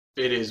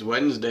It is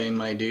Wednesday,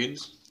 my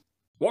dudes.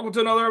 Welcome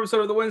to another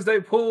episode of the Wednesday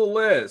Pull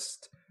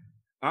List.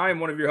 I am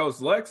one of your hosts,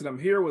 Lex, and I'm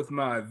here with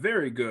my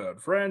very good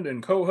friend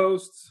and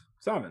co-host,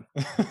 Simon.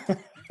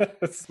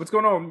 What's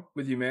going on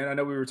with you, man? I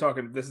know we were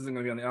talking. This isn't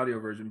going to be on the audio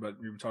version, but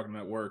we were talking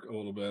about work a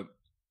little bit.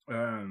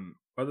 Other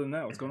than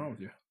that, what's going on with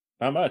you?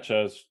 Not much.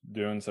 I was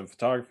doing some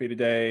photography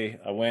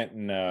today. I went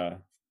and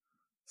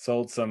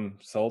sold some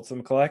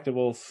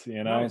collectibles.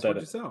 Nice.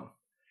 What'd you sell?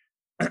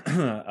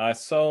 I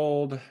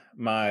sold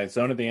my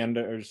Zone of the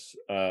Enders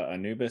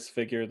Anubis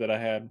figure that I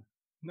had,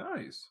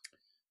 Nice.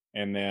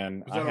 and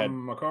then Was that on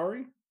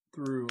Macari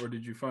or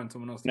did you find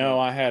someone else? No,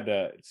 I had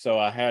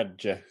I had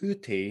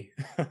Jehuti,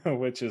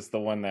 which is the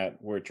one that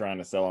we're trying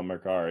to sell on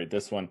Mercari.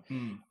 This one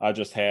I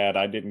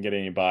didn't get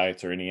any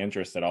bites or any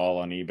interest at all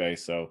on eBay,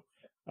 so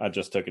I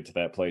just took it to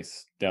that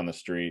place down the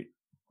street.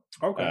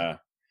 Okay.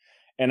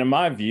 And in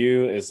my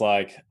view is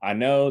like, I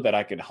know that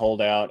I could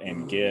hold out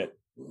and get,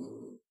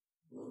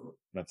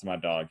 that's my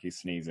dog, he's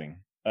sneezing.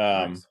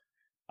 Nice.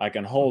 I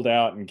can hold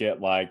out and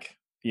get like,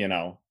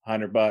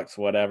 $100,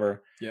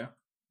 whatever. Yeah.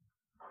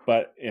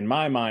 But in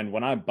my mind,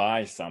 when I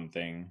buy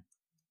something,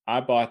 I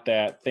bought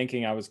that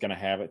thinking I was going to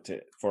have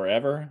it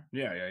forever.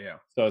 Yeah.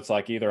 So it's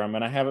like either I'm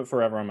going to have it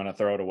forever, I'm going to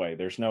throw it away.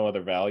 There's no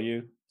other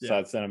value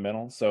besides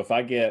sentimental. So if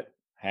I get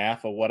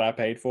half of what I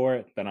paid for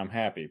it, then I'm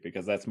happy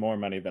because that's more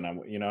money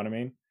than you know what I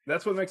mean?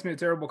 That's what makes me a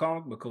terrible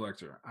comic book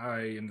collector.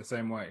 I am the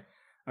same way.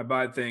 I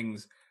buy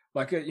things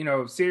like,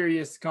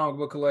 serious comic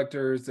book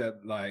collectors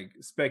that like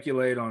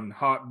speculate on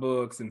hot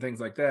books and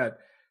things like that.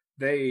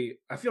 I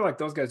feel like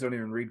those guys don't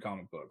even read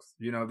comic books.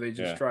 They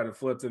just try to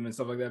flip them and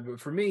stuff like that. But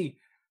for me,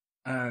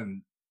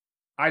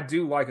 I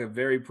do like a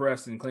very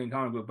pressed and clean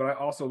comic book, but I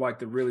also like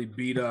the really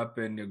beat up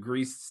and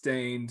grease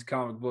stained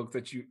comic book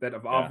that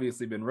have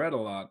obviously been read a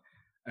lot.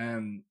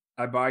 And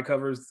I buy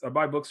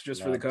books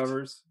just for the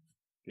covers.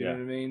 You know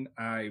what I mean?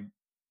 I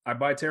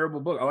buy terrible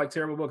books. I like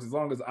terrible books as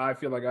long as I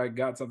feel like I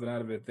got something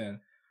out of it then.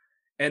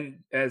 And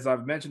as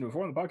I've mentioned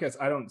before in the podcast,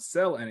 I don't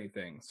sell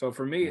anything. So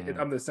for me,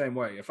 I'm the same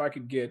way. If I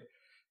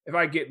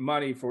get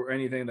money for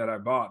anything that I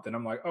bought, then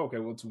I'm like, okay,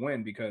 well, it's a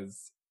win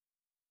because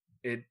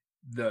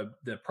the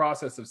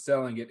process of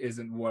selling it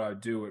isn't what I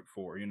do it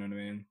for. You know what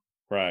I mean?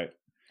 Right.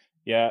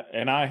 Yeah.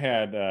 And I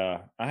had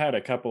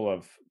a couple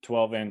of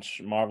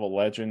 12-inch Marvel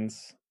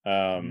Legends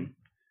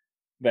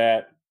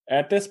that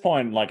at this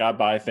point, like I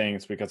buy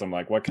things because I'm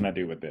like, what can I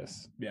do with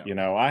this?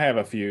 Yeah. I have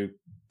a few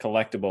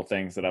collectible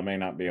things that I may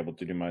not be able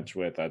to do much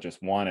with. I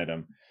just wanted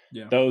them.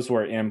 Yeah. Those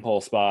were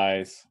impulse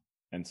buys.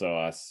 And so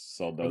I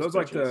sold those. Are those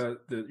bitches.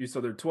 Like you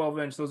said, they're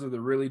 12-inch. Those are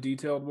the really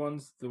detailed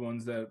ones. The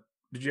ones that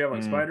did you have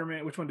like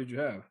Spider-Man? Which one did you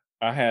have?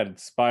 I had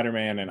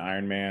Spider-Man and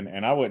Iron Man,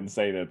 and I wouldn't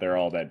say that they're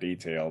all that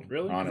detailed.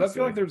 Really? Because I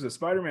feel like there was a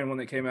Spider-Man one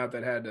that came out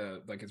that had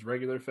like his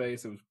regular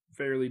face. It was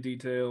fairly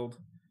detailed.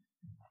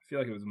 I feel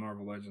like it was a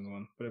Marvel Legends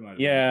one, but it might have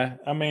been.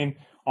 I mean,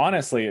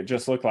 honestly, it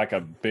just looked like a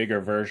bigger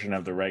version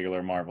of the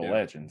regular Marvel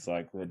Legends.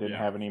 Like they didn't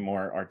have any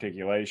more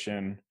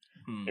articulation.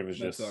 It was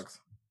just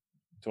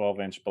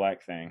 12-inch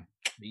black thing.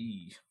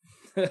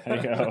 There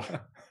you go.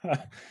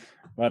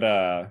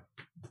 But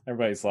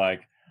everybody's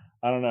like,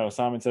 I don't know.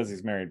 Simon says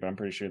he's married, but I'm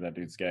pretty sure that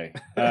dude's gay.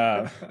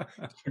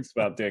 Talks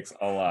about dicks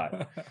a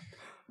lot.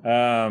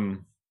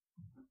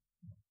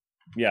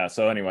 Yeah.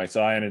 So anyway,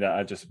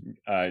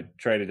 I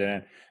traded it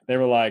in. They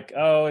were like,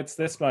 "Oh, it's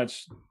this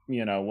much,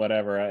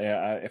 whatever.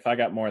 If I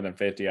got more than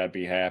 50, I'd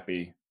be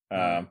happy."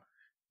 They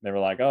were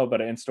like, "Oh,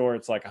 but in store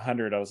it's like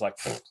 100." I was like,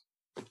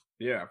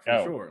 "Yeah,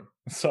 for sure."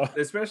 So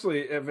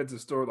especially if it's a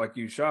store like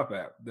you shop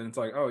at, then it's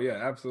like, "Oh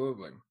yeah,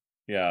 absolutely."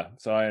 Yeah,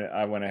 so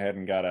I went ahead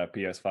and got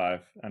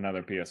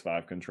another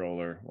PS5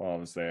 controller while I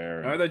was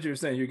there. I thought you were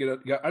saying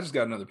I just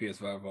got another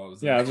PS5 while I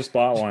was there. Yeah, I just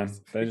bought one.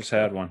 They just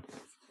had one.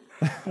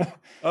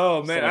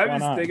 Oh man, I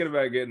was thinking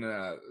about getting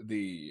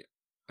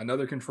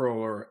another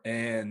controller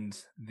and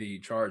the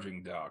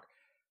charging dock.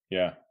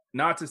 Yeah.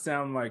 Not to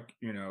sound like,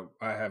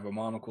 I have a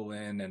monocle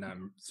in and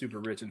I'm super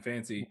rich and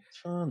fancy.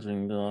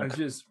 Charging dock. I'm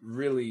just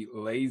really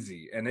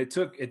lazy. And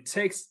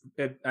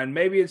and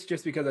maybe it's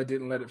just because I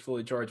didn't let it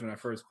fully charge when I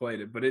first played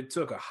it, but it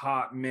took a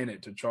hot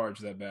minute to charge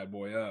that bad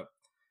boy up.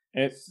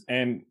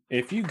 And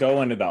if you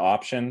go into the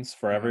options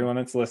for everyone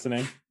that's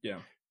listening,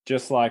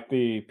 just like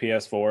the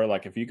PS4,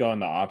 like if you go in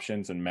the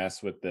options and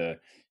mess with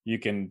you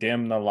can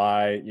dim the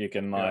light, you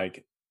can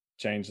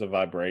change the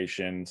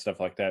vibration,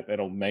 stuff like that.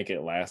 It'll make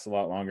it last a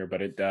lot longer,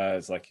 but it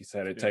does, like you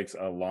said, it takes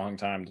a long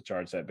time to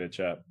charge that bitch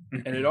up.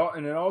 And it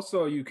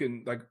also you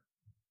can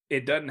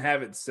it doesn't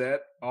have it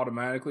set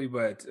automatically,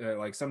 but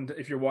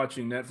if you're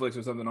watching Netflix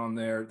or something on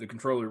there, the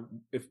controller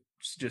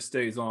just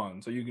stays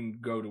on, so you can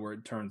go to where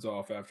it turns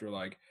off after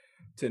like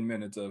 10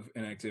 minutes of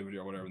inactivity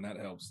or whatever, and that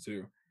helps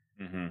too.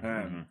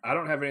 I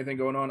don't have anything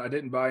going on. I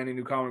didn't buy any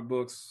new comic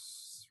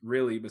books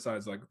really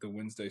besides like the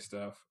Wednesday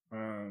stuff.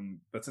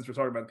 But since we're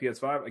talking about the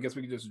PS5, I guess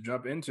we can just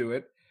jump into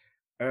it.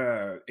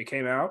 It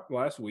came out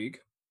last week.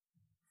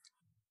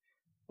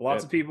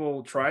 Lots of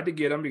people tried to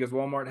get them because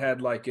Walmart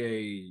had I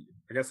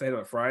guess they had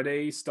a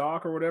Friday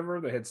stock or whatever.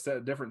 They had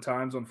set different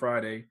times on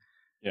Friday.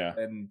 Yeah.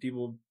 And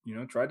people,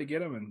 tried to get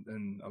them,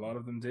 and a lot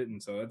of them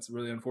didn't. So that's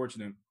really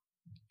unfortunate.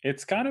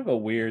 It's kind of a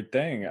weird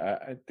thing.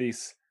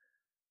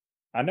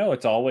 I know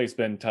it's always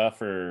been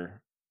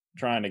tougher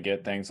trying to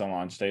get things on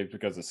launch days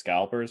because of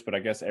scalpers, but I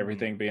guess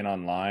everything being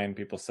online,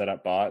 people set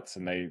up bots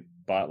and they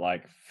bought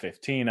like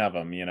 15 of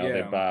them.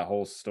 They buy a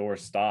whole store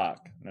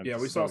stock. Yeah,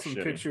 we saw some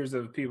pictures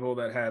of people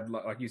that had,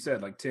 like you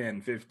said, like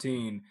 10,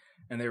 15,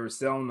 and they were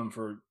selling them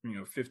for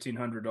 $1,500,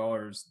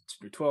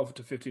 $1,200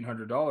 to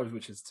 $1,500,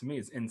 which is, to me,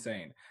 is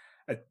insane.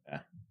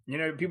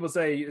 People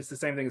say it's the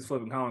same thing as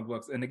flipping comic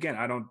books, and again,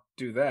 I don't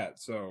do that.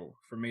 So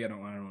for me, I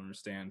don't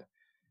understand.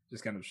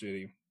 Just kind of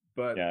shitty.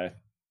 But yeah,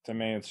 to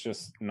me, it's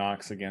just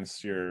knocks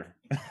against your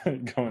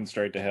going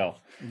straight to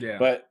hell. Yeah.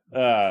 But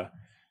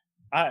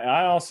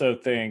I also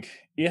think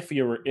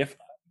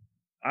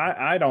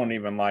I don't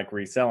even like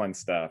reselling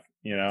stuff.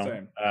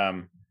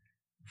 Same.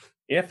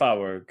 If I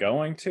were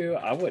going to,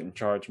 I wouldn't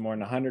charge more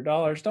than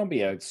 $100. Don't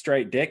be a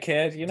straight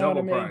dickhead. You know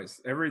double what I mean?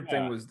 Price.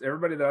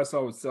 Everybody that I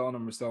saw was selling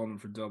them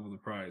for double the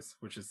price,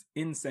 which is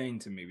insane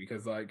to me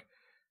because like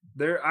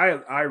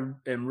I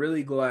am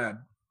really glad.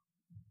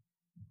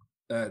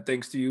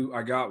 Thanks to you,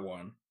 I got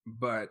one.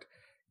 But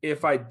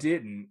if I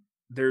didn't,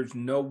 there's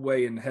no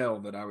way in hell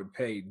that I would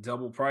pay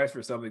double price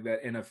for something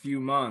that in a few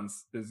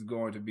months is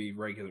going to be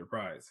regular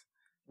price.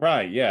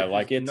 Right, yeah,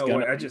 like it's no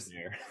way. I just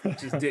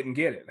didn't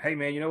get it. Hey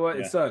man, you know what?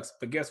 Yeah. It sucks,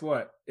 but guess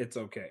what? It's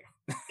okay.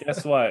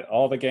 Guess what?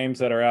 All the games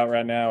that are out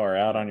right now are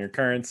out on your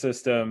current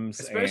systems.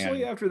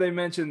 Especially after they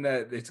mentioned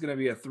that it's going to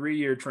be a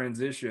 3-year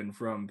transition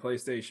from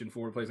PlayStation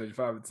 4 to PlayStation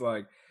 5. It's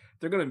like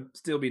they're going to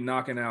still be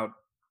knocking out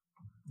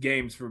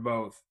games for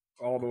both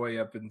all the way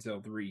up until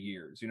 3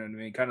 years. You know what I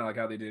mean? Kind of like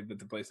how they did with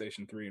the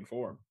PlayStation 3 and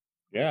 4.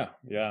 Yeah.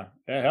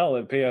 Hell,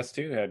 the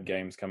PS2 had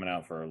games coming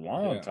out for a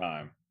long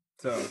time.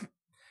 So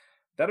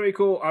that'll be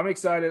cool. I'm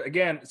excited.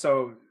 Again,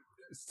 so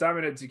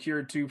Simon had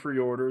secured 2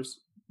 pre-orders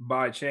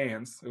by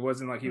chance. It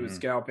wasn't like he was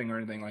scalping or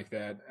anything like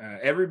that.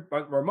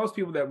 Most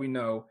people that we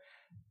know,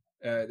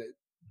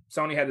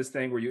 Sony had this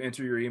thing where you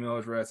enter your email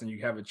address and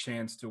you have a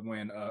chance to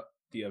win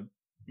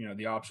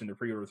the option to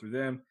pre-order through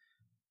them.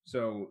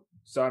 So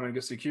Simon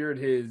secured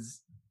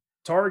his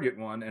Target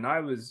one, and I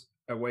was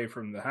away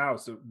from the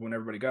house when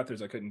everybody got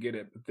theirs. I couldn't get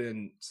it, but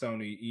then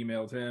Sony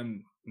emailed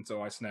him, and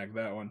so I snagged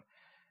that one.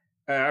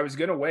 I was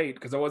gonna wait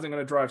because I wasn't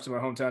gonna drive to my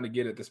hometown to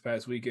get it this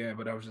past weekend,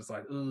 but I was just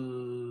like, I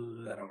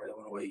don't really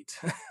want to wait.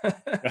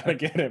 Gotta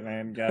get it,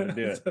 man. Gotta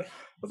do it. I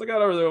was like, I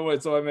don't really want to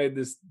wait, so I made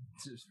this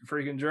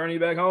freaking journey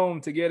back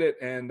home to get it,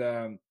 and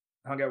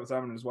hung out with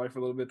Simon and his wife for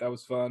a little bit. That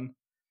was fun.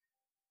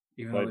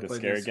 Even though they played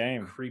scary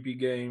game, creepy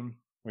game.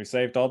 We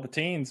saved all the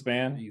teens,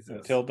 man,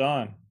 until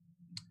dawn.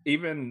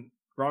 Even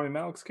Rami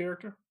Malek's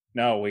character?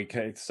 No, we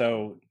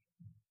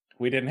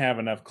didn't have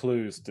enough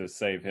clues to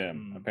save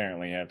him.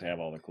 Apparently, you have to have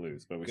all the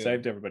clues, but we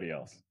saved everybody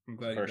else. I'm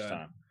glad first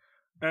time.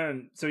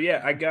 And so,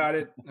 yeah, I got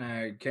it.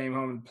 I came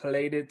home and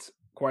played it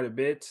quite a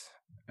bit.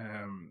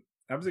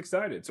 I was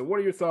excited. So, what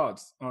are your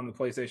thoughts on the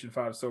PlayStation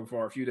 5 so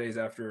far, a few days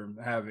after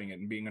having it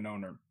and being an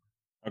owner?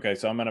 Okay,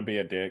 so I'm going to be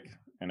a dick,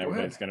 and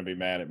everybody's going to be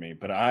mad at me,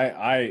 but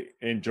I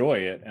enjoy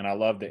it, and I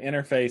love the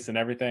interface and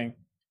everything.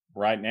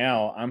 Right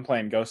now, I'm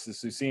playing Ghost of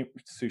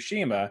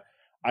Tsushima.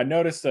 I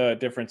noticed a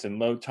difference in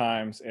load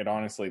times. It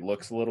honestly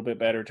looks a little bit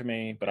better to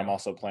me, but I'm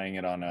also playing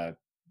it on a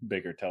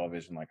bigger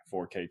television, like a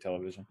 4K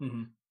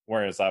television,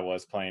 whereas I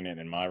was playing it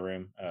in my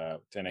room,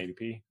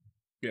 1080p.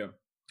 Yeah.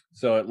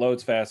 So it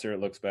loads faster. It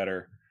looks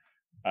better.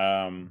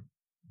 But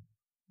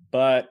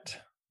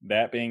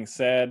that being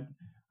said,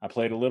 I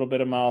played a little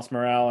bit of Miles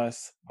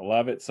Morales. I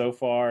love it so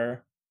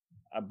far,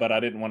 but I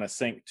didn't want to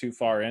sink too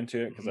far into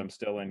it because I'm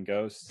still in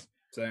Ghosts.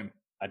 Same.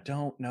 I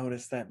don't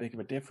notice that big of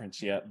a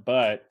difference yet,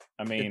 but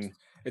I mean,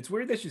 it's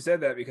weird that you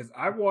said that because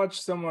I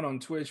watched someone on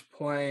Twitch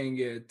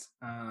playing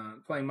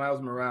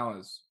Miles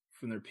Morales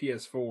from their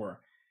PS4,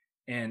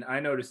 and I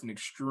noticed an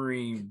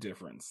extreme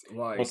difference.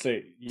 Like, well,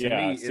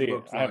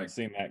 I haven't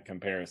seen that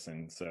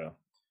comparison, so.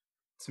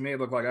 To me,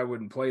 it looked like I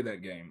wouldn't play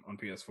that game on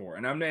PS4.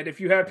 And if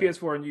you have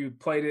PS4 and you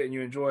played it and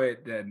you enjoy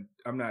it, then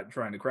I'm not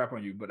trying to crap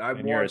on you. But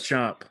you're a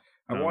chump.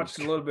 I watched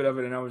a little bit of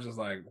it and I was just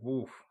like,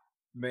 "Woof,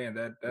 man,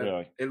 that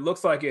really? It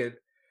looks like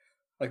it."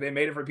 Like they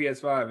made it for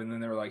PS5, and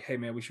then they were like, "Hey,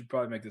 man, we should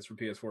probably make this for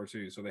PS4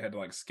 too." So they had to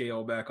like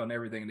scale back on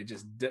everything, and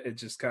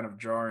it's just kind of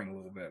jarring a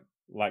little bit.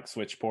 Like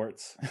Switch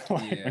ports,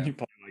 when you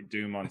play like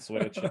Doom on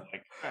Switch,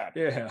 like,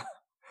 yeah.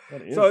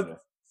 What is this?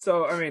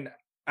 So I mean.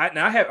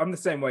 I'm the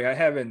same way. I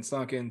haven't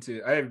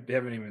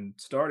even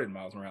started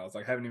Miles Morales.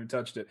 Like, I haven't even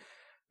touched it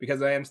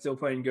because I am still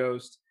playing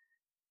Ghost.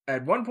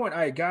 At one point,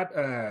 I got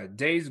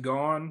Days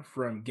Gone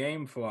from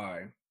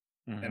GameFly,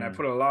 and I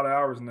put a lot of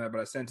hours in that,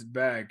 but I sent it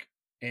back,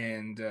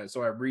 and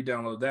so I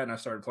re-downloaded that, and I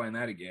started playing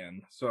that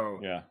again. So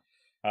yeah,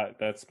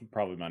 that's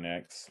probably my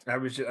next. I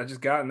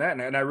just gotten that,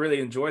 and I really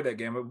enjoyed that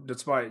game,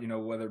 despite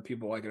whether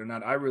people like it or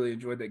not. I really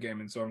enjoyed that game,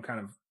 and so I'm kind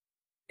of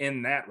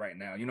in that right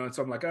now, and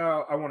so I'm like,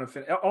 oh, I want to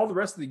finish all the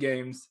rest of the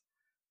games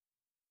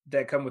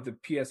that come with the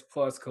PS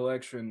Plus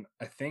collection.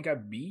 I think I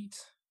beat,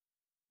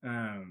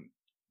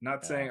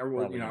 Not saying I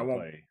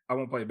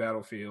won't play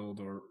Battlefield,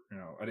 or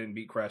I didn't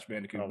beat Crash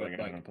Bandicoot. Probably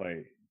but gonna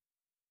play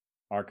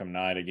Arkham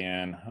Knight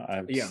again.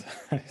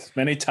 As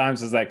many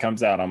times as that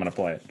comes out, I'm gonna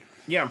play it.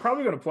 Yeah, I'm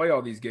probably gonna play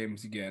all these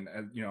games again.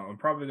 I'm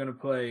probably gonna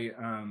play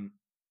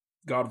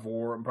God of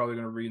War. I'm probably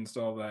gonna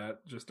reinstall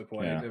that just to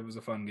play it. It was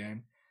a fun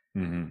game.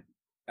 Mm-hmm.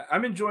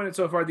 I'm enjoying it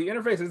so far. The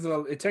interface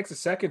it takes a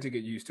second to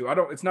get used to.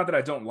 It's not that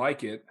I don't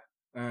like it,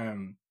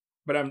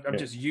 but I'm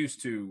just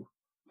used to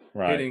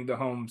hitting the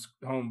home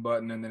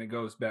button and then it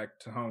goes back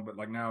to home. But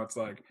like now it's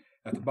like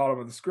at the bottom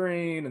of the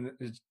screen and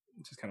it's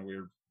just kind of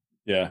weird.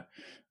 Yeah,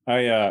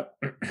 what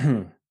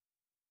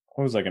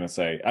was I going to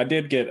say? I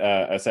did get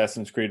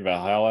Assassin's Creed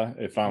Valhalla.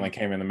 It finally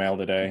came in the mail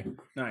today.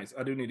 Nice.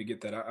 I do need to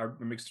get that.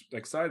 I'm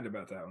excited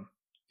about that one.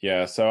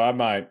 Yeah, so I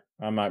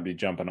might be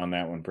jumping on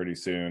that one pretty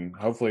soon.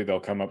 Hopefully they'll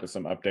come up with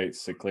some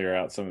updates to clear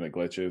out some of the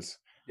glitches.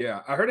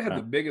 Yeah, I heard it had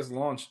the biggest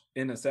launch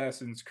in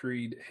Assassin's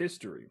Creed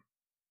history.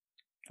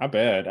 I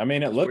bet. I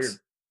mean, it looks weird.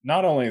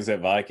 Not only is it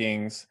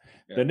Vikings,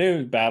 the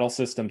new battle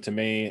system to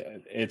me,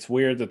 it's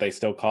weird that they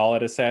still call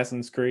it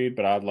Assassin's Creed,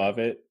 but I love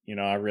it.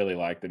 I really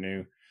like the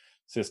new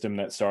system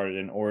that started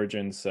in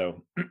Origins.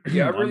 So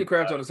yeah, I really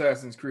crapped on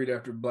Assassin's Creed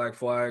after Black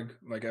Flag.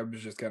 Like I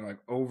was just kind of like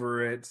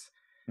over it.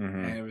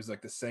 Mm-hmm. And it was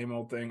like the same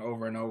old thing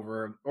over and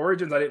over.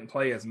 Origins I didn't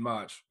play as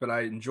much, but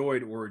I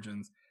enjoyed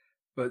Origins.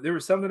 But there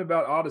was something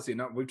about Odyssey.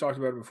 We've talked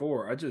about it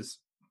before. I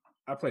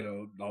played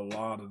a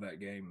lot of that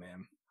game,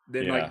 man.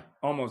 Then like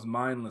almost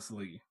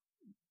mindlessly,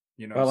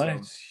 Well, so.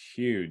 It's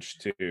huge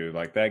too.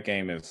 Like that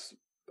game is.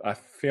 I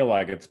feel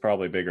like it's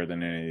probably bigger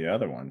than any of the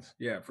other ones.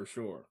 Yeah, for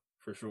sure.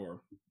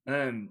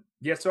 And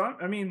so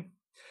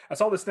I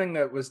saw this thing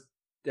that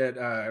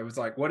it was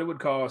like what it would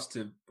cost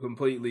to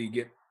completely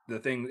get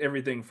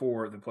everything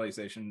for the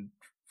PlayStation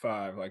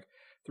 5, like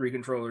 3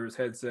 controllers,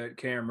 headset,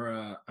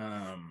 camera,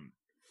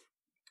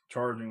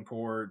 charging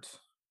port,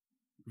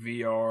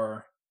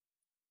 VR,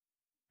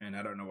 and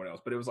I don't know what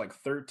else, but it was like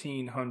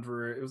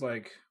 $1,300. It was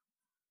like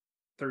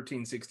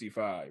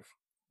 $1,365.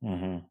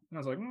 Mm-hmm. And I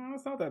was like,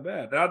 that's not that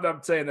bad. And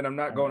I'm saying that I'm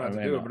not going out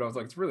to do it, but I was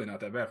like, it's really not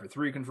that bad for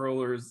 3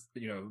 controllers.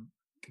 The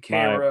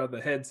camera,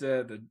 the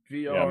headset, the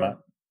VR. Yeah,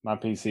 my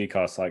PC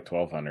costs like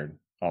 $1,200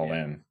 all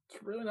in.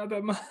 It's really not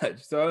that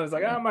much. So I was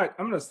like, I'm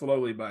going to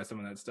slowly buy some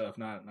of that stuff,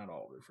 not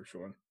all of it for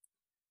sure.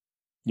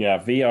 Yeah,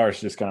 VR is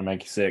just going to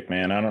make you sick,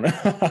 man. I don't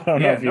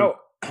know.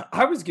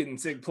 I was getting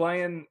sick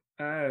playing.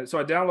 So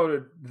I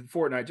downloaded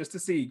Fortnite just to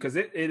see, because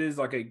it is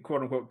like a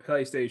quote unquote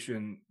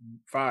PlayStation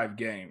 5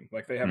 game.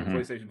 Like they have a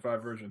PlayStation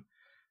 5 version,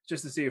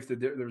 just to see if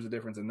there was a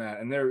difference in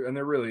that. And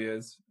there really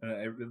is.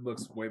 It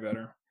looks way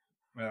better.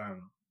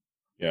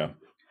 Yeah.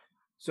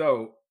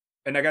 So,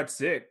 and I got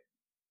sick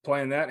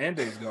playing that and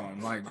Days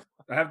Gone. Like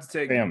I have to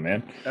take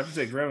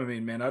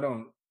Dramamine,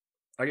 man.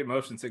 I get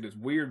motion sickness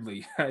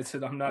weirdly. I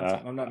said I'm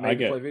not made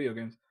to play video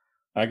games.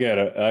 I get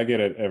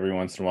it every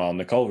once in a while.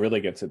 Nicole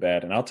really gets it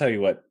bad, and I'll tell you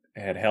what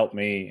had helped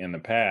me in the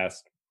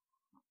past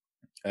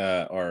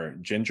are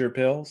ginger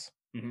pills,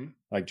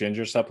 like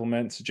ginger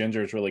supplements.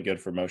 Ginger is really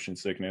good for motion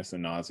sickness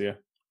and nausea.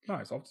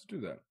 Nice, I'll have to do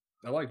that.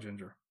 I like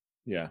ginger.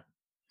 Yeah,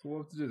 so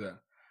we'll have to do that.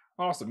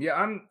 Awesome.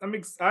 Yeah,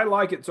 I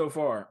like it so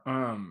far.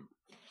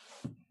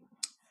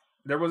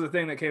 There was a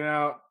thing that came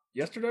out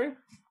yesterday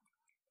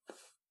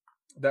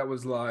that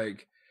was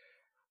like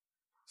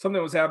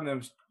something was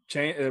happening.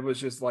 It was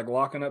just like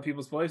locking up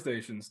people's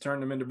PlayStations,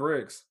 turning them into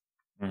bricks.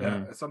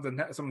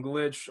 Some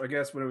glitch, I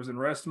guess, when it was in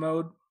rest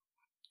mode.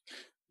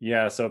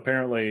 Yeah, so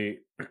apparently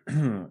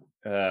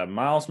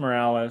Miles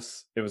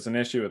Morales, it was an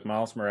issue with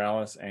Miles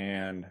Morales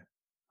and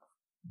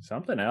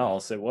something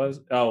else. It was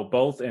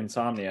both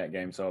Insomniac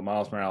games, so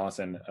Miles Morales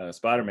and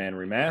Spider-Man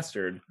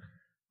Remastered.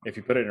 If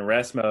you put it in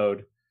rest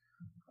mode,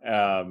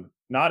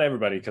 not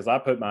everybody, because I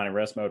put mine in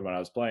rest mode when I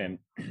was playing.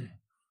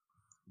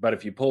 But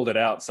if you pulled it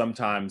out,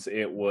 sometimes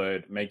it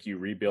would make you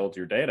rebuild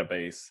your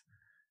database.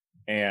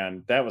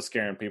 And that was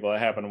scaring people. That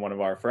happened to one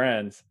of our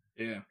friends.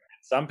 Yeah.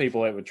 Some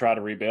people, it would try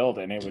to rebuild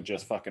and it would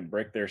just fucking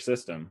brick their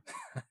system.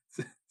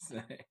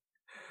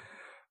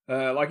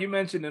 Like you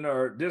mentioned in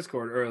our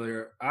Discord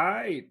earlier,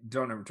 I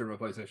don't ever turn my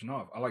PlayStation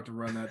off. I like to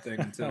run that thing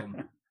until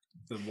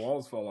the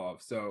walls fall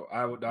off. So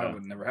I would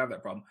never have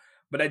that problem.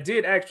 But I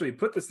did actually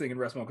put this thing in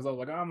rest mode because I was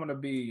like, I'm going to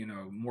be,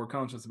 more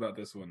conscious about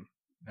this one.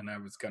 And I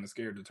was kind of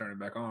scared to turn it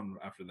back on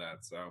after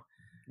that. So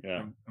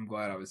yeah, I'm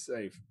glad I was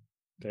safe.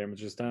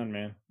 Damage is done,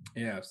 man.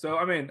 Yeah. So,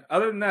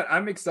 other than that,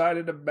 I'm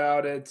excited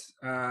about it.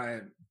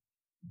 I'm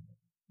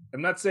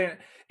not saying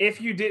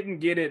if you didn't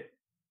get it,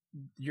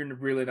 you're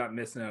really not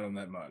missing out on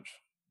that much.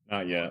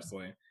 Not yet.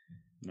 Honestly.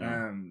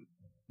 No.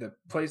 The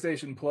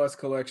PlayStation Plus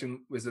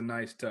collection was a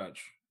nice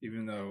touch,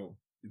 even though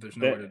there's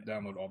nowhere to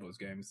download all those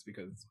games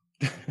because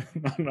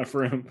not enough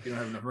room. You don't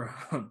have enough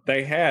room.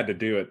 They had to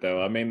do it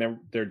though.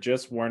 There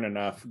just weren't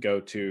enough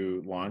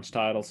go-to launch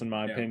titles, in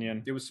my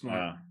opinion. It was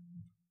smart.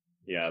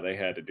 Yeah, they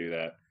had to do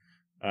that.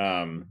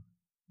 I'm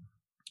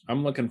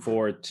looking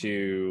forward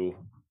to.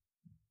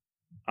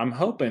 I'm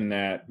hoping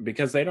that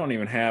because they don't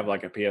even have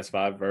like a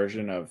PS5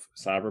 version of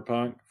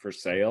Cyberpunk for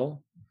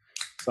sale,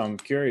 So I'm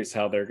curious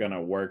how they're going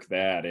to work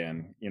that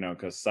in,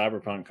 because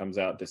Cyberpunk comes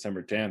out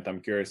December 10th.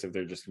 I'm curious if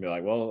they're just going to be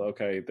like, well,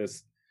 okay,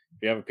 if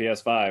you have a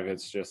PS5,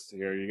 it's just,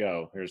 here you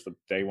go. Here's the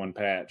day one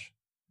patch.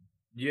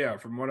 Yeah,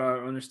 from what I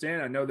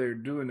understand, I know they're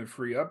doing the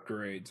free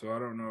upgrade, so I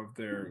don't know if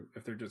they're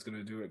just going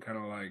to do it kind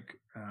of like,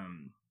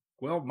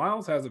 well,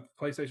 Miles has a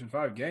PlayStation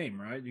 5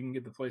 game, right? You can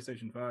get the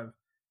PlayStation 5.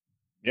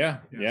 Yeah.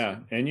 So.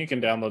 And you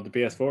can download the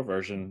PS4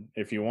 version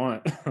if you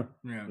want.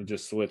 Yeah. You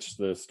just switch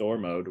the store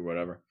mode or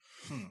whatever.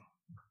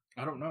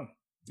 I don't know.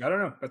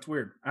 That's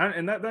weird.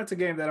 And that's a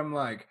game that I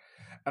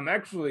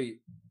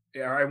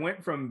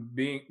went from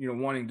being,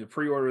 wanting to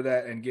pre-order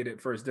that and get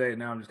it first day, and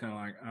now I'm just kind of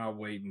like, I'll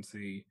wait and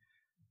see.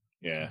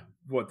 Yeah.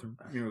 What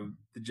the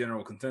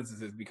general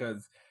consensus is,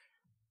 because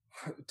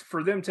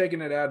for them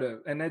taking it out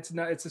of, and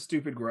it's a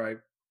stupid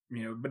gripe,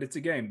 but it's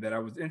a game that I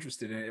was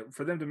interested in.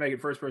 For them to make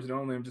it first person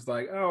only, I'm just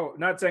like, oh,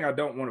 not saying I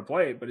don't want to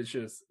play it, but it's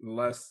just a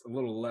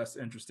little less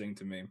interesting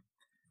to me.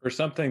 For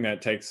something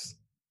that takes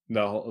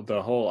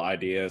the whole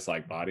idea is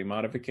like body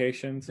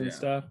modifications and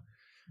stuff,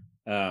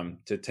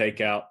 to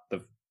take out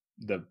the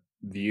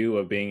view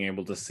of being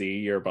able to see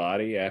your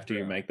body after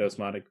you make those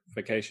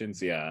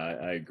modifications.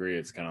 I agree.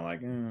 It's kind of like,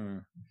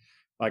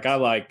 like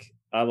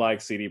I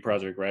like CD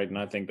Projekt Red, and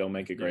I think they'll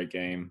make a great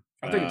game.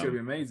 I think it's gonna be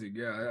amazing.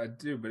 Yeah, I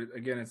do. But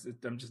again,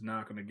 I'm just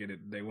not gonna get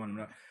it day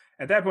one.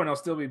 At that point, I'll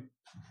still be.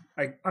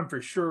 I'm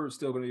for sure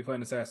still gonna be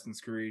playing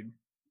Assassin's Creed.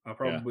 I'll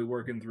probably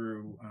working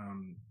through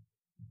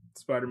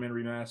Spider-Man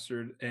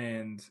Remastered,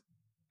 and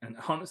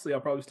honestly,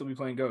 I'll probably still be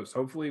playing Ghost.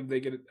 Hopefully, they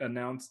get it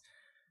announced.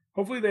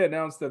 Hopefully, they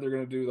announce that they're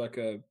going to do like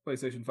a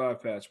PlayStation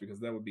 5 patch,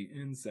 because that would be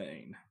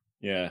insane.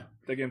 Yeah,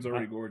 that game's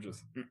already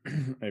gorgeous.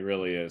 It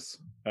really is.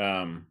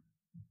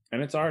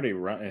 And it's already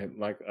run.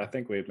 Like I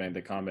think we had made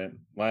the comment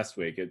last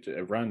week.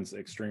 It runs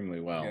extremely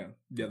well.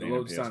 Yeah. The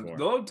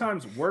load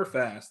times were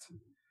fast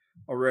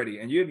already,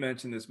 and you had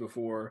mentioned this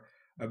before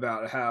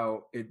about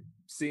how it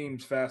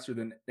seems faster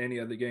than any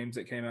other games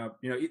that came out.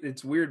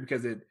 It's weird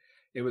because it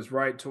was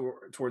right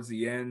towards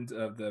the end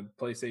of the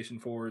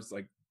PlayStation 4's,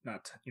 like,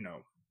 not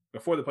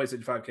before the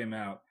PlayStation 5 came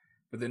out,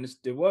 but then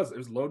it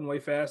was loading way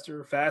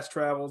faster. Fast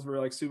travels were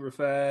like super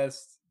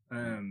fast.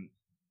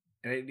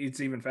 And it's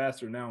even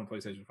faster now on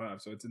PlayStation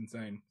 5, so it's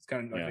insane. It's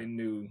kind of like they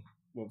knew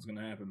what was going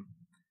to happen.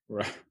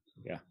 Right.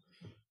 Yeah.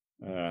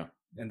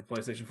 And the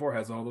PlayStation 4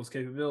 has all those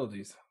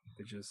capabilities.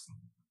 They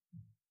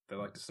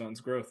like to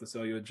stunt growth to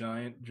sell you a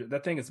giant.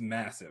 That thing is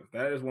massive.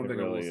 That is one thing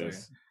really I will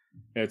say.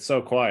 It's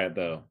so quiet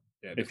though.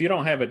 Yeah, if you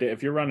don't have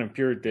if you're running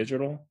pure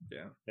digital,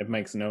 it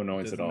makes no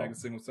noise at all. Doesn't make a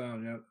single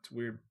sound. Yeah, it's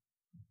weird.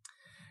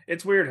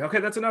 It's weird. Okay,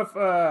 that's enough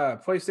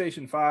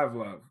PlayStation 5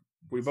 love.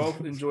 We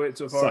both enjoy it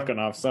so far. Sucking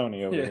off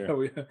Sony over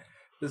here.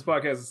 This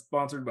podcast is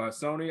sponsored by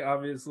Sony,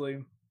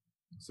 obviously.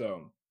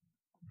 So,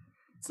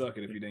 suck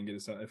it if you didn't get a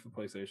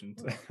PlayStation.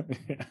 So.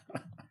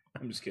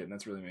 I'm just kidding.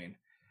 That's really mean.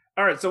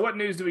 All right, so what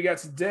news do we got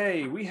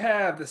today? We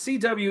have the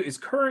CW is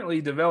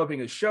currently developing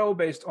a show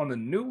based on the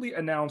newly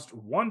announced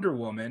Wonder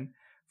Woman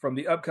from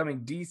the upcoming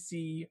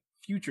DC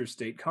Future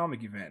State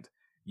comic event.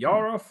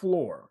 Yara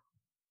Flor.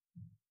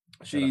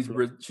 She's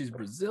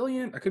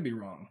Brazilian. I could be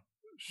wrong.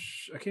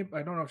 I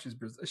don't know if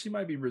she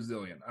might be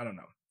Brazilian. I don't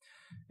know.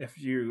 If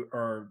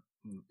you're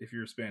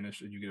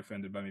Spanish and you get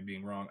offended by me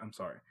being wrong, I'm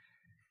sorry.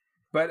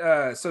 But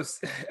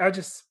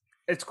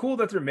it's cool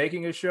that they're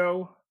making a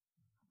show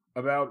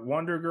about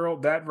Wonder Girl,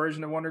 that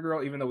version of Wonder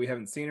Girl, even though we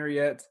haven't seen her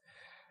yet.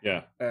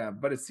 Yeah.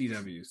 But it's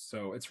CW,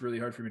 so it's really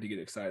hard for me to get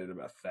excited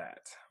about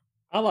that.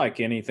 I like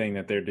anything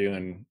that they're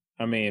doing.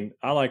 I mean,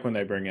 I like when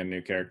they bring in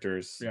new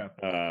characters.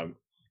 Yeah.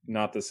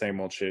 Not the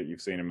same old shit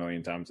you've seen a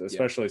million times,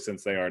 especially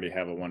since they already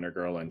have a Wonder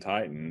Girl in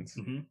Titans.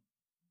 Mm-hmm.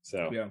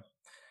 So yeah.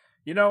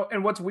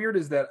 And what's weird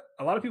is that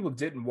a lot of people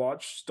didn't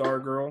watch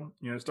Stargirl.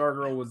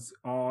 Stargirl was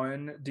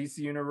on DC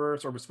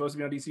Universe, or was supposed to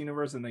be on DC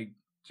Universe, and they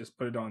just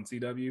put it on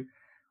CW.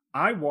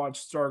 I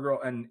watched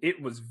Stargirl, and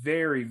it was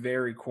very,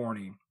 very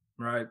corny,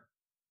 right?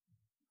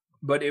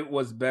 But it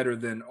was better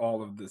than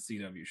all of the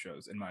CW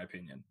shows, in my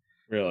opinion.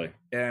 Really?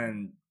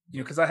 And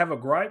because I have a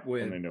gripe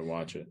with. I need to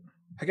watch it.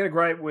 I get a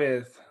gripe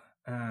with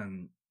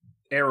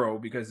Arrow,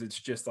 because it's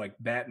just like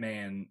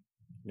Batman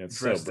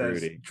dressed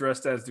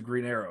as the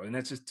Green Arrow, and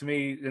that's just, to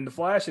me. And the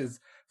Flash is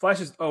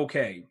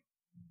okay.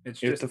 It's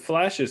just the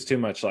Flash is too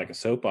much like a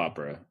soap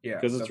opera,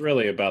 because it's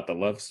really about the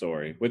love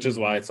story, which is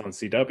why it's on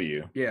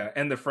CW. Yeah,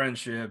 and the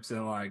friendships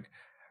and like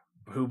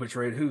who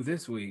betrayed who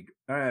this week.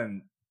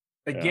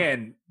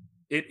 Again,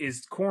 it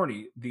is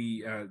corny.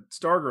 The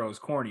Stargirl is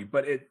corny,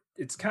 but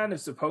it's kind of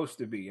supposed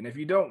to be. And if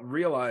you don't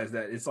realize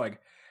that it's like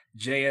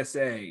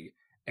JSA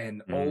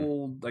and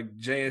old like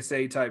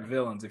JSA type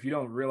villains, if you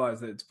don't realize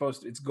that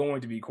it's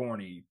going to be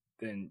corny,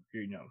 then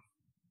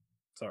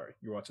sorry,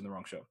 you're watching the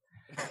wrong show.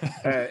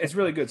 It's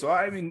really good. So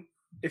I mean,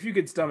 if you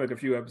could stomach a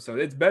few episodes,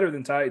 it's better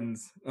than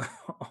Titans.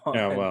 Not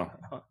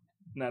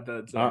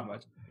that it's so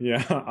much.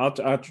 Yeah,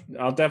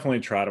 I'll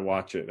definitely try to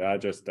watch it. I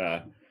just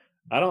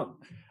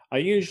I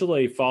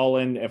usually fall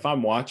in, if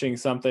I'm watching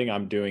something,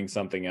 I'm doing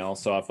something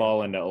else. So I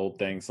fall into old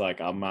things, like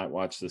I might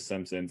watch The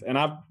Simpsons, and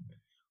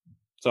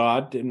So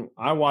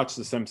I watched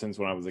The Simpsons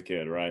when I was a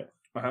kid, right?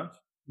 Uh-huh.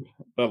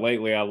 But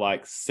lately I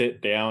like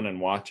sit down and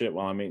watch it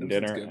while I'm eating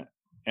Simpsons dinner. good.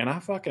 And I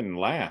fucking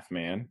laugh,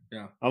 man.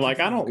 Yeah. I'm like,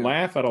 I don't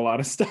laugh at a lot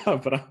of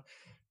stuff, but I'm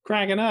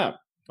cracking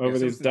up over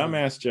these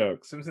dumbass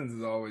jokes. Simpsons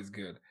is always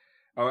good.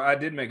 Oh, I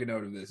did make a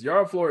note of this.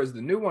 Yara Flor is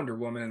the new Wonder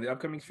Woman in the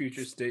upcoming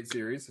Future State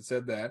series. It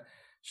said that.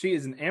 She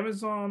is an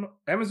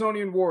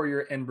Amazonian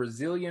warrior and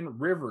Brazilian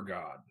river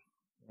god.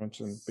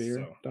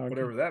 Beer, so,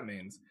 whatever that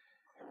means.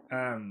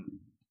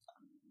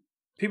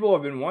 People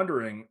have been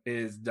wondering,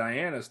 is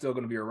Diana still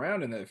going to be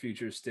around in that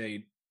Future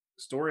State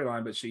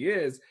storyline? But she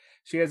is.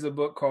 She has a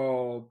book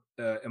called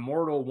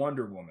Immortal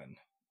Wonder Woman.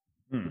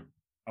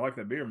 I like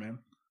that beer, man.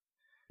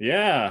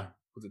 Yeah.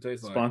 What's it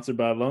taste like? Sponsored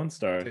by Lone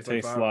Star. Tastes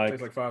like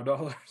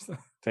 $5.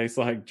 Tastes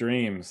like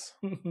dreams.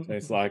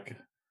 Tastes like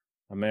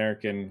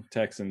American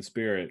Texan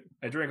spirit.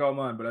 I drink all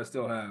mine, but I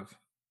still have.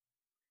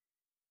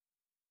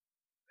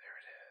 There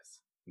it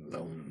is.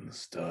 Lone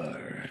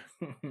Star.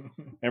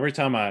 Every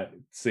time I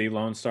see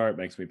Lone Star, it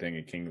makes me think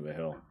of King of the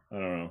Hill. I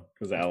don't know.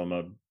 Because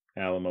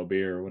Alamo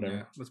beer or whatever.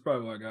 Yeah, that's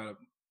probably why I got it.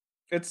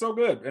 It's so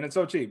good and it's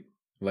so cheap.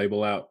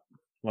 Label out.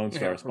 Lone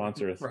Star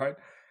sponsor us. Right.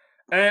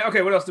 And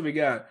okay, what else do we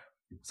got?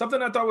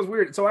 Something I thought was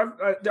weird. So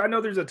I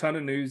know there's a ton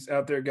of news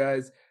out there,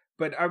 guys,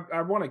 but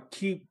I want to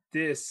keep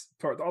this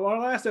part. Our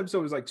last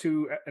episode was like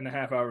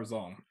 2.5 hours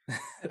long.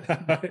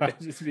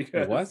 Just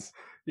because. It was?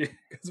 Yeah,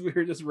 because we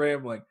were just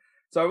rambling.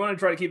 So I want to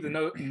try to keep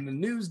the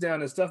news down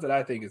to stuff that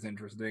I think is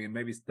interesting, and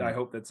maybe I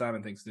hope that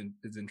Simon thinks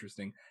is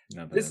interesting.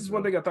 This is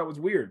one thing I thought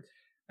was weird.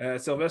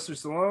 Sylvester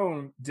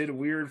Stallone did a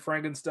weird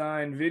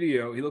Frankenstein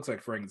video. He looks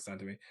like Frankenstein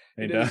to me.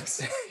 He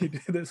does. He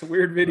did this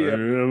weird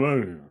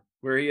video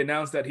where he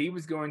announced that he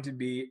was going to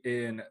be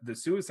in the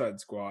Suicide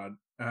Squad.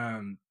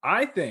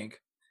 I think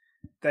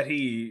that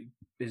he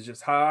is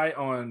just high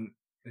on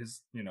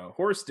his,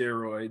 horse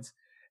steroids,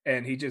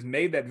 and he just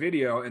made that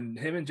video. And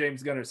him and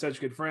James Gunn are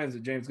such good friends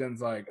that James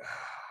Gunn's like, oh,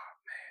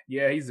 man,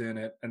 yeah, he's in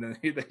it. And then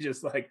they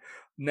just like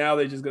now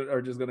they are just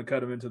going to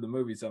cut him into the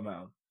movie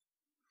somehow.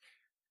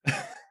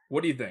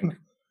 What do you think?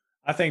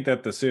 I think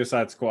that the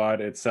Suicide Squad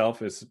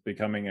itself is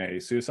becoming a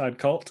suicide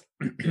cult.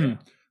 Yeah.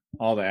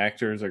 All the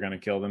actors are going to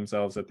kill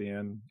themselves at the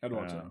end. I'd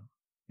watch that.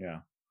 Yeah.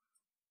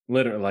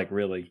 Literally, like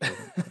really.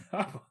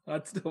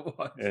 I'd still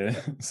watch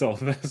that.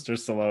 Sylvester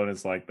Stallone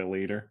is like the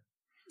leader.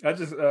 I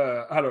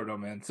don't know,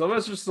 man.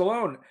 Sylvester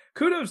Stallone,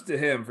 kudos to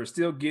him for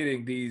still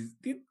getting these.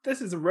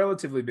 This is a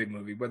relatively big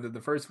movie, whether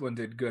the first one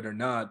did good or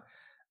not.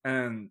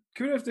 And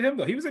kudos to him,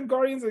 though. He was in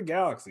Guardians of the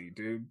Galaxy,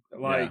 dude.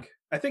 Like,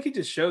 I think he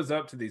just shows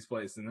up to these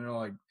places and they're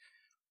like,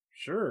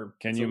 sure.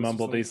 Can you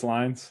mumble these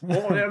lines?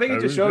 Well, I think he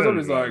just shows up and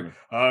is like,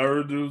 I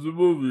heard there's a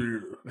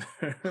movie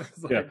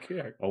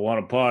here. I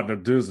want a partner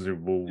Disney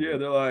movie. Yeah,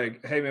 they're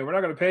like, hey, man, we're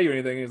not going to pay you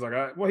anything. He's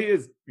like, he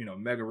is,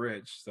 mega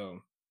rich. So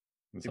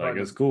it's like,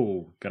 it's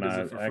cool. Can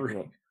I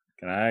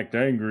act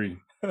angry?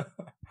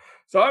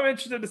 So I'm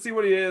interested to see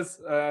what he is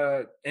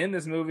in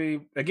this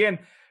movie. Again,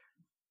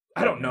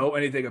 I don't know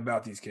anything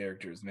about these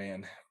characters,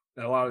 man.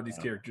 A lot of these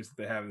characters that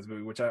they have in this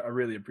movie, which I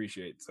really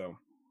appreciate. So,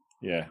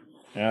 yeah,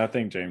 I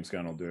think James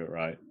Gunn will do it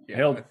right. Yeah,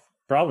 he'll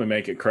probably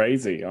make it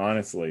crazy,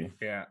 honestly.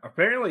 Yeah,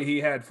 apparently he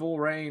had full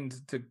reign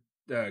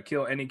to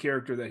kill any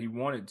character that he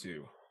wanted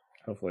to.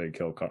 Hopefully, he'd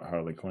kill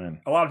Harley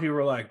Quinn. A lot of people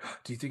were like,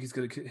 "Do you think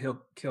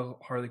he'll kill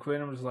Harley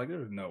Quinn?" I'm just like,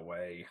 "There's no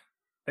way."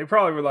 They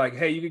probably were like,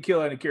 "Hey, you can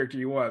kill any character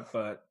you want,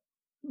 but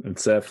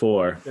it's set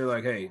for." They're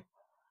like, "Hey,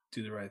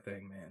 do the right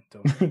thing, man.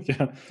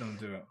 Don't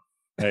do it."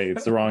 Hey,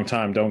 it's the wrong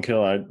time. Don't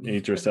kill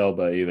Idris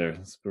Elba either.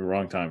 It's the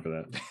wrong time for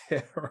that.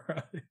 Yeah,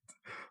 right.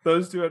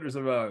 Those two had to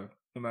survive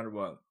no matter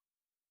what.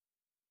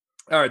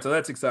 All right, so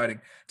that's exciting.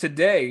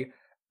 Today,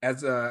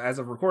 as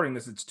of recording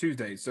this, it's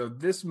Tuesday. So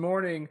this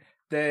morning,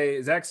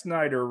 Zack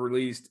Snyder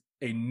released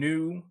a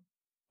new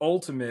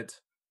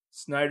Ultimate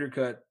Snyder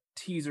Cut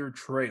teaser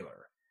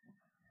trailer.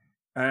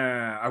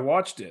 I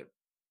watched it.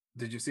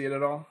 Did you see it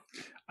at all?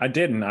 I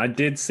didn't. I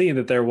did see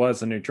that there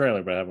was a new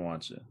trailer, but I haven't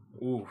watched it.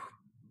 Ooh,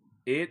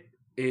 it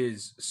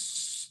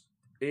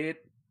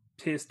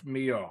pissed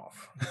me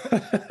off.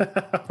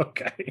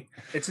 Okay.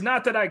 It's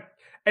not that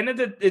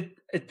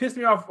it pissed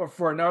me off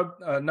for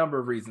a number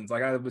of reasons.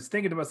 Like, I was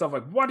thinking to myself,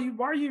 like, why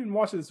are you even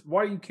watching this?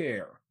 Why do you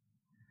care?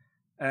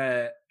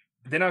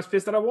 Then I was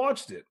pissed that I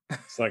watched it.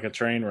 It's like a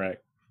train wreck.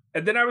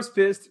 And then I was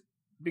pissed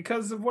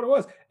because of what it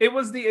was. It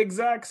was the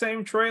exact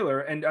same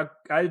trailer, and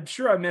I'm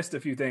sure I missed a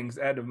few things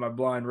out of my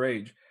blind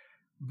rage,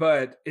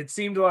 but it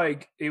seemed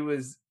like it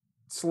was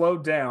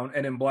slowed down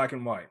and in black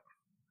and white.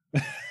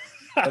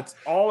 That's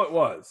all it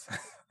was.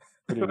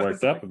 Pretty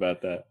worked up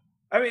about that.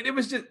 I mean, it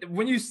was just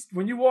when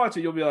you watch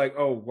it, you'll be like,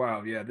 "Oh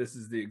wow, yeah, this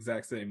is the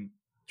exact same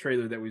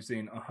trailer that we've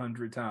seen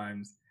 100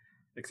 times,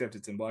 except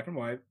it's in black and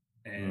white."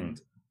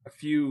 And a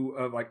few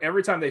of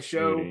every time they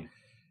show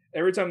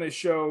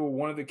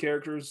one of the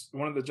characters,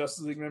 one of the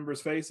Justice League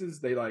members' faces,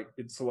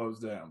 it slows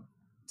down.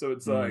 So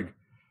it's like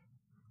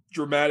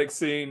dramatic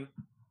scene.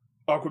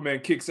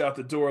 Aquaman kicks out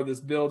the door of this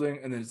building,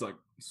 and then it's like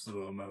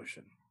slow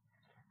motion.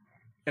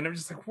 And I'm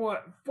just like,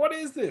 what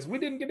is this? We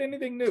didn't get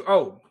anything new.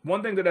 Oh,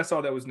 one thing that I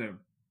saw that was new.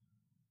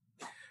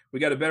 we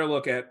got a better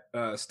look at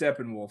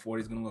Steppenwolf, what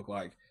he's going to look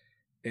like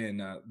in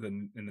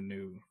the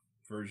new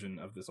version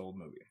of this old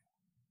movie.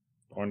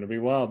 Born to be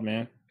Wild,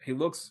 man. He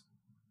looks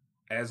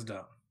as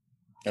dumb.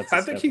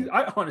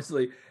 I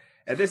honestly,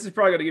 and this is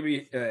probably going to give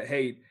me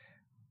hate,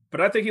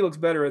 but I think he looks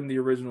better in the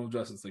original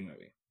Justice League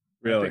movie.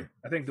 Really?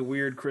 I think the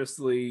weird,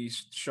 crystally,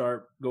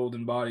 sharp,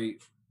 golden body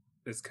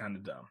is kind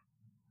of dumb.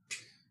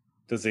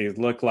 Does he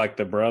look like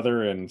the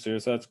brother in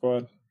Suicide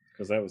Squad?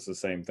 Because that was the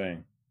same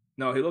thing.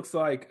 No, he looks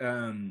like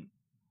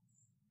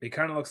he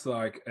kind of looks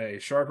like a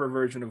sharper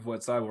version of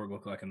what Cyborg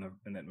looked like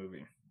in that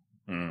movie.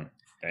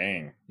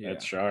 Dang,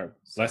 that's sharp.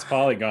 Less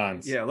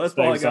polygons. Yeah, less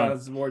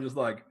polygons. More just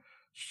like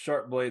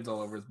sharp blades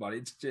all over his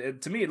body.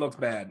 To me, it looks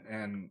bad,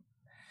 and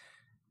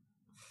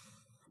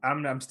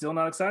I'm still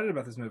not excited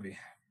about this movie.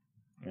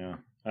 Yeah,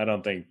 I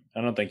don't think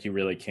you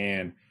really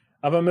can.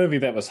 Of a movie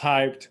that was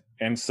hyped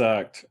and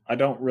sucked, I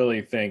don't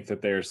really think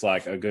that there's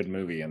like a good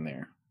movie in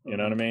there. You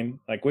know what I mean?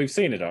 Like, we've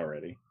seen it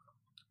already.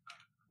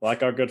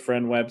 Like our good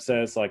friend Webb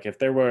says, like, if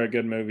there were a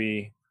good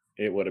movie,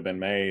 it would have been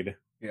made.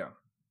 Yeah.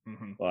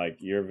 Like,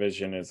 your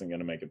vision isn't going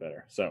to make it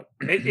better. So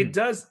it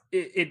does.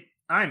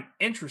 I'm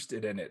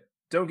interested in it.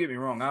 Don't get me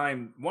wrong.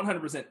 I'm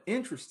 100%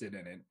 interested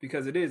in it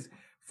because it is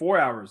 4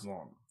 hours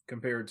long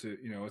compared to,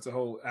 it's a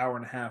whole hour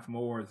and a half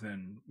more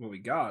than what we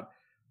got.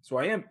 So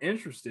I am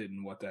interested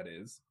in what that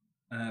is.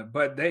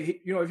 But they,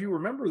 if you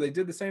remember, they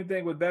did the same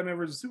thing with Batman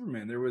vs.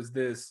 Superman. There was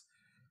this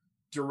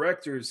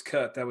director's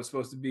cut that was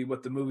supposed to be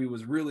what the movie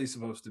was really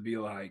supposed to be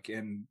like.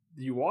 And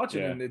you watch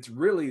it and it's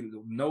really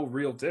no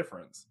real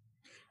difference.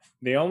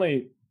 The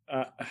only,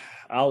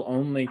 I'll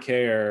only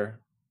care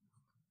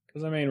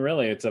because, I mean,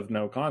 really, it's of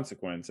no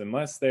consequence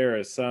unless there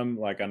is some,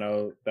 like, I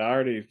know I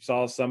already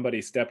saw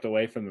somebody stepped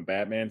away from the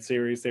Batman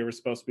series they were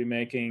supposed to be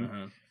making.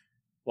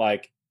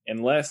 Like,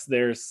 unless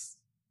there's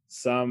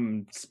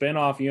some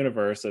spin-off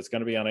universe that's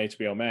going to be on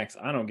HBO Max,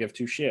 I don't give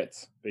two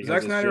shits.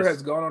 Zack Snyder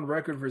has gone on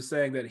record for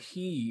saying that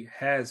he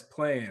has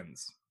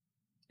plans.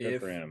 Good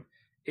for him.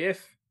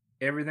 If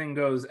everything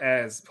goes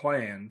as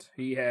planned,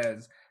 he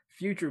has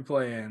future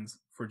plans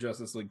for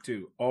Justice League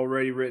 2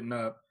 already written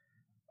up,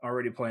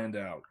 already planned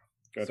out.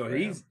 Good so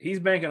he's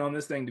banking on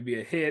this thing to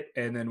be a hit,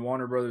 and then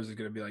Warner Brothers is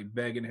going to be like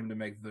begging him to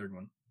make the third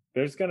one.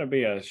 There's going to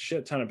be a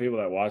shit ton of people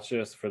that watch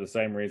this for the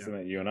same reason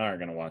that you and I are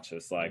going to watch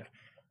this. Like,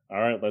 all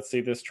right, let's see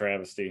this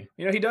travesty.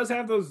 He does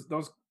have those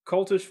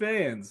cultish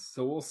fans,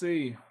 so we'll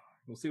see.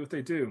 We'll see what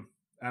they do.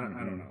 I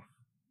don't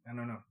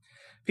know.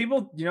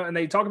 People, and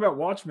they talk about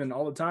Watchmen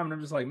all the time, and I'm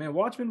just like, man,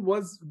 Watchmen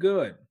was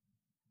good,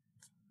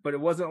 but it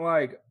wasn't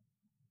like.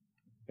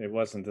 It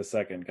wasn't the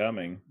second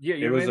coming. Yeah,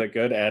 it was a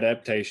good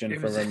adaptation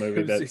from a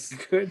movie that's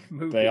good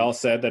movie. They all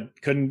said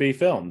that couldn't be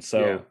filmed.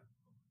 So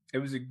it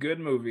was a good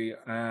movie.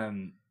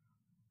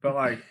 But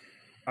like,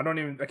 I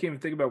can't even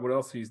think about what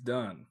else he's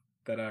done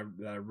that I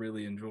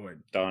really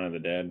enjoyed. Dawn of the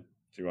Dead.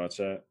 Did you watch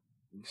that?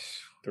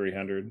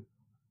 300.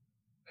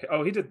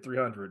 Oh, he did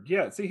 300.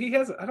 Yeah. See, he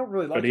has. I don't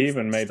really like. But he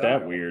even made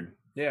that weird.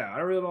 Yeah, I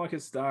really don't like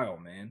his style,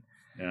 man.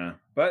 Yeah.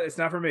 But it's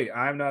not for me.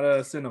 I'm not a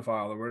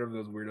cinephile or whatever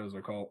those weirdos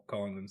are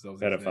calling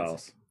themselves.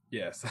 Pedophiles.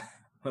 Yes,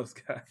 those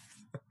guys.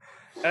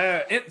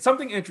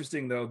 Something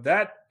interesting though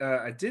that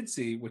I did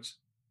see, which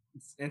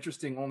is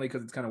interesting only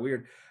because it's kind of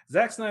weird.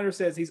 Zack Snyder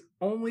says he's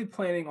only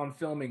planning on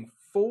filming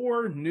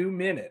 4 new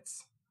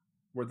minutes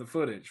worth of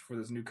footage for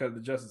this new cut of the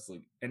Justice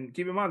League. And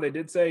keep in mind, they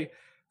did say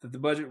that the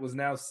budget was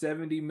now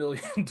 $70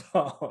 million.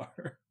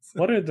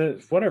 What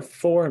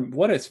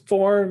is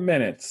 4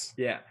 minutes?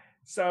 Yeah.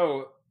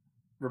 So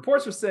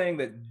reports are saying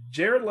that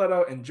Jared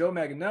Leto and Joe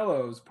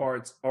Manganiello's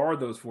parts are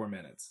those 4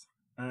 minutes.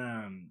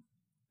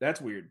 That's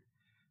weird.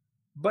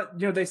 But,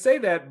 they say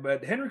that,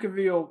 but Henry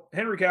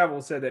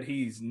Cavill said that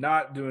he's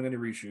not doing any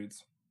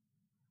reshoots.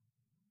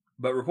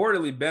 But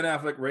reportedly, Ben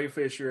Affleck, Ray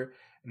Fisher,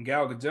 and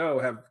Gal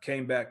Gadot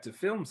came back to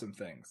film some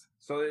things.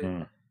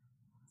 So,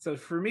 so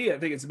for me, I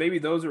think it's maybe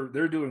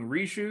they're doing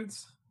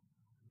reshoots,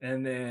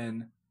 and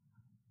then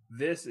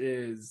this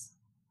is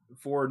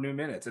 4 new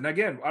minutes. And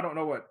again, I don't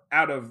know what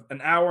out of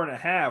an hour and a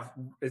half,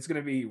 it's going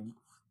to be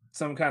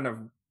some kind of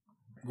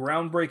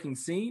groundbreaking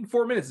scene.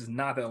 4 minutes is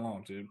not that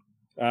long, dude.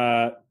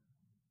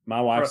 My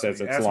wife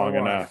says it's long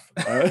enough.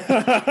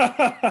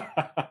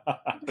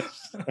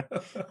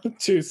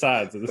 Two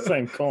sides of the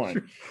same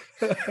coin.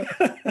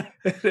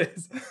 It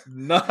is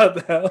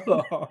not that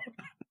long.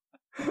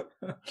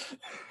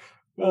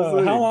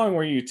 How long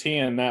were you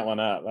teeing that one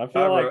up?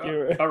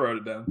 I wrote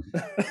it down.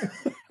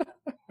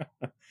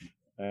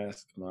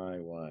 Ask my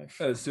wife.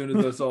 As soon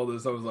as I saw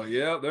this, I was like,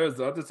 yeah, that's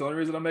the only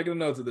reason I'm making a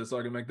note of this, so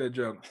I can make that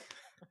joke.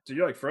 So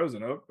you're like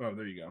frozen. Oh,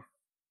 there you go.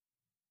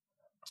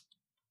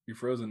 You're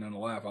frozen in a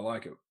laugh. I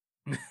like it.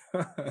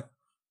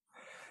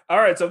 All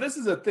right, so this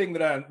is a thing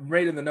that I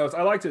made in the notes.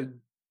 I like to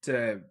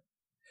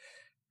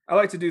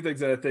do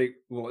things that I think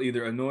will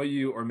either annoy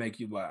you or make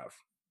you laugh.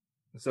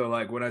 So,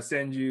 like when I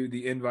send you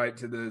the invite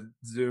to the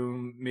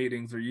Zoom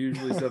meetings, are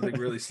usually something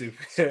really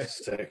stupid.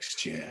 Sex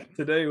chat.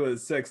 Today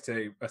was sex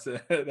tape. I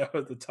said that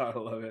was the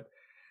title of it.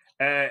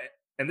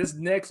 And this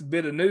next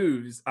bit of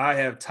news I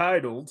have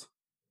titled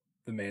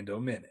the Mando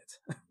Minute.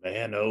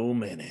 Mando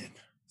Minute.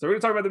 So we're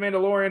going to talk about the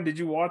Mandalorian. Did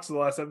you watch the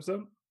last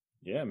episode?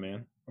 Yeah,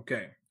 man.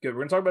 Okay, good. We're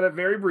going to talk about that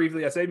very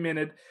briefly. I say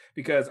minute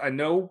because I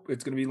know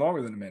it's going to be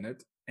longer than a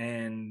minute.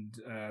 And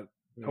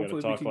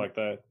hopefully we can like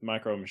that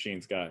Micro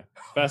Machines guy.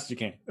 Fast as you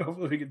can.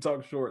 Hopefully we can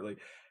talk shortly.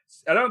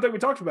 I don't think we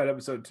talked about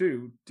episode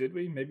 2, did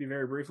we? Maybe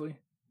very briefly?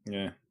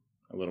 Yeah,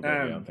 a little bit,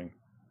 yeah, I think.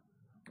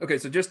 Okay,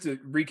 so just to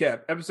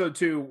recap, episode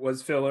 2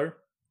 was filler,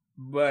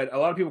 but a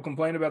lot of people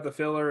complain about the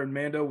filler in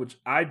Mando, which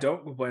I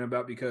don't complain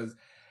about because,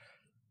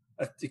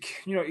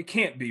 it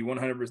can't be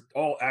 100%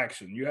 all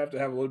action. You have to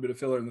have a little bit of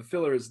filler, and the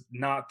filler is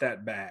not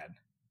that bad.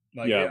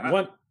 Like,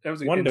 yeah, that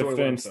was one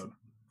defense. Episode.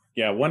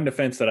 Yeah, one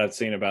defense that I've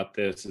seen about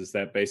this is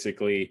that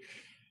basically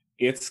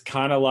it's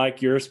kind of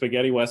like your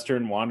spaghetti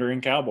western wandering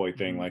cowboy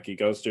thing. Like he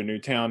goes to a new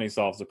town, he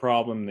solves a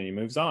problem, then he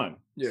moves on.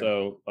 Yeah.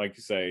 So, like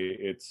you say,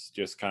 it's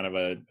just kind of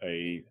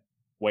a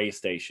way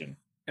station.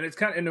 And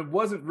it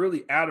wasn't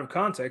really out of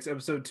context.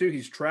 Episode 2,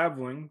 he's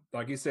traveling.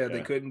 Like you said,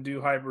 they couldn't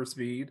do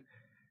hyperspeed.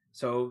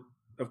 So,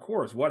 of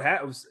course, what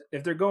happens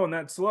if they're going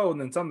that slow?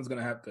 And then something's going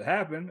to have to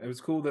happen. It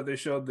was cool that they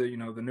showed the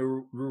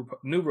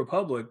New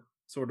Republic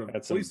sort of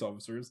police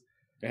officers.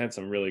 It had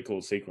some really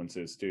cool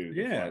sequences too.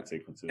 Yeah, flight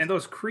sequences and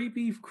those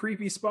creepy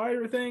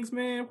spider things,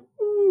 man.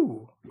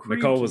 Ooh,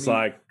 Nicole was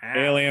like,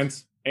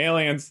 aliens,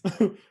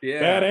 yeah,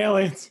 bad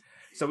aliens.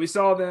 So we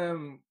saw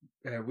them.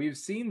 We've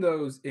seen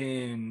those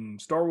in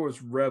Star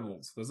Wars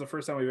Rebels. This is the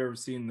first time we've ever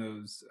seen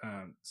those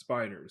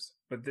spiders.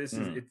 But this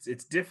is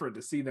it's different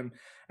to see them.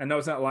 I know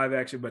it's not live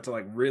action, but to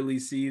like really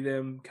see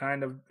them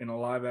kind of in a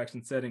live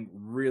action setting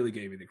really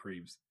gave me the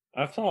creeps.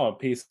 I saw a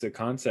piece of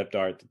concept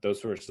art that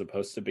those were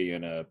supposed to be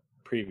in a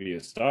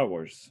previous Star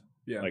Wars.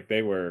 Yeah, like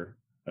they were.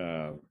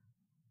 I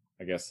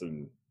guess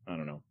I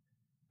don't know.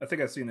 I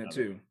think I've seen that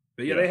too.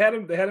 But yeah, they had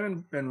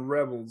him in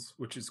Rebels,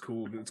 which is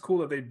cool. But it's cool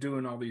that they're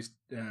doing all these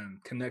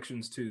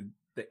connections to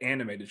the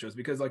animated shows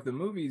because, like the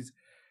movies,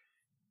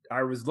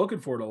 I was looking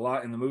for it a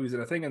lot in the movies,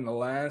 and I think in the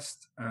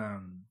last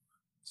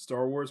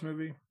Star Wars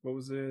movie, what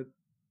was it?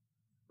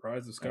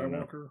 Rise of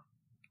Skywalker,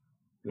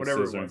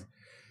 whatever it was.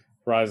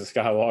 Rise of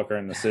Skywalker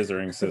and the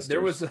Scissoring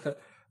Sisters.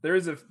 there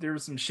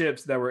was some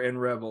ships that were in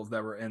Rebels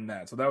that were in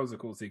that, so that was a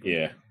cool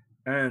sequence.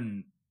 Yeah,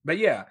 but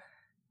yeah.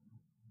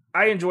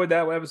 I enjoyed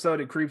that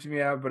episode. It creeps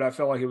me out, but I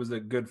felt like it was a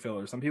good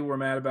filler. Some people were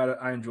mad about it.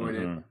 I enjoyed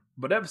it.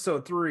 But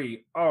episode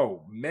 3,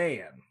 oh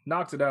man,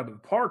 knocked it out of the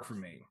park for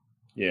me.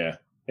 Yeah,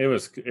 it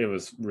was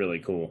really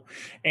cool.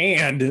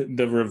 And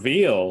the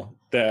reveal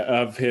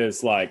of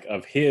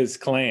his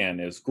clan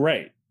is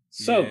great.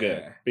 So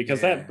good. Because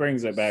that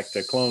brings it back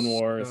to Clone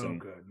Wars. So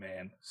good,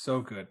 man.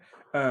 So good.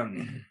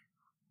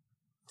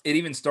 It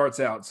even starts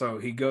out. So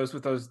he goes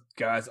with those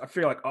guys. I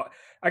feel like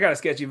I got a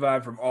sketchy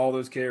vibe from all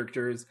those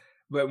characters.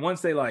 But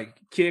once they like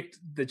kicked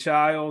the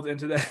child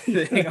into that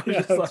thing, I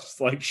was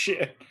just like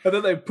shit. And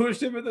then they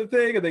pushed him in the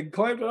thing and they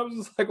clamped it. I was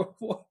just like,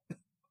 what?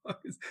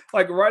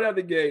 Like right out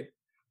the gate,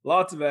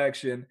 lots of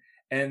action.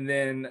 And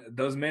then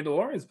those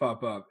Mandalorians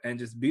pop up and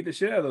just beat the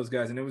shit out of those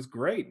guys. And it was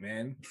great,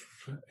 man.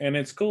 And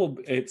it's cool.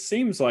 It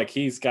seems like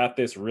he's got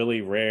this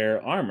really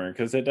rare armor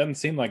because it doesn't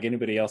seem like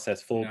anybody else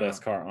has full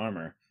Beskar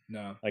armor.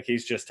 No. Like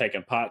he's just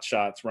taking pot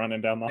shots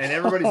running down the hall. And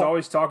everybody's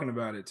always talking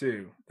about it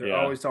too. They're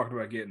always talking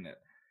about getting it.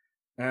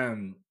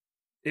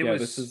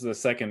 This is the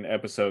second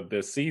episode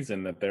this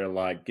season that they're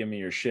like, give me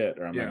your shit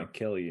or I'm gonna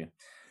kill you.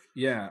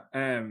 Yeah.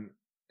 And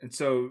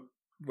so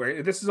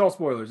this is all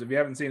spoilers. If you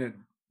haven't seen it,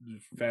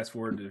 fast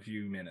forward to a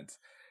few minutes.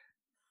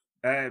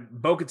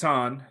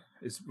 Bo-Katan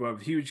is a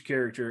huge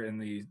character in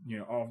the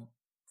all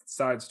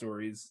side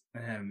stories.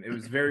 It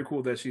was very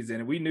cool that she's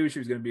in it. We knew she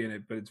was going to be in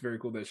it, but it's very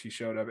cool that she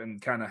showed up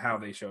and kind of how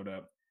they showed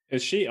up.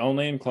 Is she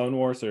only in Clone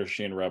Wars or is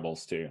she in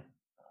Rebels too?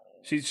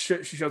 She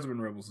shows up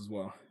in Rebels as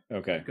well.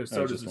 Okay, because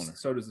so does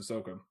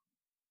Ahsoka.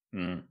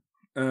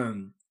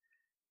 Mm-hmm.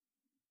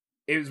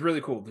 It was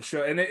really cool the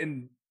show,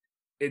 and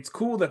it's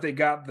cool that they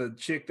got the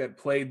chick that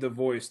played the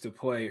voice to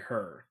play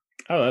her.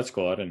 Oh, that's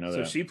cool. I didn't know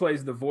that. So she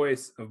plays the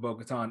voice of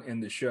Bo-Katan in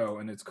the show,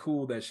 and it's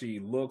cool that she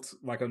looks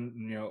like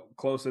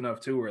close enough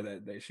to her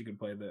that she could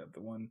play the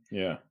one.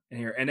 Yeah. In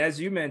here, and as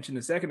you mentioned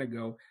a second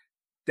ago,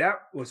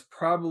 that was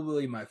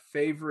probably my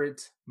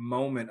favorite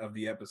moment of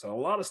the episode. A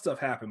lot of stuff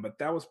happened, but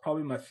that was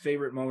probably my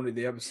favorite moment of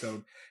the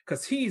episode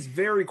because he's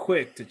very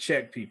quick to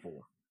check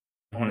people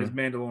on his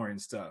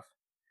Mandalorian stuff.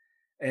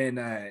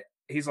 And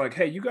he's like,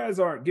 hey, you guys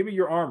give me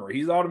your armor.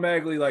 He's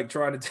automatically like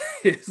trying to,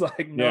 it's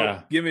like,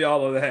 no, give me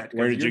all of that.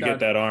 Where did you get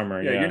that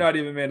armor? Yeah, you're not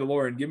even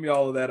Mandalorian. Give me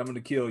all of that. I'm going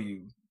to kill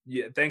you.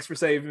 Yeah, thanks for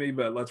saving me,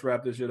 but let's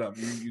wrap this shit up.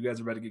 You guys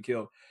are about to get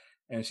killed.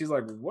 And she's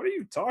like, what are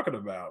you talking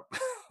about?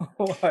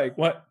 Like,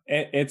 what?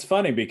 It's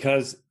funny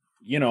because,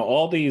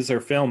 all these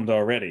are filmed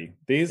already.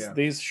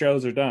 These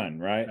shows are done,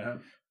 right? Uh-huh.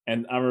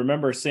 And I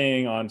remember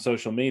seeing on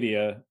social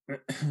media,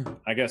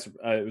 I guess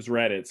it was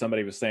Reddit,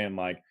 somebody was saying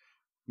like,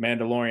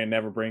 Mandalorian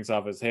never brings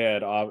off his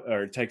head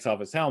or takes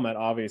off his helmet.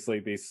 Obviously,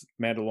 these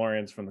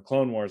Mandalorians from the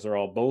Clone Wars are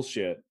all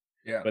bullshit.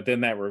 Yeah. But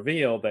then that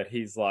reveal that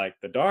he's like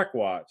the Dark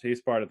Watch. He's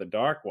part of the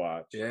Dark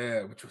Watch.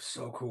 Yeah, which was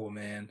so cool,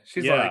 man.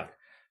 She's like,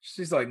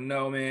 She's like,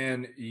 no,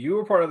 man, you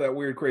were part of that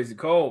weird, crazy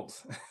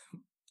cult.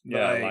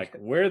 Yeah, like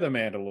we're the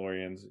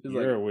Mandalorians.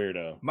 You're a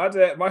weirdo.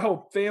 My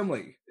whole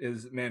family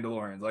is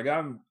Mandalorians. Like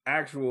I'm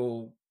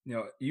actual,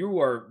 you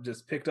are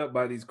just picked up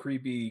by these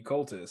creepy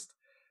cultists.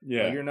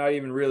 Yeah, like, you're not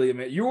even really a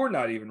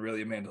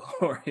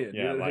Mandalorian.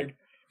 Yeah, like,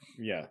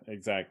 yeah,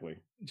 exactly.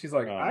 She's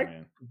like,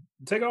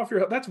 take off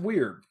your. That's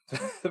weird.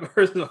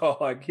 First of all,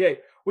 like, hey,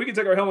 we can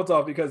take our helmets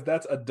off because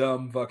that's a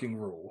dumb fucking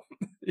rule.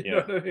 you know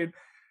what I mean?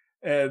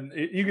 And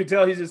you can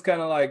tell he's just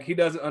kind of like he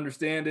doesn't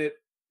understand it.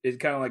 It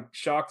kind of like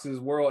shocks his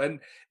world. And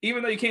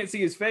even though you can't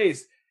see his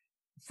face,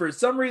 for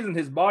some reason,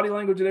 his body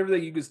language and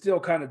everything, you can still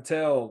kind of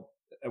tell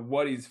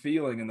what he's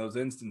feeling in those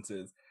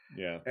instances.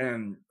 Yeah.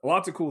 And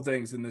lots of cool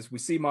things in this. We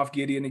see Moff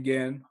Gideon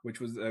again, which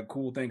was a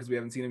cool thing because we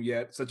haven't seen him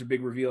yet. Such a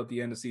big reveal at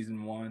the end of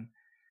season 1.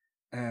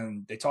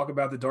 And they talk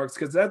about the darks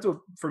because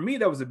for me,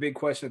 that was a big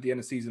question at the end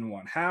of season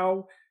 1.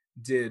 How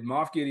did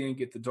Moff Gideon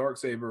get the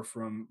Darksaber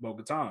from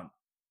Bo-Katan?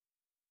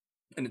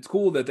 And it's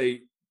cool that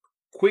they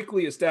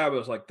quickly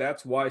established like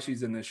that's why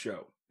she's in this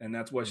show, and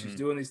that's why she's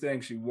doing these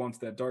things. She wants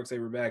that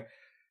Darksaber back.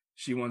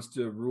 She wants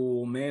to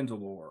rule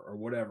Mandalore or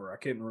whatever. I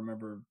can't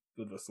remember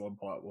what the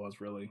subplot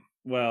was really.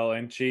 Well,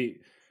 and he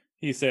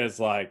says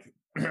like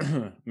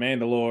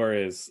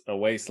Mandalore is a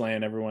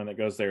wasteland. Everyone that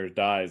goes there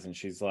dies, and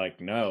she's like,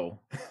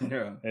 no,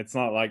 yeah, it's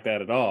not like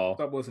that at all.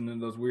 Stop listening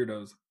to those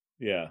weirdos.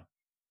 Yeah,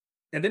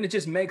 and then it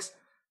just makes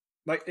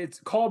like it's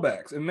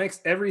callbacks. It makes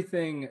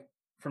everything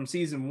from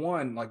season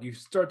 1, like you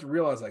start to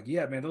realize, like,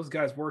 yeah, man, those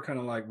guys were kind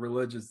of like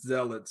religious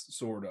zealots,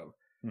 sort of,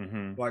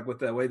 like with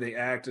the way they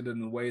acted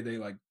and the way they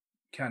like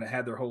kind of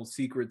had their whole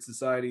secret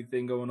society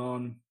thing going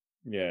on.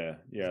 Yeah,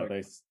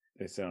 like,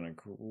 they sounded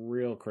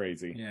real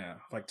crazy. Yeah,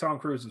 like Tom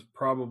Cruise is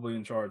probably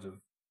in charge of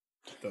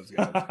those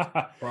guys.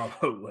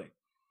 Probably.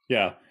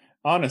 Yeah.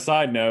 On a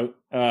side note,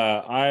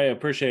 I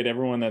appreciate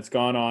everyone that's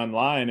gone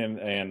online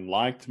and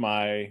liked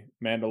my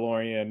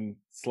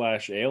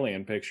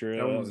Mandalorian/alien picture.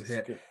 That was a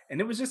hit. And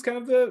it was just kind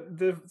of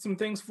the some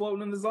things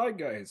floating in the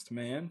zeitgeist,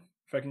 man,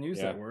 if I can use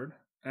that word.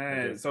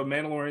 So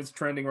Mandalorian's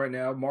trending right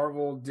now.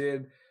 Marvel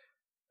did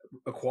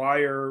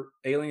acquire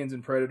Aliens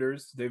and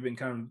Predators. They've been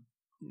kind of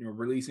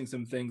releasing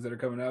some things that are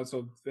coming out.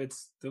 So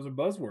those are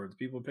buzzwords.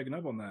 People are picking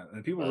up on that,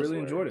 and people really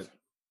enjoyed it.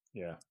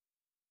 Yeah.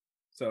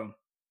 So.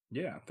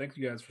 Yeah, thank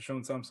you guys for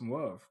showing some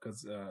love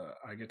because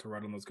I get to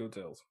ride on those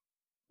coattails.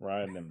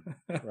 Ride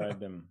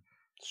them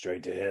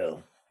straight to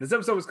hell. This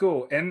episode was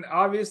cool, and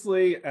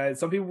obviously,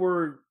 some people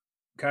were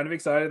kind of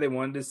excited. They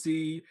wanted to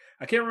see.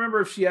 I can't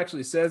remember if she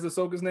actually says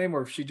Ahsoka's name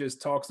or if she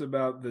just talks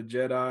about the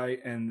Jedi,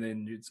 and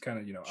then it's kind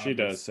of She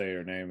does say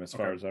her name as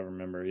far as I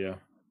remember. Yeah.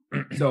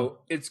 So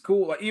it's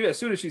cool. Like even as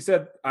soon as she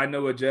said, "I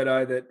know a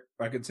Jedi that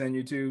I could send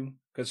you to,"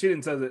 because she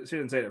didn't say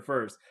it at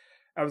first.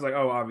 I was like,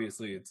 "Oh,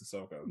 obviously it's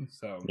Ahsoka."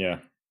 So yeah.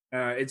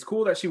 It's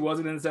cool that she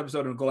wasn't in this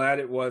episode. I'm glad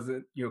it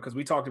wasn't, because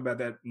we talked about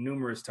that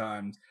numerous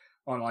times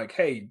on like,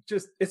 hey,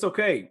 just it's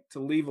okay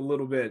to leave a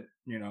little bit,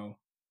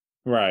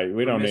 Right.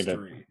 We don't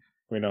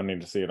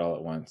need to see it all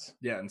at once.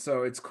 Yeah, and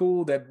so it's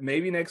cool that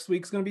maybe next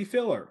week's going to be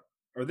filler,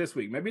 or this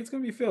week maybe it's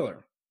going to be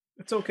filler.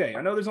 It's okay.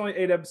 I know there's only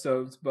 8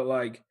 episodes, but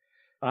like,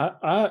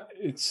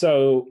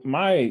 so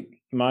my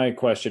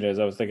question is,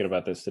 I was thinking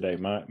about this today.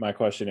 My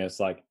question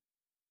is like,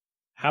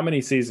 how many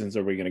seasons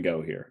are we going to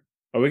go here?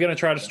 Are we going to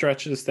try to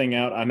stretch this thing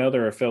out? I know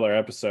there are filler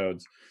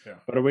episodes,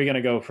 but are we going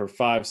to go for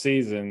 5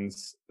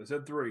 seasons? I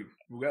said 3.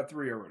 We got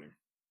 3 already.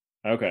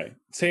 Okay.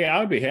 See, I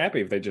would be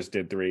happy if they just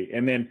did 3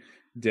 and then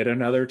did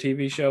another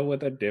TV show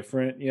with a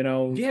different,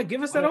 Yeah,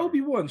 give us that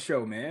Obi-Wan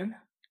show, man.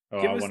 Oh,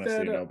 I want to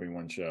see an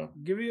Obi-Wan show.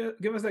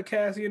 Give us that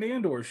Cassian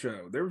Andor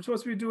show. They were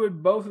supposed to be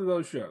doing both of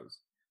those shows.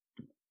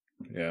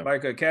 Yeah.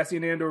 Like a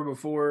Cassian Andor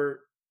before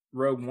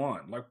Rogue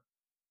One. Like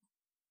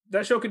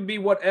that show could be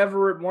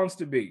whatever it wants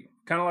to be.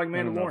 Kind of like Mandalorian.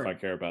 I don't know if I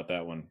care about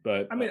that one,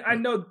 but I mean, I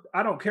know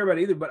I don't care about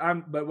it either.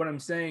 But what I'm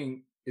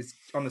saying is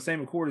on the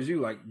same accord as you.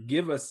 Like,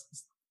 give us.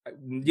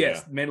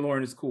 Yes,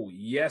 Mandalorian is cool.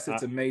 Yes,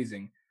 it's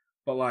amazing.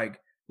 But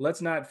like,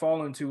 let's not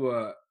fall into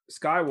a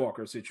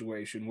Skywalker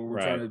situation where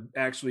we're trying to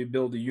actually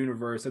build a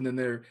universe, and then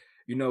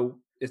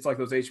it's like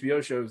those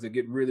HBO shows that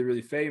get really,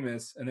 really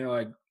famous, and they're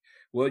like,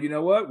 well, you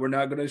know what? We're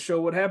not going to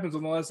show what happens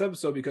on the last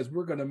episode because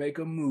we're going to make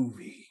a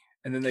movie.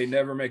 And then they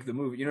never make the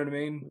movie. You know what I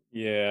mean?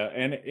 Yeah,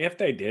 and if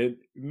they did,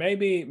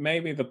 maybe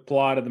the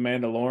plot of the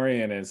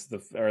Mandalorian is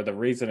the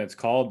reason it's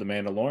called the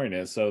Mandalorian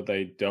is so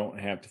they don't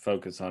have to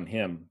focus on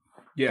him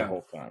the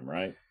whole time,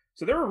 right?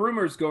 So there were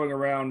rumors going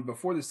around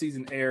before the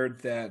season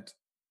aired that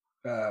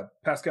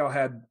Pascal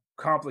had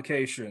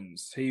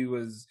complications. He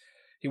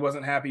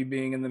wasn't happy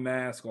being in the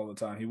mask all the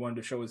time. He wanted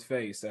to show his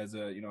face as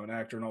an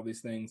actor and all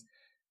these things.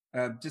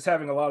 Just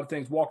having a lot of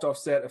things, walked off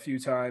set a few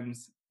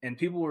times, and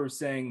people were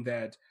saying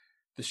that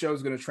the show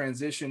is going to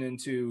transition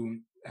into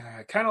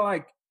kind of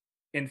like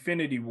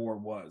Infinity War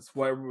was,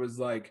 where it was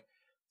like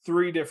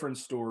 3 different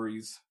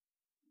stories,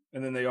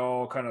 and then they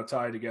all kind of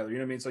tied together. You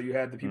know what I mean? So you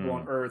had the people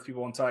on Earth,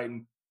 people on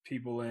Titan,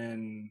 people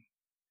in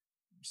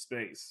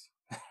space,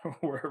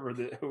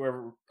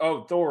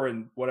 Thor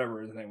and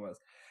whatever his name was.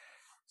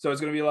 So it's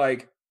going to be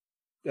like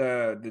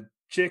the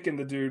chick and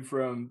the dude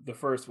from the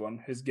first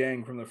one, his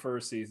gang from the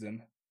first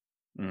season.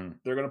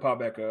 They're gonna pop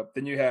back up.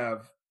 Then you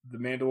have the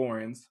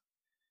Mandalorians,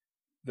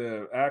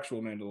 the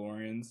actual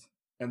Mandalorians,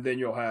 and then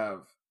you'll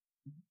have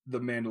the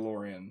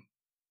Mandalorian,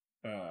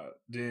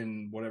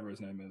 Din, whatever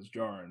his name is,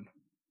 Djarin.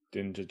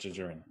 Din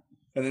Djarin.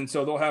 And then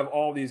so they'll have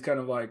all these kind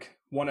of like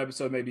one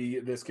episode maybe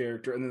this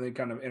character, and then they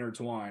kind of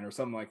intertwine or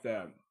something like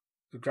that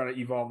to kind of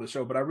evolve the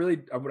show. But I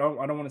don't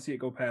want to see it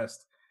go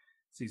past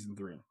season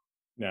 3.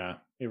 Nah,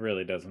 it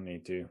really doesn't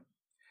need to.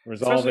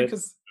 Resolve it.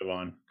 Move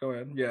on. Go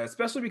ahead. Yeah,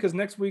 especially because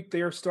next week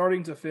they are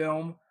starting to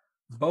film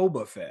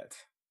Boba Fett,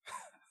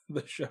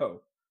 the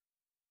show.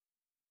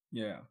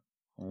 Yeah.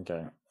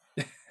 Okay.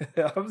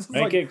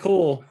 Make it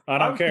cool. I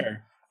don't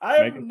care.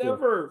 I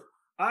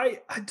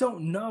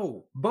don't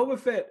know. Boba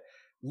Fett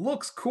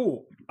looks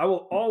cool. I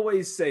will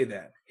always say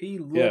that. He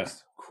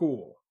looks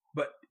cool.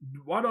 But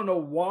I don't know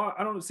why.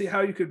 I don't see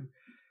how you could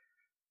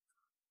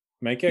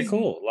make it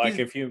cool. Like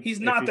he's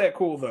not that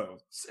cool though.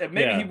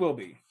 Maybe he will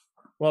be.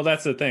 Well,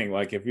 that's the thing.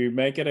 Like if you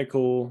make it a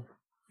cool,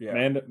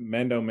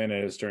 Mando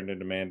Minute has turned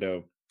into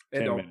Mando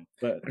 10 minutes.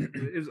 But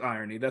it was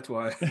irony. That's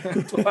why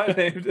I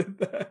named it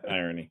that.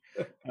 Irony.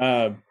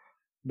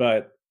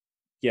 But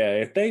yeah,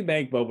 if they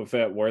make Boba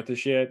Fett worth a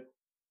shit,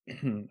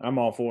 I'm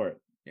all for it.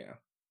 Yeah.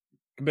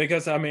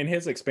 Because I mean,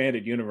 his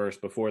expanded universe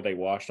before they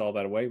washed all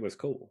that away was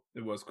cool.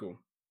 It was cool.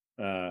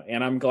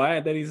 And I'm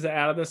glad that he's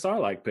out of the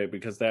Sarlacc pit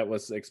because that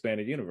was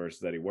expanded universe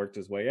that he worked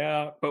his way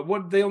out. But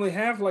what they only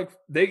have, like,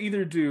 they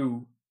either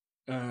do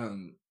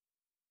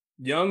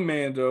young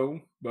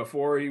Mando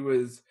before he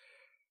was,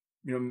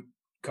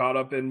 caught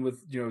up in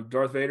with,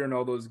 Darth Vader and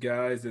all those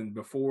guys, and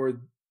before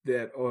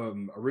that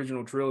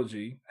original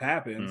trilogy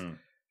happens,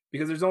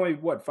 because there's only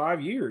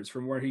 5 years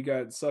from where he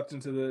got sucked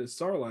into the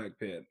Sarlacc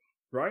pit,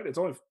 right? It's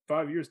only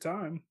 5 years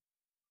time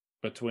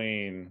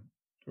between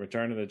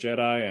Return of the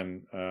Jedi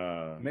and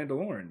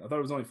Mandalorian. I thought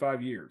it was only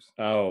 5 years.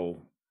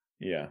 Oh,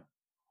 yeah.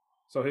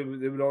 So it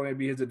would only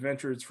be his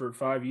adventures for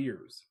 5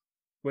 years,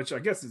 which I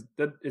guess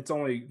it's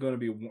only going to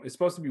be. It's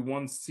supposed to be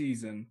one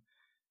season,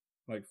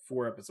 like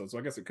 4 episodes. So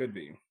I guess it could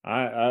be.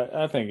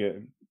 I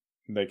think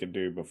they could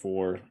do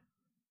before.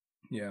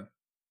 Yeah,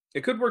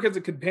 it could work as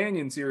a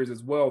companion series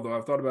as well, though.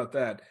 I've thought about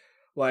that.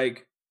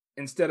 Like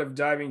instead of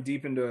diving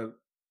deep into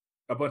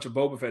a bunch of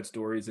Boba Fett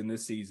stories in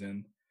this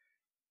season,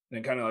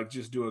 and kind of like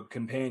just do a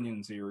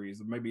companion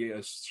series, maybe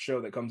a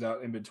show that comes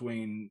out in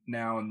between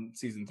now and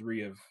season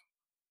 3 of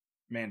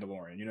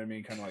Mandalorian. You know what I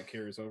mean? Kind of like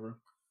carries over.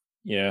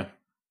 Yeah.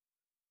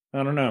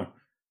 I don't know.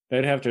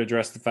 They'd have to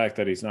address the fact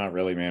that he's not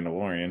really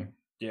Mandalorian.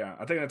 Yeah,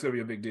 I think that's going to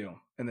be a big deal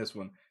in this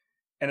one.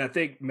 And I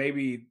think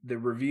maybe the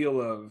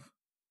reveal of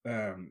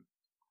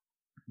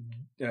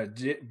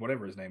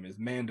whatever his name is,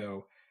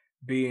 Mando,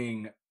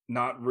 being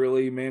not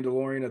really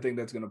Mandalorian, I think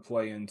that's going to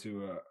play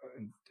into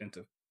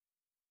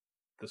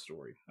the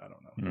story. I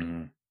don't know.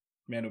 Mm-hmm.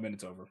 Mando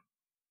Minute's over.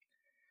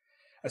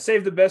 I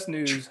saved the best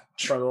news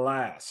for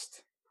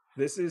last.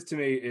 This to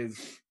me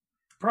is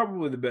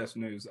probably the best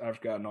news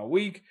I've gotten all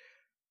week.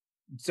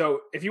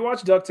 So if you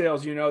watch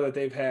DuckTales, you know that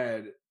they've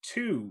had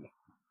 2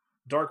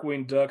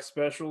 Darkwing Duck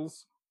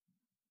specials,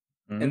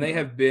 and they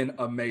have been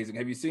amazing.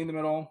 Have you seen them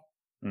at all?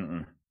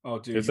 Mm-mm. Oh,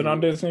 dude. Is it on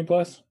Disney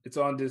Plus? It's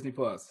on Disney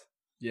Plus.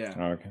 Yeah.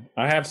 Oh, okay.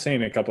 I have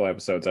seen a couple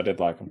episodes. I did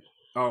like them.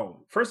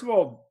 Oh, first of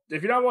all,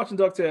 if you're not watching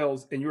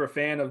DuckTales and you're a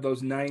fan of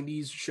those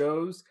 90s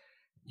shows,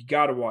 you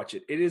got to watch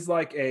it. It is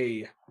like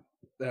a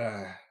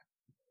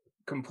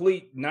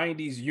complete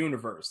 90s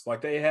universe.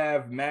 Like they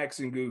have Max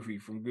and Goofy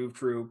from Goof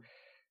Troop.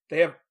 They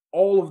have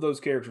all of those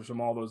characters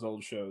from all those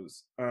old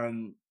shows,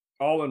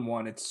 all in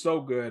one. It's so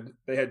good.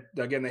 They had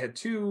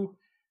 2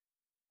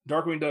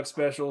 Darkwing Duck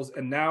specials,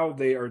 and now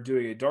they are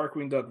doing a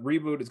Darkwing Duck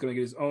reboot. It's going to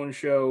get his own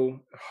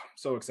show. Oh, I'm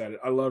so excited.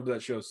 I loved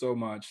that show so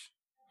much.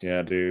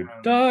 Yeah, dude.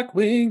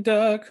 Darkwing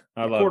Duck.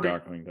 I love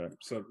Darkwing Duck.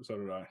 So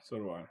do I.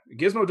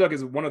 Gizmo Duck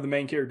is one of the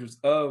main characters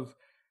of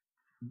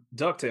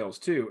DuckTales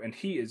too, and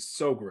he is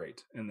so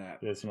great in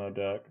that. Gizmo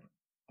Duck.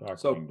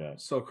 Darkwing Duck.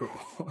 So cool.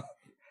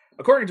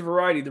 According to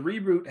Variety, the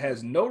reboot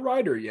has no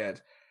writer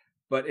yet,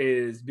 but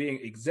is being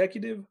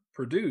executive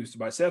produced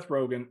by Seth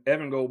Rogen,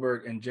 Evan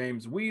Goldberg, and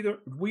James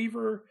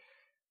Weaver.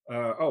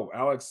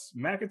 Alex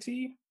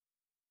McAtee.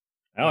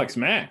 Alex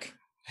Mack.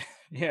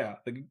 Yeah,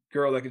 the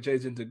girl that could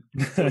change into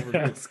silver.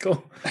 That's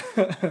cool.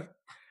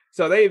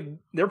 So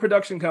their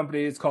production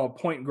company is called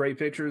Point Grey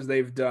Pictures.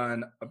 They've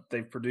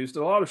produced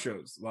a lot of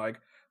shows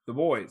like The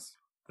Boys,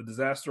 The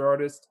Disaster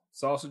Artist,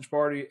 Sausage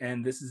Party,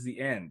 and This Is the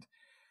End.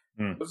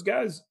 Those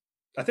guys,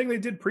 I think they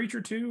did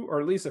Preacher too, or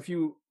at least a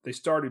few. They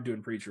started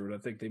doing Preacher, but I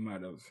think they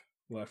might have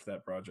left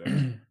that project.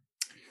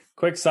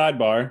 Quick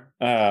sidebar.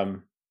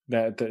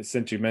 That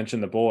since you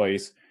mentioned The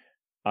Boys,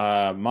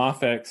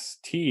 Moffex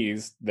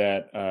teased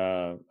that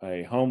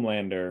a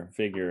Homelander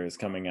figure is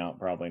coming out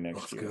probably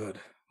next year. Good.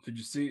 Did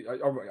you see? I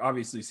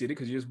obviously see it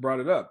because you just brought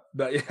it up.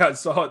 But yeah, I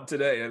saw it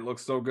today. It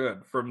looks so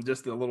good from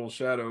just the little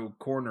shadow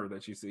corner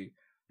that you see.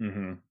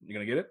 Mm-hmm. You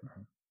gonna get it?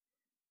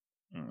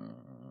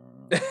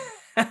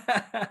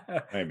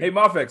 Maybe. Hey,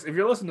 Moffex, if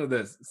you're listening to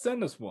this,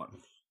 send us one.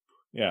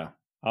 Yeah.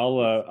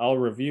 I'll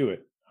review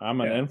it.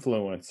 I'm an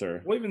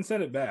influencer. We'll even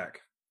send it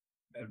back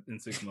in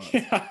 6 months.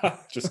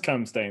 Just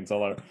cum stains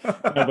all over.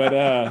 No, but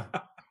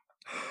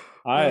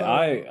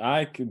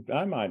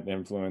I might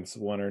influence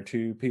 1 or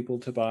 2 people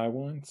to buy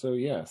one. So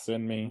yeah,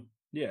 send me.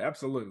 Yeah,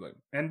 absolutely.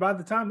 And by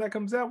the time that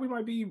comes out, we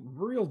might be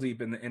real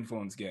deep in the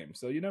influence game.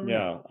 So you never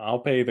know. Yeah, I'll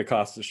pay the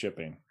cost of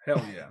shipping.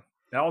 Hell yeah.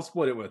 I'll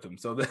split it with them.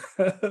 So there's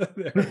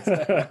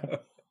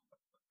that.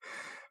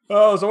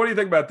 Oh, so what do you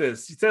think about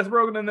this? Seth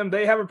Rogen and them,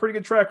 they have a pretty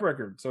good track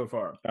record so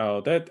far.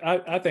 Oh,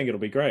 I think it'll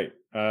be great.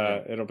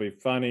 It'll be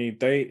funny.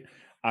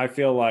 I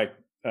feel like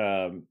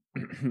you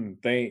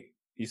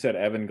said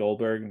Evan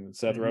Goldberg and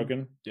Seth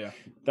Rogen. Yeah.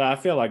 I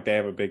feel like they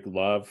have a big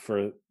love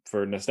for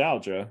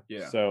nostalgia.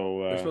 Yeah.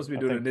 So they're supposed to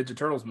be doing a Ninja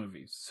Turtles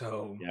movie.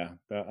 So yeah,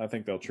 I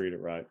think they'll treat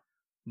it right.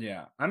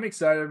 Yeah, I'm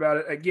excited about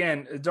it.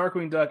 Again,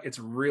 Darkwing Duck, it's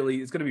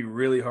going to be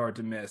really hard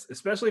to miss,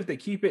 especially if they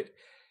keep it.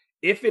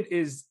 If it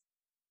is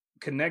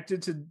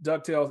connected to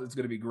DuckTales, it's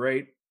going to be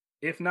great.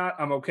 If not,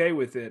 I'm okay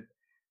with it.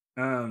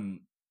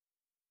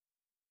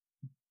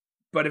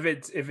 But if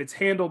it's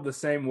handled the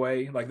same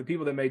way, like the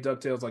people that made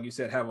DuckTales, like you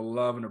said, have a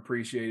love and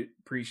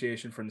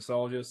appreciation for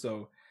nostalgia.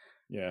 So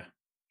yeah,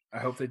 I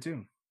hope they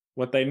do.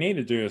 What they need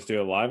to do is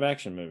do a live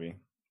action movie.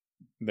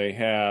 They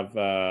have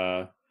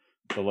the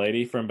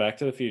lady from Back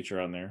to the Future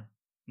on there.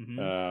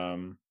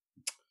 Mm-hmm.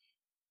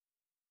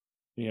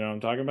 You know what I'm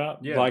talking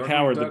about? Yeah, like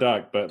Howard the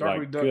Duck, but Darkwing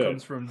like Duck good.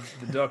 Comes from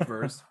the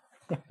Duckverse.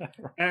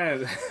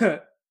 And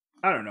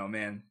I don't know,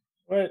 man.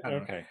 What?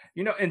 Okay.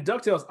 You know, in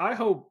DuckTales, I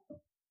hope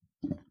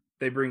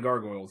they bring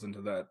gargoyles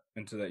into that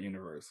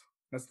universe.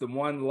 That's the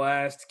one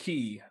last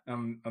key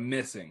I'm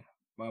missing.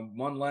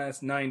 One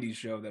last 90s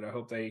show that I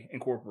hope they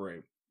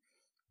incorporate.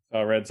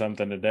 I read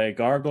something today.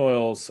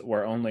 Gargoyles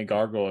were only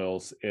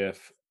gargoyles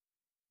if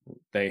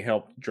they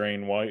helped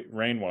drain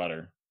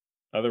rainwater.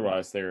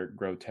 Otherwise, they're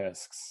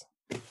grotesques.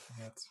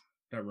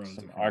 That ruins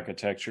some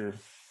architecture.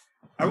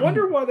 I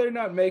wonder why they're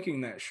not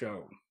making that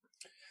show.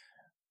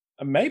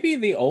 Maybe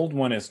the old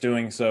one is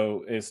doing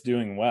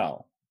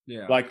well.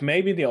 Yeah. Like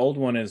maybe the old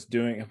one is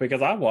doing,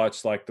 because I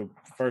watched like the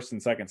first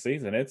and second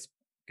season. It's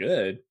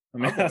good. I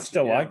mean, I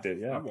still liked it.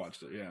 Yeah. I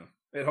watched it. Yeah.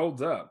 It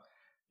holds up.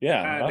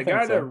 Yeah. The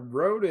guy that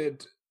wrote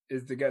it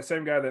is the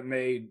same guy that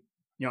made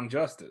Young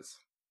Justice.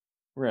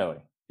 Really?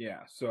 Yeah.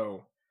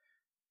 So,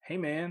 hey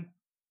man,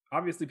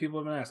 obviously people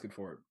have been asking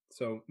for it.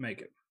 So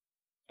make it.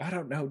 I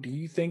don't know. Do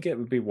you think it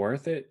would be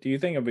worth it? Do you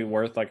think it would be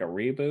worth like a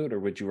reboot, or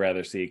would you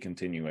rather see a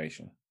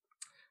continuation?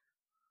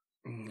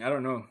 I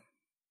don't know.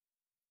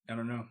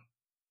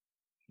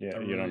 Yeah,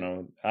 you don't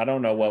know. I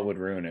don't know what would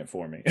ruin it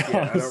for me.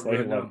 Yeah, honestly. I don't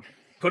really know.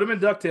 Put him in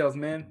DuckTales,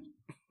 man.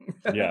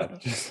 Yeah.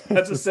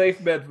 That's a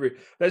safe bet for you.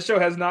 That show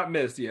has not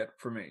missed yet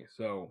for me.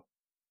 So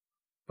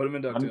put him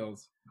in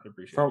DuckTales. I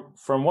appreciate it.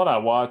 From what I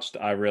watched,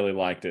 I really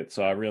liked it.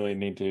 So I really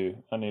need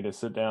to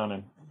sit down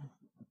and.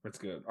 That's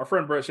good. Our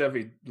friend Brett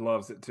Sheffy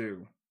loves it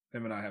too.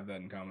 Him and I have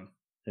that in common.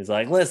 He's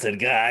like, listen,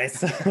 guys,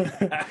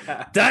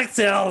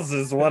 DuckTales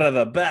is one of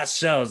the best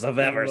shows I've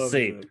ever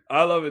seen.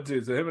 I love it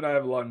too. So him and I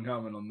have a lot in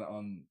common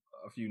on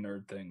a few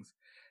nerd things.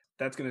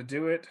 That's going to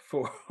do it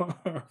for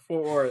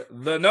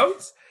the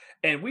notes.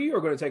 And we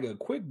are going to take a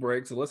quick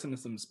break to listen to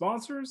some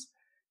sponsors,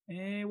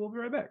 and we'll be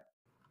right back.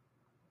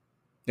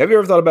 Have you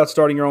ever thought about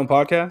starting your own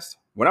podcast?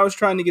 When I was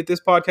trying to get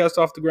this podcast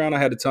off the ground, I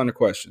had a ton of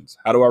questions.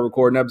 How do I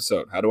record an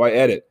episode? How do I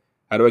edit?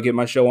 How do I get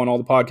my show on all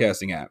the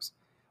podcasting apps?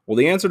 Well,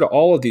 the answer to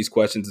all of these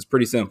questions is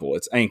pretty simple.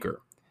 It's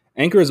Anchor.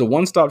 Anchor is a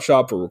one-stop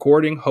shop for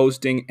recording,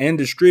 hosting, and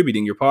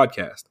distributing your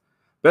podcast.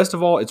 Best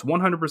of all, it's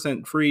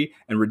 100% free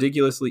and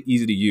ridiculously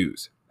easy to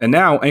use. And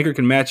now, Anchor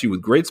can match you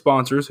with great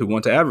sponsors who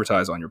want to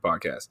advertise on your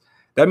podcast.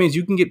 That means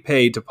you can get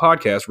paid to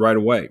podcast right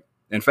away.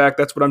 In fact,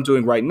 that's what I'm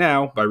doing right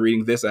now by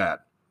reading this ad.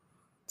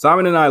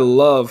 Simon and I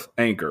love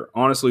Anchor.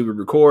 Honestly, we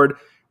record,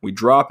 we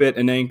drop it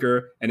in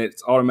Anchor, and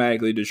it's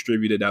automatically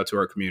distributed out to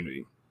our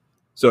community.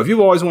 So if you've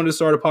always wanted to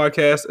start a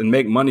podcast and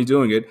make money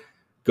doing it,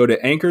 go to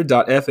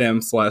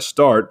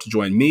anchor.fm/start to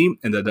join me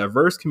and the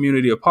diverse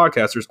community of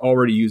podcasters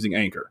already using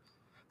Anchor.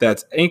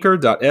 That's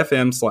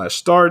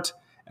anchor.fm/start,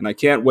 and I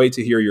can't wait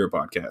to hear your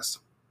podcast.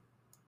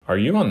 Are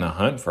you on the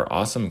hunt for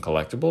awesome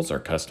collectibles or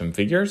custom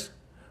figures?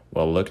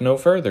 Well, look no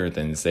further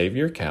than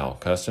Xavier Cal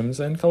Customs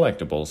and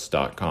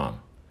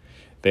Collectibles.com.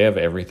 They have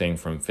everything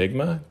from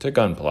Figma to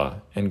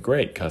Gunpla and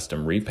great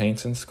custom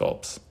repaints and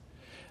sculpts.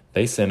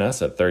 They sent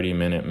us a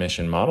 30-minute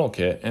mission model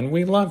kit, and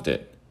we loved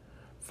it.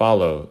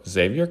 Follow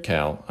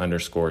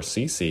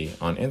XavierCal_CC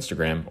on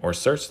Instagram or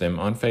search them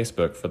on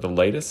Facebook for the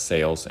latest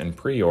sales and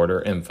pre-order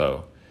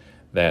info.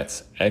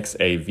 That's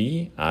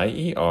XAVIERCAL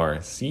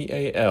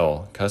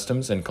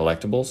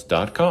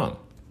CustomsandCollectibles.com.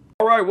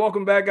 All right,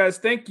 welcome back, guys.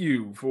 Thank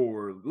you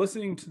for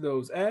listening to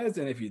those ads,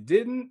 and if you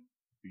didn't,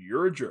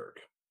 you're a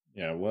jerk.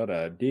 Yeah, what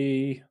a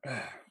D.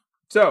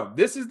 So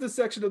this is the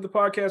section of the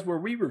podcast where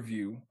we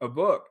review a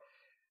book.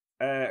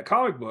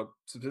 Comic book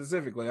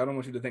specifically. I don't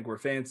want you to think we're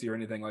fancy or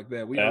anything like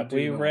that. We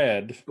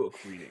read book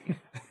reading.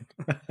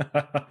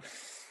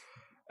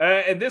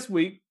 And this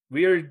week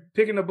we are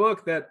picking a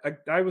book that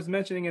I was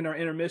mentioning in our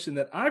intermission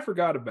that I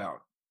forgot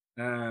about.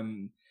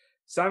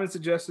 Simon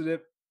suggested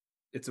it.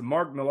 It's a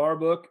Mark Millar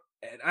book,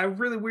 and I'm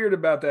really weird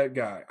about that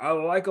guy. I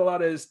like a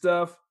lot of his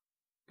stuff,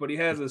 but he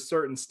has a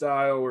certain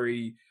style where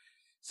he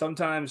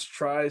sometimes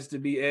tries to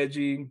be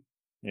edgy.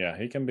 Yeah,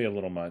 he can be a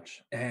little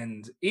much.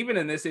 And even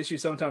in this issue,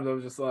 sometimes I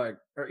was just like,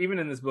 or even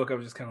in this book, I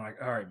was just kind of like,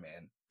 all right,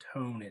 man,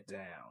 tone it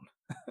down.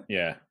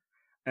 Yeah.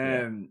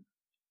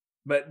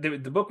 But the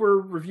book we're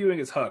reviewing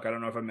is Huck. I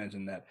don't know if I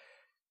mentioned that.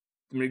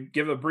 I'm going to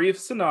give a brief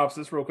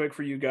synopsis real quick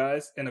for you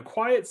guys. In a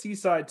quiet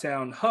seaside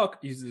town, Huck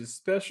uses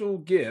special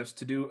gifts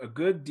to do a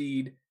good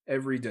deed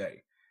every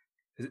day.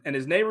 And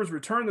his neighbors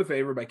return the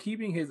favor by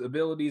keeping his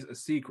abilities a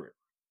secret.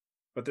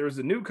 But there's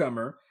a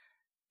newcomer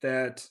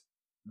that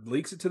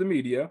leaks it to the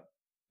media,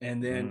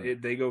 and then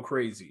they go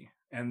crazy.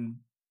 And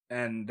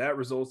that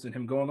results in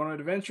him going on an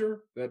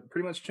adventure that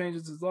pretty much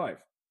changes his life.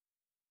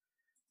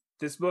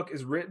 This book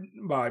is written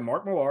by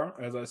Mark Millar,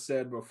 as I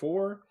said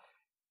before.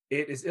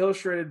 It is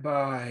illustrated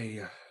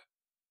by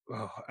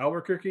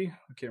Albuquerque.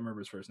 I can't remember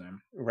his first name.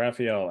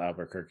 Raphael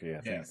Albuquerque, I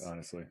think,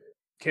 honestly.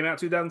 Came out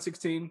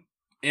 2016.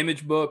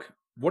 Image book.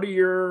 What are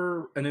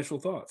your initial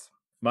thoughts?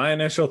 My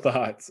initial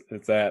thoughts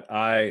is that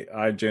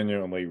I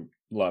genuinely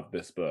love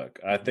this book.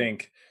 I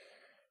think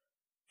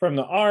from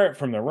the art,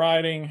 from the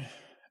writing,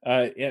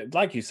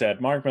 like you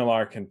said, Mark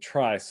Millar can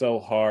try so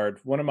hard.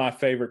 One of my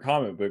favorite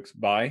comic books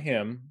by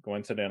him,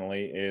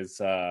 coincidentally,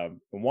 is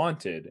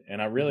Wanted,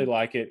 and I really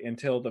like it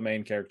until the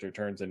main character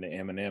turns into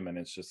Eminem, and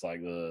it's just like,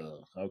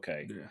 ugh,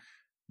 okay. Yeah.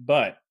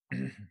 But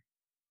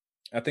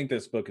I think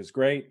this book is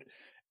great,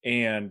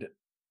 and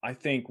I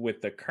think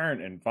with the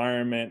current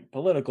environment,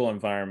 political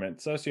environment,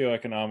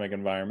 socioeconomic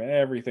environment,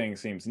 everything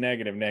seems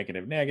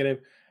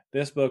negative.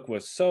 This book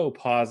was so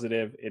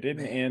positive. It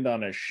didn't end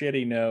on a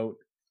shitty note.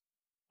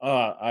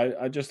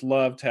 I just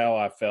loved how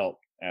I felt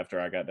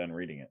after I got done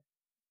reading it.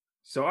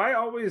 So I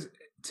always,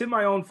 to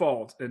my own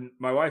fault, and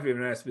my wife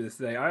even asked me this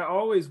today, I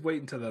always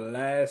wait until the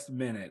last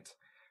minute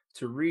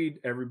to read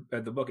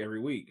the book every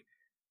week.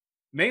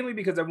 Mainly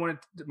because I wanted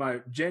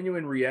my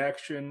genuine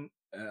reaction.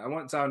 I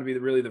want Simon to be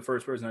really the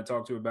first person I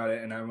talk to about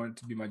it, and I want it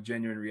to be my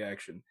genuine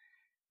reaction.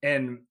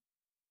 And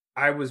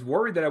I was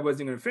worried that I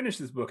wasn't going to finish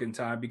this book in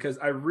time because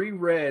I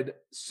reread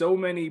so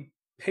many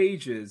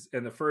pages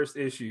in the first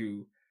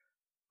issue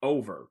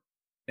over,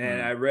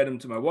 and I read them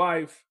to my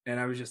wife, and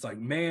I was just like,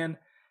 man,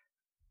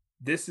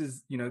 this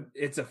is,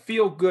 it's a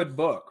feel-good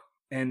book.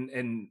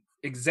 And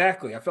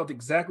exactly, I felt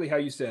exactly how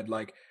you said,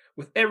 like,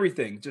 with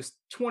everything, just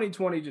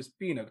 2020 just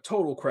being a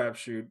total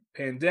crapshoot,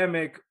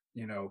 pandemic,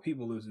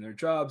 people losing their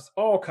jobs,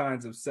 all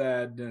kinds of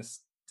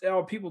sadness,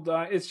 people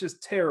dying. It's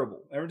just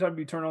terrible. Every time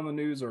you turn on the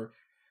news or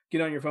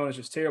get on your phone, it's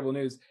just terrible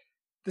news.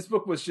 This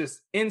book was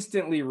just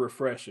instantly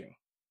refreshing.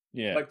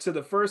 Yeah. Like, to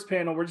the first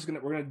panel, we're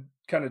gonna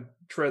kind of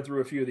tread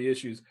through a few of the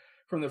issues.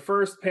 From the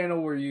first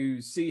panel where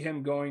you see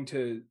him going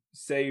to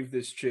save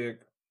this chick,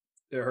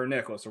 her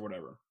necklace or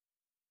whatever.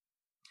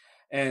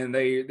 And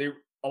they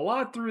a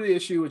lot through the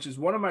issue, which is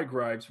one of my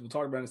gripes. We'll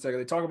talk about it in a second.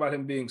 They talk about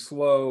him being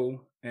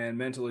slow and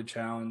mentally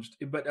challenged,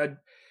 but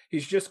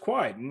he's just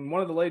quiet. And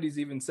one of the ladies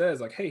even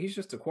says, like, hey, he's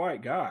just a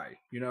quiet guy,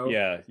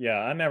 Yeah.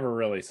 I never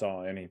really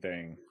saw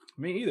anything.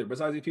 Me either,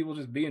 besides these people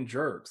just being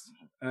jerks.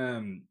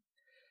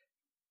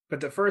 But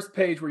the first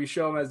page where you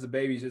show him as the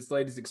baby, this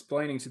lady's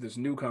explaining to this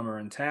newcomer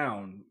in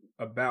town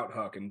about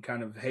Huck and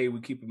kind of, hey, we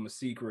keep him a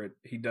secret.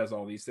 He does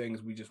all these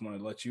things. We just want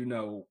to let you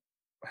know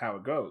how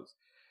it goes.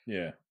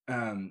 Yeah.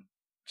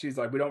 She's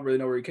like, we don't really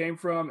know where he came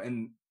from.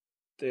 And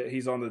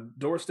he's on the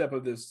doorstep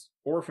of this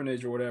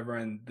orphanage or whatever.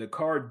 And the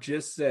card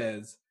just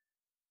says,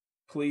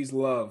 please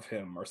love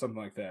him or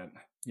something like that.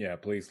 Yeah,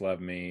 please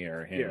love me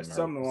or him. Yeah,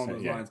 something along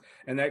those lines.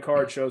 And that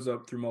card shows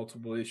up through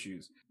multiple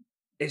issues.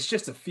 It's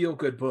just a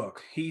feel-good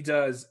book. He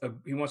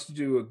wants to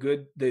do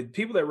the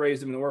people that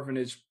raised him in the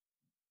orphanage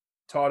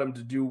taught him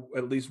to do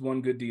at least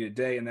one good deed a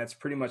day, and that's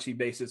pretty much he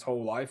based his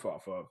whole life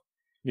off of.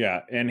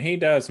 Yeah, and he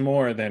does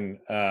more than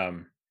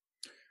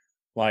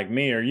like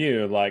me or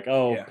you, like,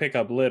 pick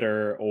up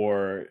litter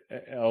or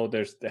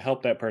there's to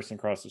help that person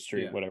cross the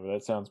street, whatever.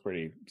 That sounds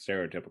pretty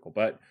stereotypical,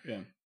 but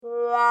yeah.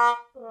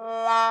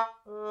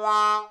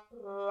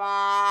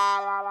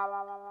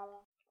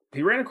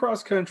 He ran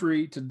across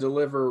country to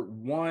deliver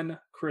one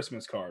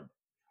Christmas card.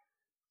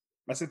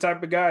 That's the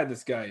type of guy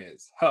this guy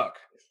is. Huck.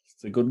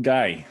 He's a good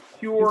guy.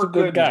 Pure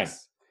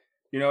goodness.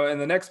 In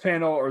the next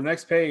panel or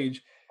next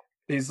page,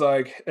 he's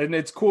like, and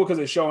it's cool because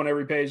it's showing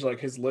every page like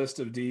his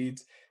list of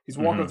deeds. He's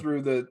walking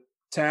through the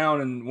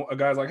town, and a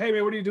guy's like, "Hey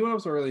man, what are you doing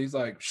up so early?" He's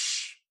like,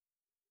 "Shh,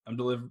 I'm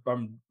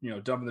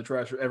dumping the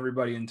trash for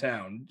everybody in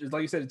town." Just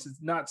like you said, it's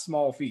not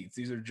small feats;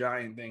 these are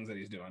giant things that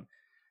he's doing.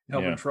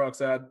 Helping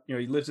trucks out.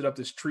 He lifted up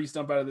this tree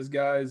stump out of this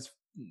guy's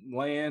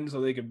land so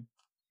they could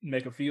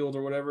make a field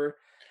or whatever.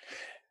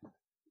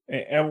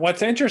 And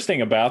what's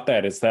interesting about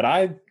that is that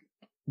I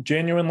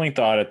genuinely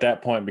thought at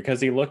that point, because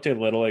he looked a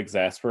little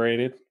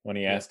exasperated when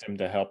he asked him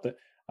to help it,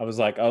 I was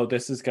like, oh,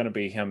 this is going to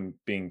be him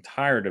being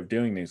tired of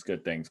doing these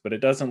good things, but it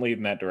doesn't lead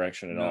in that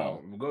direction at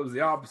all. It goes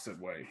the opposite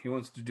way. He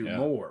wants to do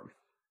more.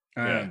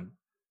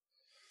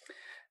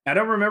 I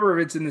don't remember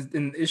if it's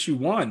in issue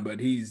 1, but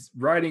he's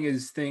writing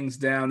his things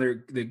down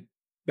there. The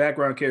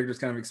background character is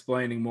kind of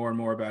explaining more and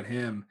more about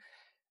him.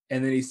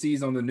 And then he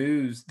sees on the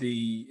news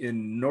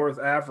in North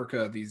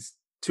Africa, these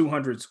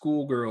 200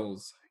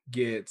 schoolgirls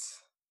get,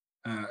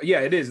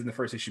 it is in the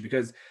first issue,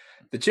 because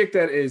the chick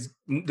that is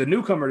the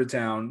newcomer to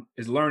town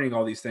is learning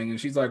all these things. And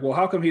she's like, well,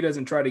 how come he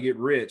doesn't try to get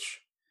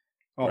rich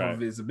off of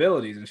his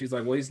abilities? And she's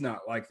like, well, he's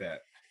not like that.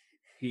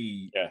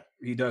 He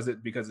does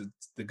it because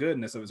it's the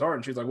goodness of his heart.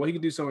 And she's like, well, he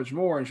can do so much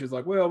more. And she's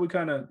like, well, we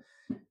kind of,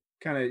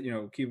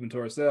 keep him to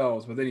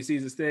ourselves. But then he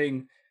sees this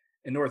thing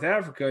in North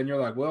Africa, and you're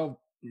like,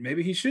 well,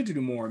 maybe he should do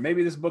more.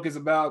 Maybe this book is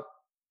about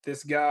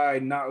this guy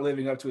not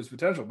living up to his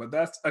potential. But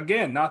that's,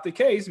 again, not the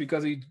case,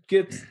 because he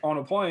gets on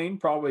a plane,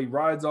 probably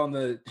rides on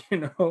the,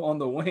 on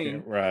the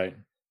wing,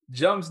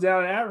 jumps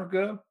down in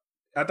Africa.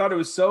 I thought it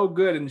was so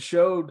good and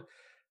showed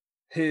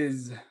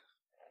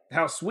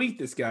how sweet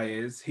this guy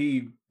is.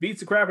 He beats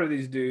the crap out of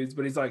these dudes,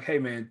 but he's like, hey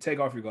man, take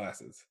off your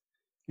glasses.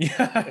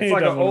 Yeah, it's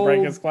like an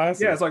break his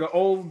glasses. Yeah, it's like an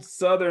old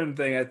Southern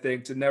thing, I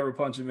think, to never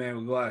punch a man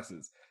with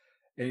glasses.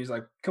 And he's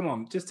like, come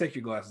on, just take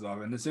your glasses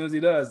off. And as soon as he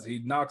does, he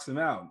knocks him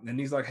out. And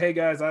he's like, hey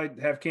guys, I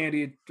have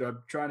candy.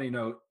 I'm trying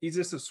to, he's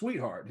just a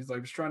sweetheart. He's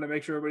like, just trying to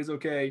make sure everybody's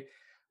okay,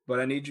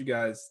 but I need you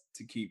guys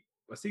to keep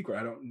a secret.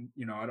 I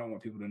don't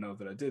want people to know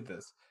that I did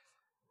this.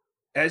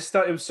 I just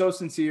thought it was so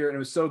sincere and it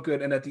was so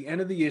good. And at the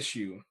end of the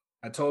issue,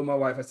 I told my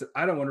wife, I said,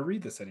 I don't want to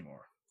read this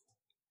anymore,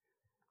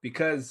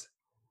 because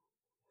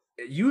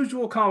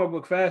usual comic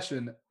book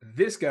fashion,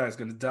 this guy's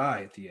going to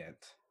die at the end.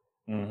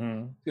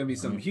 Mm-hmm. It's going to be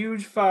some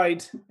huge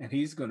fight, and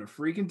he's going to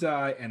freaking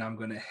die, and I'm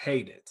going to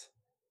hate it.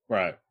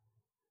 Right.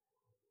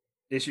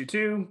 Issue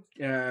 2,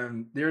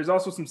 there's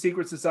also some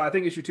secret society. I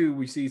think issue 2,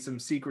 we see some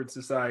secret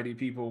society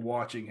people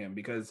watching him,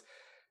 because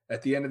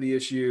at the end of the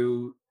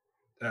issue,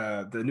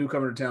 the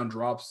newcomer to town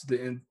drops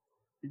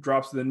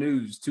the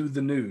news to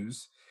the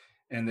news,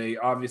 and they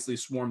obviously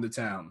swarm the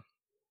town.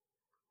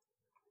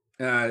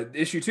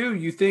 Issue 2,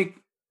 you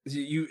think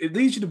it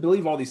leads you to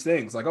believe all these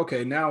things. Like,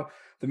 okay, now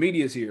the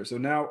media is here, so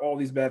now all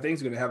these bad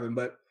things are going to happen.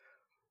 But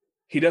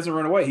he doesn't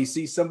run away. He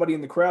sees somebody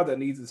in the crowd that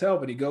needs his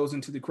help, and he goes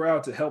into the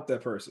crowd to help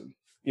that person.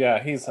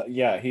 Yeah,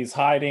 he's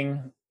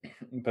hiding,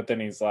 but then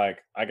he's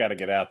like, I got to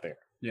get out there.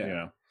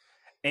 Yeah.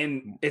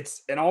 And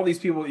all these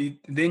people,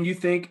 then you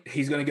think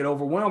he's going to get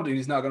overwhelmed and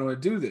he's not going to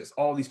do this.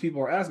 All these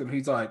people are asking him.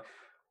 He's like,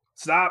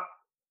 stop.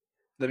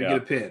 Let me get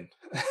a pen.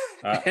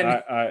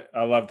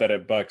 I love that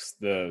it bucks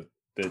the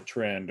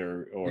trend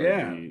or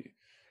the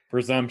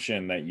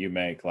presumption that you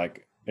make.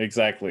 Like,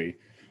 exactly.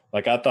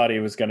 Like, I thought he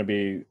was going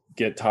to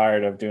get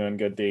tired of doing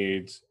good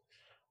deeds.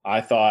 I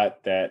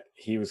thought that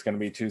he was going to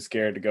be too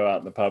scared to go out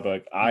in the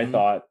public. I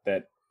thought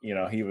that,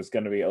 he was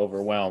going to be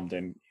overwhelmed,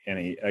 and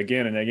he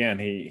again and again,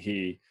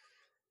 he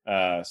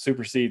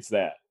supersedes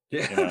that.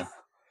 Yeah.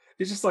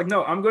 He's just like,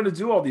 no, I'm going to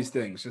do all these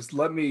things. Just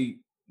let me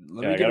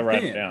get a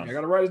pen. I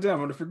got to write it down. I'm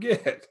going to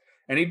forget.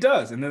 And he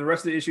does. And then the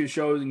rest of the issue is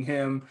showing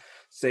him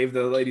save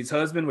the lady's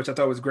husband, which I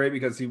thought was great,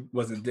 because he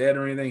wasn't dead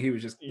or anything. He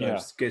was just a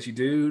sketchy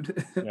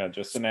dude. Yeah,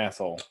 just an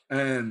asshole.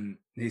 And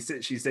he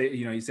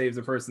saves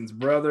the person's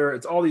brother.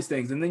 It's all these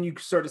things. And then you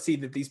start to see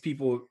that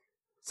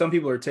some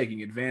people are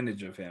taking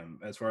advantage of him,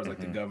 as far as like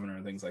the governor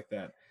and things like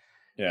that.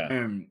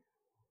 Yeah.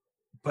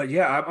 But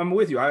yeah, I'm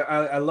with you.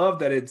 I love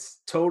that it's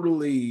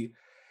totally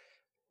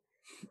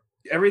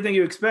everything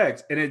you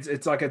expect, and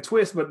it's like a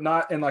twist, but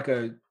not in like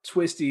a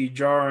twisty,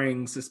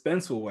 jarring,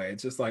 suspenseful way.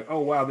 It's just like, oh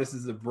wow, this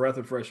is a breath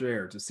of fresh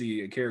air to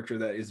see a character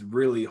that is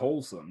really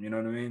wholesome. You know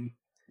what I mean?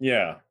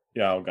 Yeah.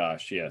 Oh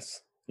gosh,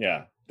 yes.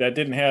 Yeah. That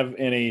didn't have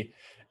any.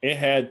 It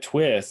had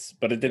twists,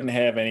 but it didn't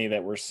have any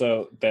that were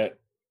so that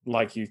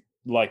like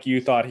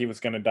you thought he was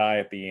going to die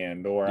at the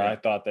end, or I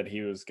thought that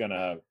he was going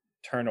to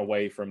turn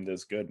away from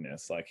this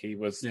goodness. Like, he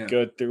was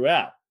good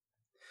throughout.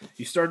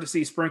 You start to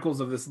see sprinkles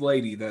of this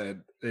lady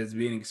that is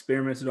being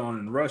experimented on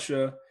in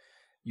Russia.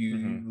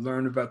 You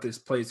learn about this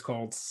place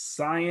called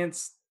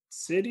Science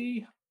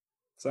City.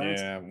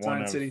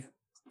 Science City.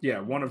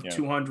 Yeah, one of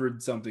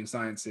 200 something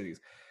science cities.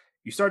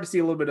 You start to see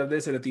a little bit of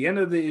this, and at the end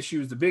of the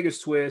issue is the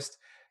biggest twist.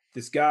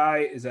 This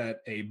guy is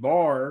at a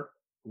bar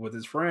with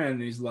his friend,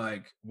 and he's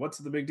like, what's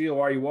the big deal?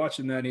 Why are you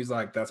watching that? And he's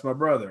like, that's my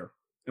brother.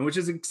 And which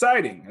is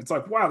exciting. It's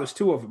like, wow, there's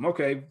 2 of them.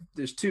 Okay,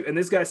 there's 2. And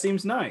this guy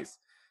seems nice.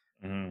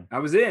 I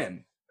was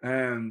in.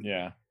 And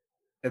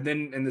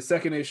then in the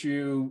second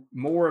issue,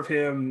 more of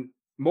him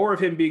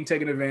being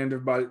taken advantage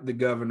of by the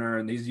governor,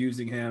 and he's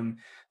using him.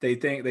 They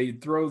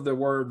throw the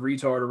word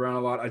retard around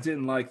a lot. I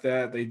didn't like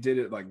that. They did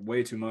it like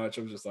way too much.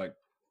 I was just like,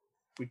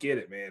 we get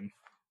it, man.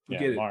 We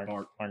get it, Mark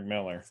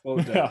Miller. Slow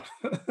it down.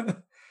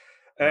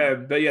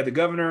 But yeah, the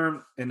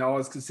governor and all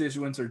his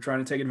constituents are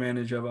trying to take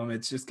advantage of him.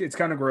 It's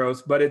kind of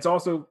gross, but it's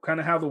also kind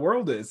of how the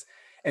world is.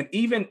 And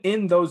even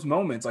in those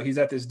moments, like he's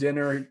at this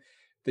dinner,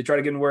 they try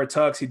to get him to wear a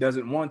tux. He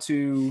doesn't want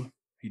to.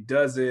 He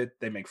does it.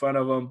 They make fun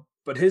of him.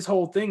 But his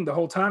whole thing the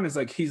whole time is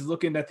like he's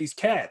looking at these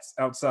cats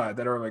outside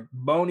that are like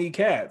bony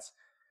cats.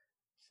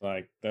 It's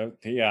like,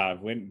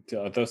 when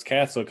those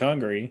cats look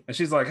hungry. And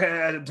she's like,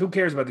 hey, who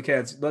cares about the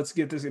cats? Let's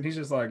get this. And he's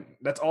just like,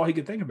 that's all he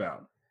could think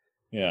about.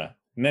 Yeah.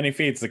 And then he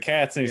feeds the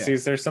cats and he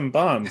sees there's some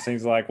bums. And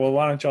he's like, well,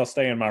 why don't y'all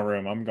stay in my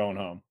room? I'm going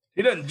home.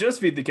 He doesn't just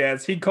feed the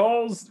cats. He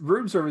calls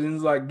room service and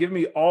he's like, give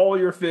me all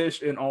your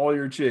fish and all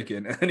your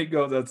chicken. And then he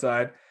goes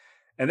outside.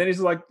 And then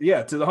he's like,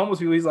 to the homeless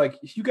people, he's like,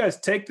 you guys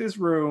take this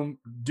room,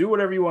 do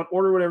whatever you want,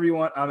 order whatever you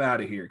want. I'm out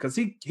of here. Because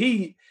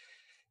he's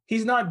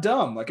not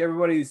dumb like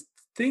everybody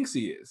thinks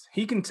he is.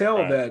 He can tell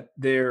that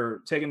they're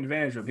taking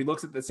advantage of him. He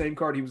looks at the same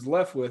card he was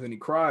left with and he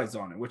cries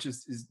on it, which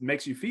is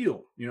makes you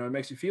feel, it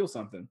makes you feel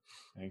something.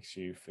 Makes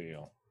you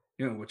feel.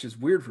 Which is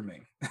weird for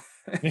me.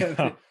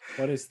 Yeah.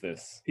 What is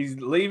this? He's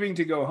leaving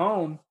to go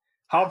home,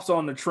 hops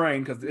on the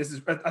train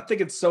because I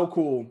think it's so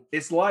cool.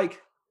 It's like,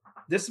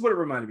 this is what it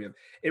reminded me of.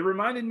 It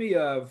reminded me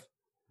of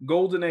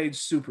Golden Age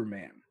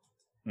Superman.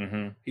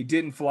 Mm-hmm. He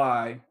didn't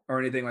fly or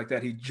anything like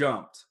that. He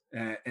jumped.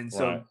 And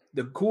so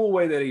the cool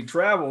way that he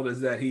traveled is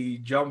that he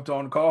jumped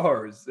on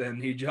cars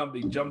and he jumped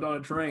on a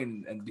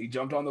train and he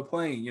jumped on the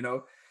plane,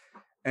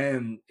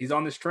 and he's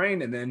on this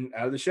train and then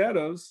out of the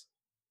shadows,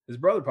 his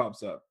brother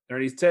pops up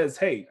and he says,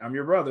 hey, I'm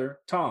your brother,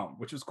 Tom,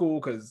 which was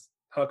cool because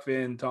Huck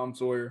Finn, Tom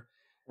Sawyer.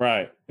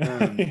 Right.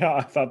 Yeah,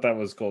 I thought that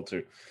was cool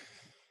too.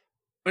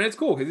 And it's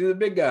cool because he's a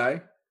big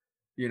guy,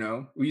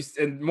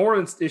 and more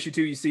in issue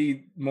 2, you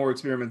see more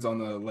experiments on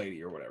the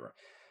lady or whatever.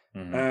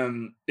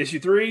 Mm-hmm. Issue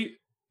 3,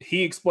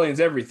 he explains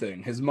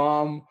everything. His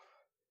mom,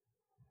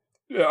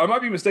 I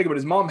might be mistaken, but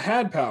his mom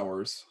had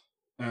powers.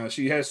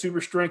 She has super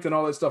strength and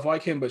all that stuff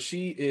like him, but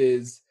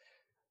she's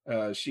an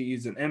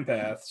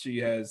empath. She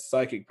has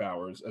psychic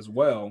powers as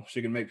well.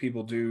 She can make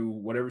people do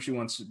whatever she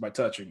wants by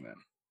touching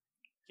them.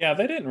 Yeah,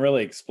 they didn't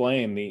really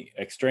explain the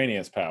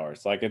extraneous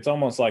powers. Like, it's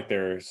almost like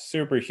they're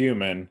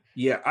superhuman.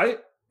 Yeah,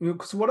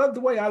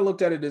 the way I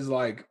looked at it is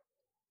like,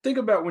 think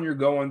about when you're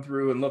going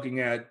through and looking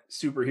at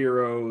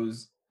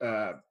superheroes'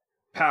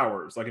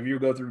 powers. Like if you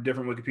go through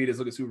different Wikipedias,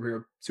 look at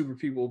super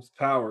people's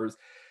powers,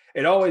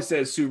 it always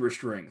says super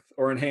strength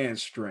or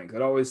enhanced strength.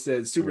 It always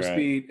says super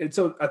speed. And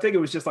so I think it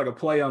was just like a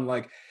play on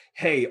like,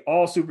 hey,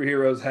 all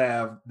superheroes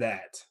have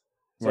that.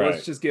 So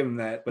let's just give him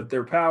that. But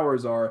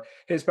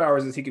his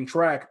powers is he can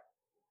track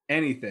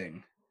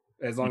anything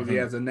as long as he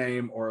has a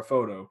name or a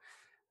photo.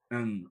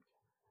 And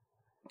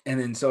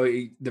then so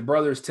the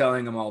brother's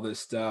telling him all this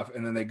stuff,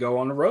 and then they go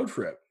on a road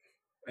trip.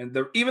 And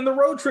even the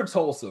road trip's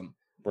wholesome.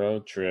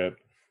 Road trip.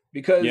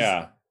 Because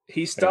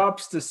he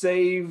stops to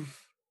save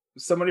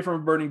somebody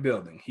from a burning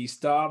building. He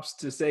stops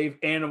to save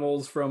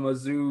animals from a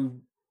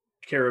zoo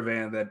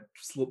caravan that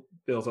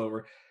built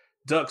over.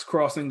 Ducks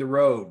crossing the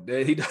road.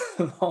 He does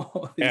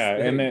all these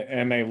things.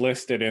 And they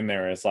list it in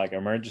there as like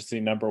emergency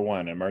number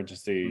 1,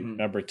 emergency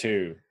number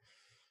 2.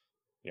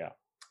 Yeah.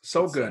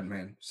 So good,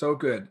 man. So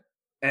good.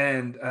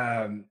 And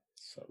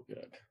so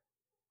good.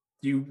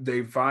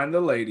 They find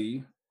the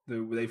lady,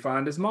 they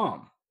find his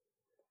mom.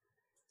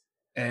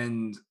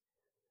 And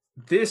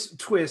this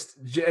twist,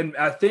 and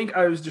I think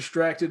I was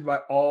distracted by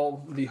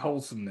all the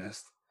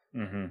wholesomeness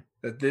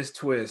that this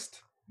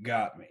twist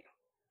got me.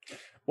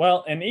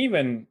 Well, and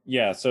even,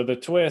 so the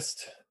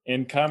twist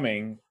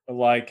incoming,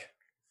 like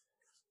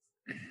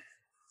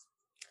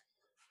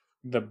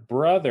the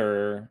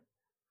brother,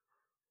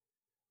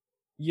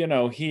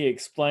 he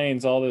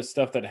explains all this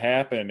stuff that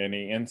happened and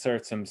he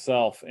inserts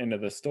himself into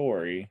the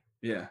story.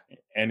 Yeah.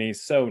 And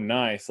he's so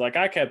nice. Like,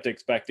 I kept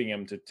expecting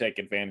him to take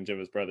advantage of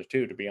his brother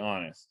too, to be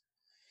honest.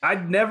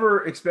 I'd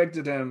never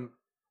expected him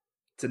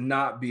to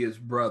not be his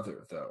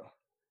brother, though.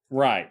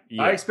 Right.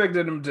 Yeah. I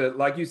expected him to,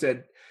 like you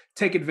said,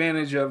 take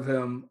advantage of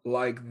him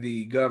like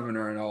the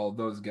governor and all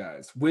those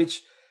guys,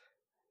 which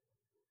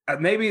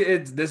maybe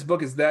this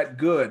book is that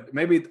good.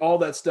 Maybe all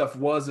that stuff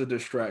was a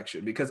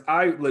distraction because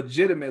I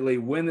legitimately,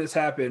 when this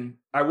happened,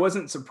 I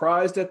wasn't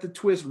surprised at the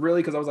twist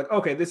really because I was like,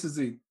 okay, this is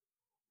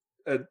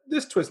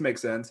this twist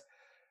makes sense.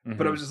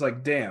 But I was just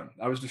like, damn,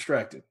 I was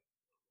distracted.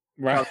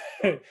 Right.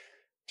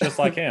 Just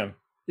like him.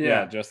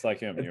 Yeah, just like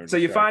him. So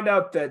you find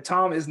out that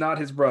Tom is not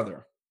his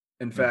brother.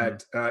 In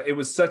fact, it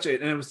was such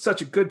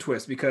a good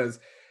twist because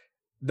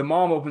the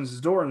mom opens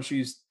his door and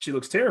she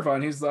looks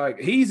terrified. And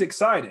he's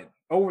excited,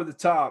 over the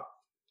top.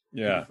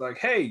 Yeah. He's like,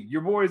 hey,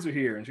 your boys are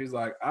here. And she's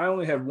like, I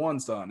only had one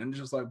son. And it's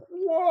just like,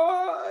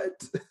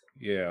 what?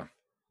 Yeah.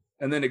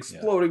 And then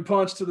exploding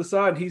punch to the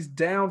side. He's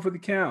down for the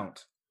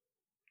count.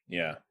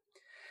 Yeah.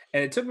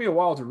 And it took me a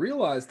while to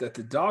realize that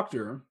the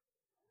doctor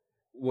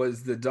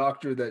was the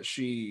doctor that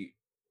she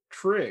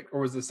tricked,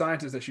 or was the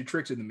scientist that she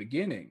tricked in the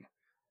beginning.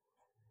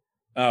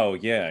 Oh,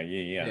 yeah.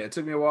 It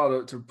took me a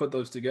while to put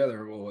those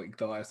together. Well, like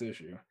the last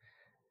issue.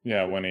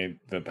 Yeah, when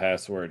the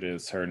password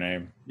is her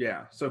name.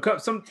 Yeah. So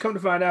come to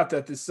find out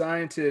that the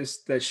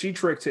scientist that she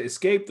tricked to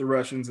escape the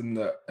Russians in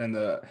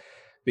the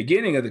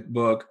beginning of the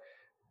book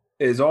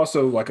is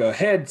also like a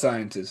head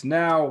scientist.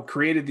 Now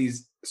created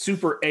these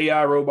super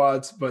AI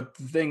robots, but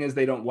the thing is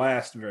they don't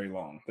last very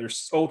long. They're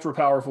ultra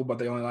powerful, but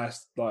they only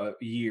last a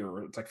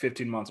year. It's like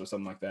 15 months or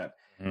something like that.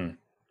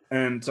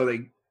 And so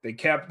they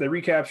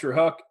recapture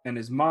Huck and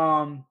his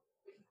mom,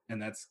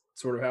 and that's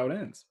sort of how it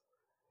ends,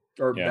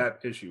 or that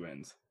issue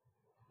ends.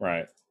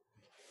 Right.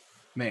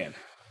 Man.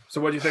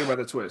 So what do you think about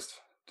the twist?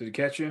 Did it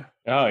catch you?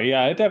 Oh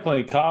yeah, it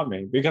definitely caught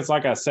me because,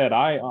 like I said,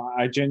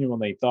 I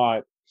genuinely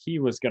thought he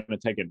was going to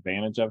take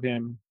advantage of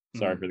him.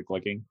 Sorry for the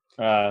clicking.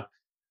 I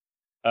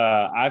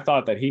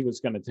thought that he was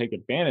going to take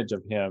advantage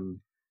of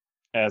him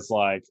as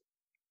like,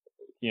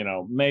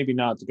 maybe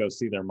not to go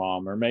see their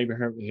mom, or maybe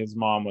his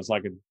mom was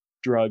like a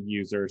drug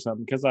user or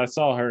something. Because I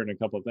saw her in a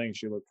couple of things;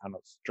 she looked kind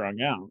of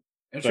strung out,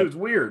 and she was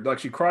weird. Like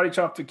she karate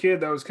chopped a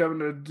kid that was coming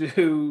to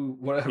do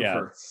whatever.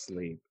 Yeah,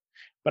 sleep.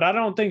 But I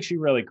don't think she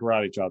really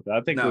karate chopped it.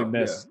 I think we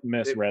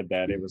misread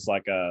that. It was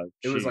like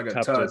she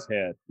cupped his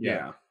head.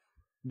 Yeah.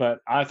 But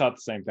I thought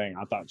the same thing.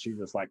 I thought she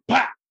was like,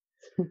 "Pah!"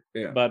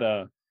 Yeah.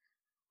 But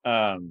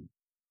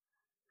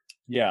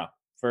yeah,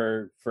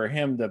 for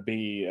him to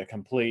be a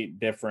complete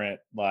different,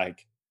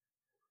 like,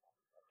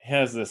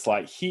 has this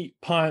like heat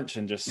punch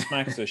and just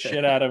smacks the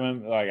shit out of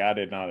him. Like, I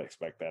did not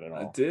expect that at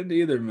all. I didn't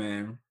either,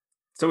 man.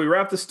 So we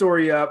wrapped the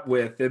story up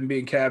with them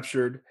being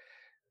captured.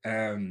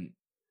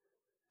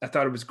 I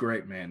thought it was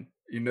great, man.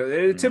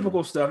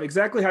 Typical stuff,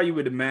 exactly how you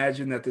would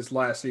imagine that this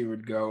last scene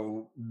would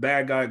go.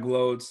 Bad guy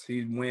gloats,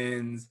 he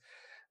wins.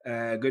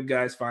 Good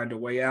guys find a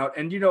way out,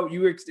 and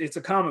it's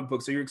a comic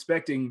book, so you're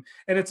expecting,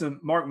 and it's a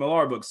Mark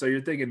Millar book, so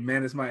you're thinking,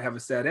 man, this might have a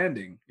sad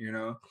ending.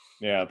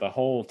 Yeah, the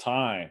whole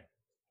time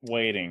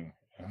waiting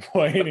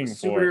for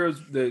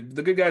superheroes.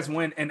 The good guys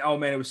win, and oh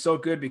man, it was so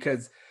good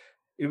because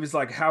it was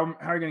like, how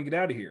are you gonna get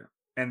out of here?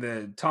 And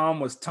the Tom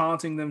was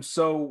taunting them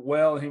so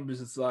well, and he was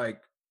just like,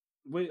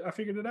 wait, I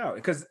figured it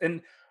out.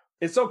 And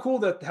it's so cool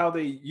that how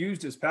they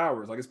used his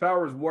powers. Like his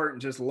powers weren't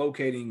just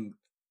locating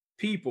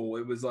people,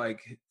 it was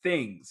like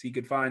things. He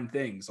could find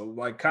things. So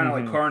like kind of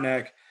like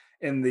Karnak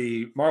in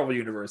the Marvel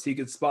universe, he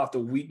could spot the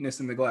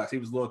weakness in the glass. He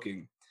was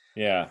looking.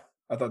 Yeah,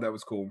 I thought that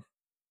was cool.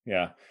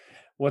 Yeah.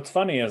 What's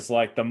funny is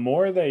like the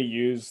more they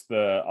use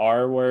the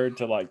R word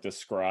to like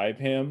describe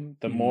him,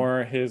 the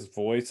more his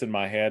voice in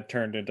my head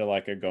turned into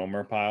like a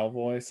Gomer Pyle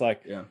voice.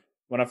 Like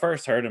when I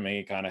first heard him,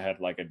 he kind of had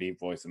like a deep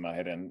voice in my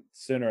head, and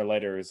sooner or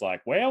later he's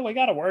like, well, we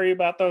got to worry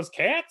about those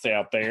cats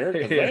out there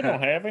because they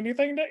don't have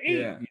anything to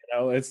eat.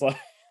 It's like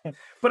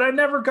but I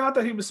never got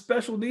that he was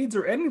special needs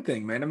or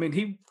anything, man. I mean,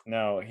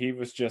 he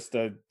was just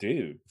a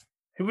dude.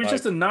 He was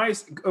just a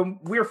nice.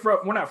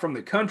 We're not from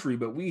the country,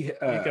 but you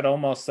could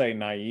almost say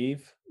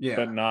naive,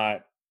 but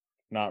not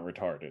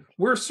retarded.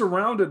 We're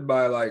surrounded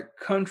by like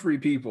country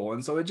people,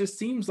 and so it just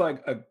seems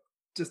like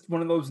just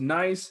one of those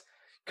nice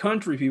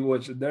country people,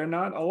 which they're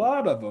not a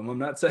lot of them. I'm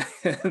not saying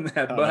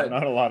that, but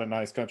not a lot of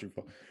nice country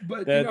people.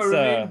 But that's you know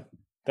what I mean?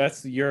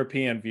 That's the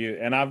European view,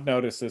 and I've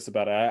noticed this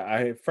about it.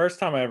 I first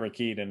time I ever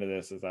keyed into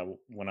this is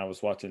when I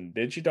was watching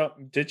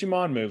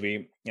Digimon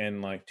movie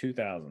in like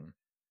 2000.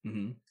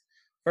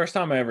 First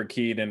time I ever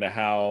keyed into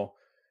how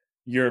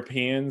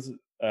Europeans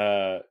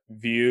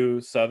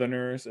view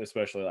Southerners,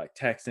 especially like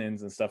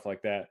Texans and stuff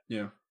like that.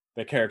 Yeah.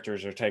 The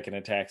characters are taking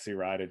a taxi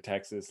ride in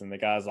Texas, and the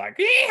guy's like,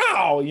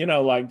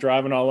 "Yeehaw!" Like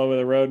driving all over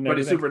the road. And but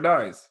everything. He's super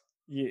nice.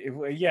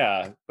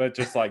 Yeah, but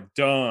just like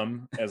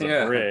dumb as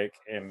a brick,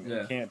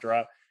 and can't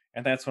drive.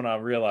 And that's when I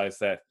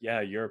realized that,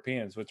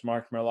 Europeans, which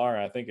Mark Millar,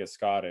 I think, is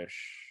Scottish.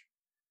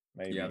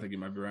 Maybe. Yeah, I think you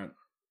might be right.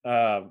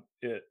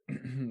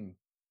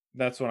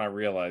 That's when I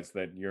realized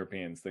that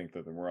Europeans think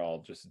that we're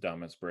all just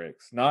dumb as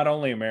bricks. Not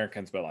only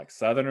Americans, but like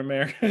Southern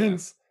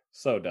Americans.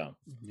 So dumb.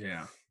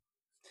 Yeah.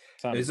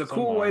 It's a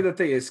cool way that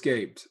they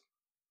escaped.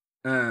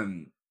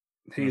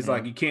 He's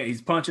like,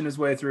 he's punching his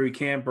way through. He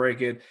can't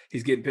break it.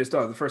 He's getting pissed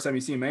off. The first time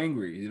you see him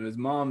angry, his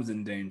mom's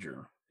in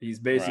danger. He's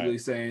basically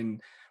saying,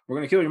 we're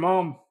going to kill your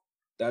mom.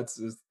 That's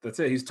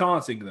it. He's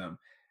taunting them.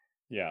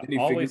 Yeah,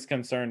 always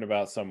concerned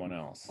about someone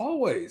else.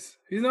 Always.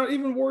 He's not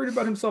even worried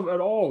about himself at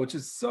all, which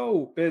is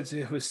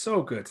it was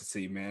so good to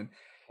see, man.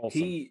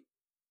 Awesome. He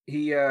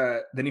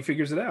then he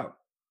figures it out,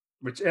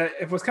 which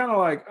it was kind of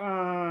like,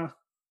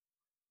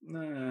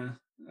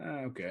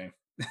 okay.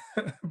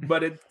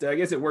 But I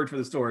guess it worked for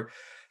the story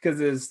because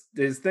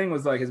his thing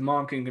was like his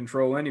mom can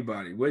control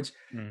anybody, which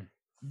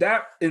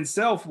that in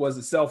itself was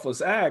a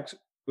selfless act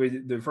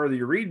the further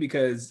you read,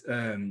 because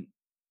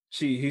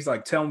he's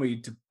like, tell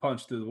me to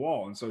punch through the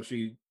wall. And so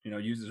she,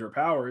 uses her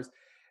powers,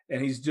 and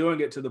he's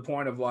doing it to the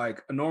point of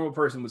like a normal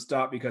person would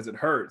stop because it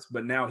hurts,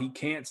 but now he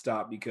can't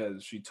stop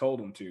because she told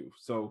him to.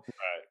 So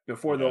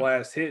before the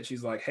last hit,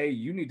 she's like, hey,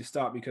 you need to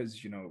stop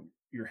because,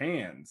 your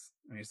hands.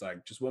 And he's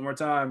like, just one more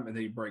time. And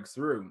then he breaks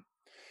through.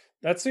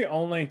 That's the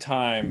only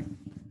time.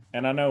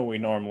 And I know we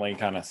normally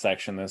kind of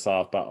section this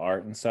off by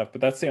art and stuff,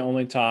 but that's the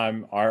only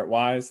time art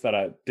wise that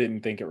I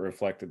didn't think it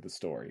reflected the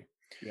story.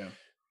 Yeah.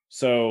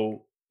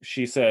 So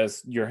she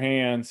says, your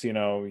hands,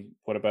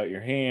 what about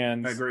your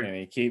hands? I agree. And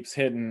he keeps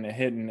hitting.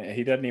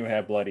 He doesn't even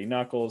have bloody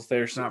knuckles.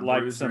 There's not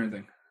like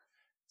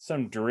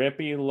some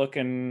drippy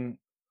looking,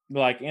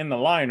 like in the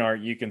line art,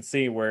 you can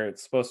see where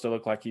it's supposed to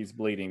look like he's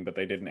bleeding, but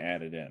they didn't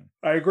add it in.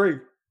 I agree.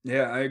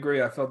 Yeah, I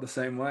agree. I felt the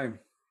same way.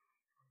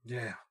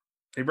 Yeah.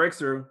 He breaks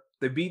through.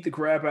 They beat the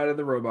crap out of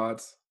the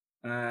robots.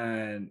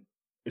 And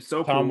it's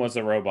so cool. Tom was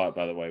a robot,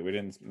 by the way. We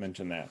didn't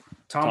mention that.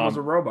 Tom was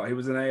a robot. He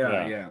was an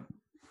AI, yeah.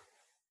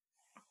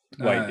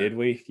 Wait, did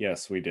we?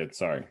 Yes, we did.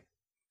 Sorry.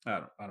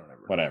 I don't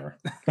ever.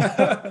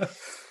 Whatever.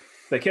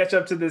 They catch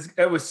up to this.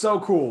 It was so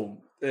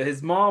cool.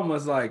 His mom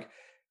was like,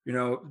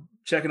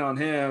 checking on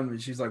him,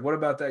 and she's like, "What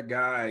about that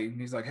guy?" And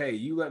he's like, "Hey,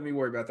 you let me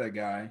worry about that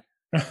guy."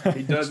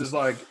 He does this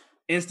like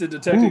instant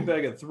detective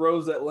thing and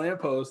throws that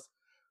lamppost,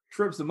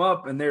 trips him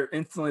up, and they're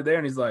instantly there.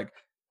 And he's like,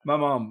 "My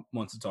mom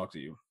wants to talk to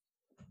you."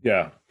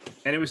 Yeah.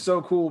 And it was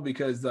so cool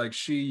because like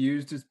she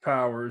used his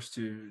powers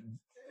to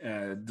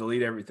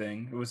delete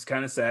everything. It was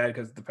kind of sad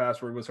because the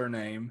password was her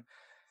name.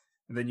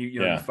 And then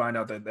you find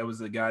out that was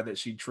the guy that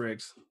she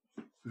tricked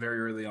very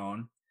early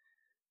on.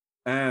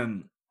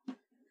 And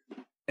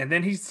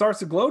then he starts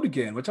to gloat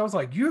again, which I was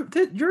like, you're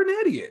an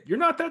idiot. You're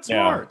not that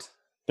smart.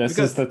 This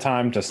is the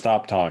time to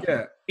stop talking.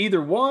 Yeah.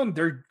 Either one,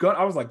 they're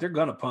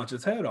gonna punch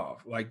his head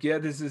off. Like, yeah,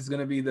 this is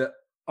gonna be the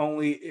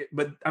only,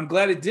 but I'm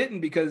glad it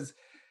didn't because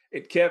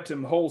it kept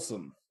him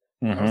wholesome.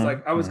 I was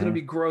like, I was gonna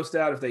be grossed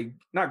out if they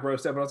not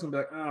grossed out, but I was gonna be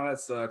like, oh, that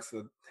sucks.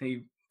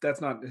 That's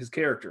not his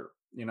character,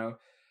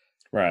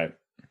 Right.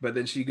 But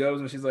then she goes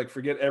and she's like,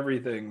 forget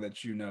everything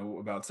that you know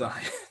about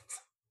science.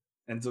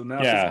 And so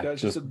now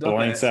she's just a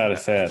blanks out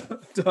his head.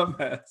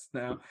 Dumbass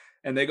now.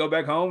 And they go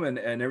back home and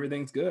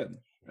everything's good.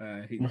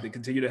 They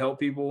continue to help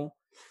people.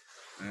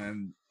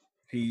 And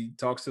he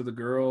talks to the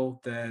girl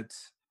that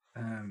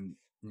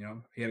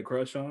he had a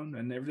crush on,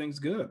 and everything's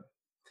good.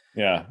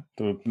 Yeah.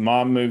 The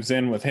mom moves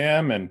in with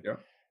him, and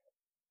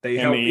they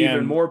help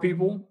even more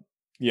people.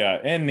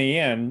 Yeah. In the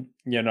end,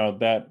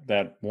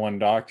 that one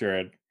doctor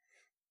had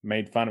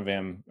made fun of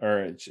him,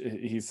 or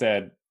he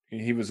said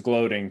he was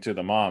gloating to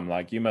the mom,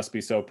 like, you must be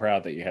so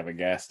proud that you have a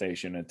gas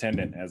station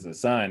attendant as a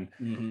son.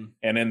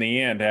 And in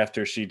the end,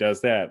 after she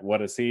does that,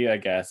 what is he? A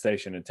gas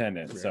station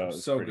attendant. Yeah,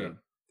 so good.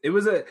 It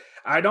was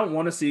I don't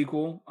want a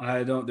sequel.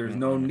 There's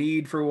no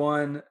need for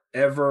one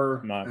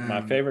ever.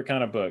 My favorite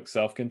kind of book,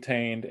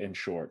 self-contained and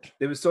short.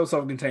 It was so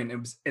self-contained.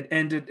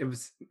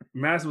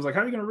 Madison was like,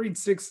 how are you going to read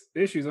 6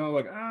 issues? And I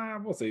was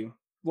like, we'll see.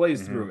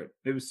 Blaze through it.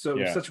 It was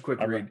such a quick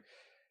read.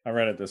 I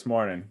read it this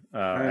morning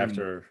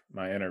after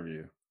my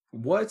interview.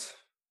 What?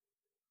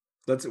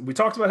 We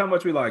talked about how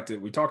much we liked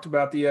it. We talked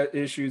about the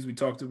issues. We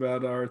talked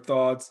about our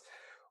thoughts.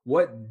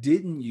 What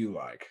didn't you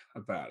like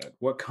about it?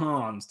 What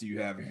cons do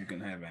you have, if you can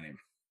have any?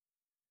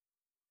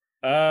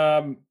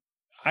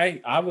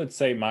 I would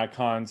say my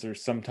cons are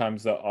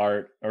sometimes the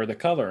art or the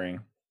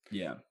coloring.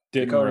 Yeah.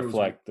 Didn't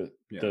reflect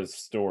the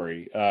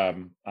story.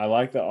 I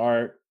liked the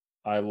art.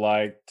 I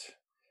liked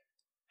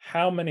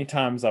how many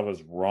times I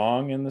was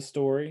wrong in the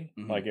story.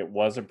 Like, it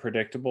wasn't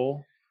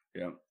predictable.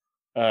 Yeah.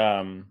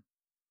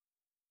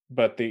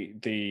 But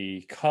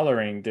the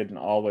coloring didn't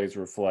always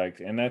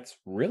reflect, and that's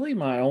really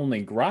my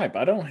only gripe.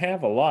 I don't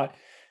have a lot.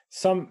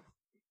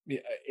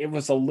 It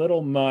was a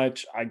little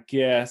much, I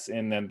guess,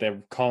 and then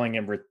they're calling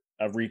him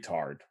a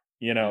retard.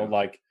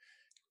 Like,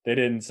 they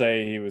didn't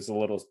say he was a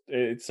little.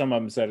 Some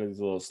of them said he was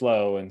a little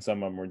slow, and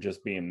some of them were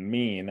just being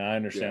mean. I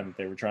understand that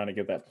they were trying to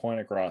get that point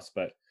across,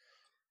 but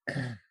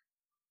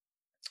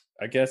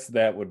I guess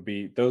that would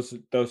be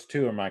those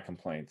two are my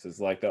complaints. Is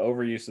like the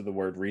overuse of the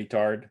word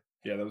retard.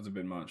 Yeah, that was a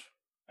bit much.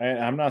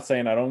 I'm not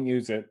saying I don't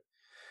use it.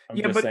 I'm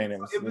just saying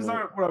it was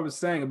not what I was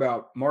saying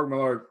about Mark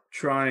Millar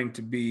trying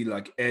to be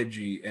like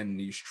edgy, and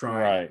he's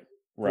trying to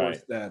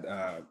force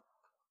that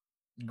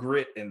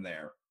grit in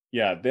there.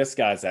 Yeah, this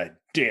guy's a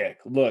dick.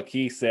 Look,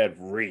 he said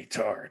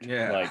retard.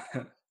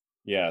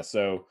 Yeah.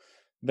 So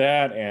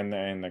that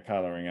and the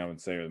coloring, I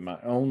would say, was my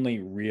only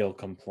real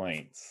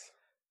complaints.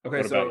 Okay,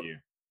 what about you?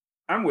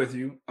 I'm with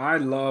you. I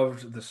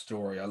loved the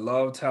story. I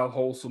loved how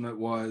wholesome it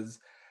was.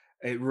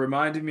 It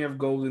reminded me of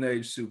Golden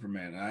Age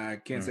Superman. I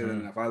can't say that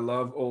enough. I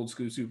love old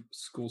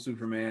school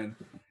Superman.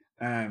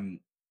 A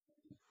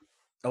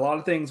lot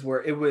of things where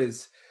it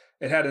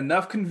had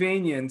enough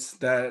convenience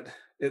that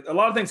a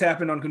lot of things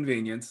happened on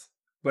convenience,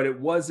 but it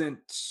wasn't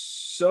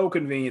so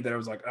convenient that I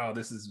was like, oh,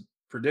 this is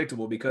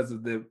predictable because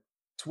of the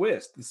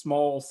twist, the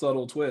small,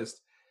 subtle twist.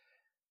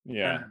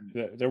 Yeah,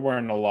 there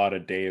weren't a lot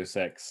of Deus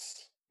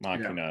Ex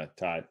Machina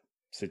type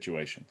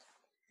situations.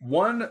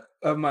 One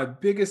of my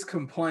biggest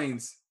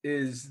complaints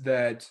is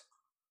that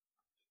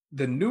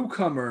the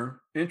newcomer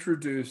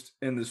introduced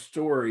in the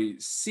story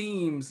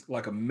seems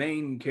like a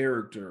main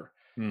character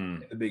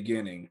at the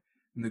beginning.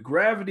 And the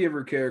gravity of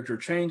her character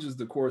changes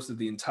the course of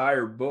the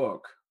entire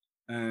book.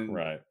 And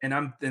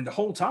the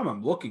whole time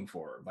I'm looking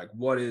for her. Like,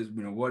 what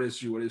is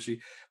she?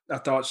 I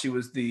thought she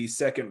was the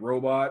second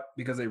robot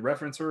because they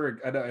reference her.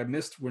 I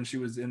missed when she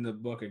was in the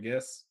book, I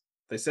guess.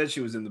 They said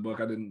she was in the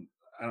book. I don't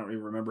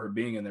even remember her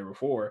being in there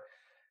before.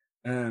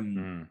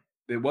 It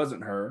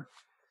wasn't her.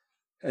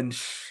 And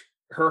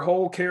her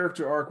whole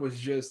character arc was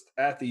just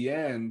at the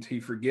end, he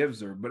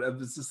forgives her. But it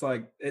was just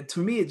like, to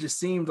me, it just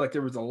seemed like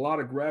there was a lot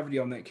of gravity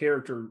on that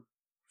character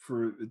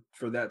for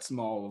that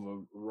small of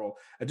a role.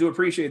 I do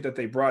appreciate that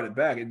they brought it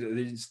back.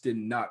 They just did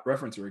not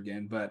reference her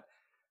again. But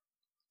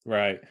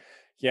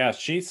yeah,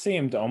 she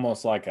seemed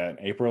almost like an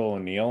April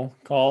O'Neil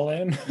call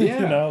in.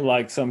 Yeah.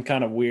 Like some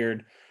kind of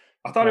weird.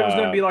 I thought it was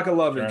going to be like a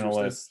love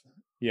journalist.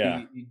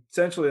 interest.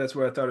 Essentially, that's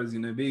what I thought it was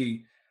going to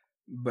be.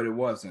 but it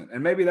wasn't.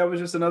 And maybe that was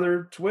just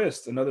another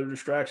twist, another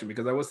distraction,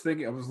 because I was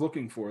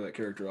looking for that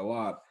character a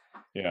lot.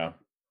 Yeah.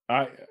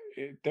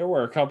 There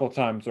were a couple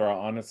times where I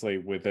honestly,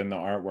 within the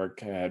artwork,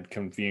 had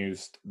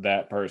confused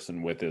that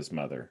person with his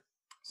mother.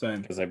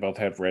 Same. Because they both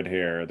had red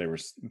hair. They were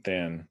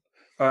thin.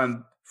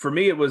 For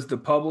me, it was the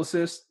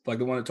publicist, like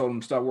the one that told him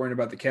to stop worrying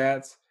about the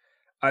cats.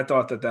 I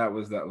thought that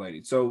was that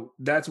lady. So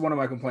that's one of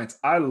my complaints.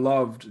 I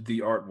loved the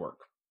artwork.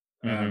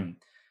 Mm-hmm.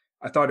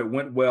 I thought it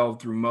went well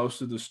through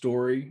most of the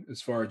story,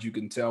 as far as you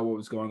can tell what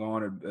was going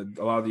on.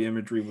 A lot of the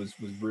imagery was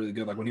really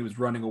good. Like when he was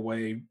running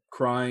away,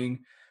 crying,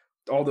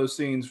 all those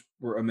scenes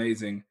were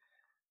amazing.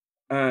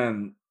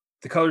 The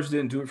colors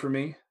didn't do it for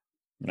me.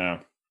 No.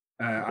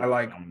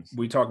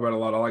 We talk about it a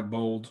lot. I like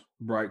bold,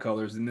 bright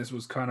colors, and this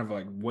was kind of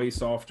like way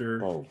softer.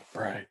 Bold,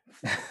 bright.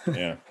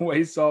 Yeah.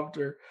 Way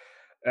softer.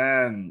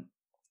 And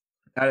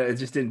it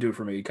just didn't do it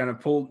for me. It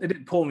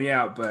didn't pull me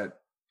out, but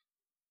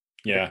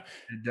yeah,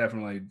 it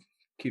definitely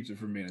keeps it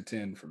from being a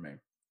 10 for me.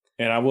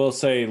 And I will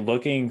say,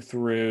 looking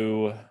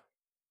through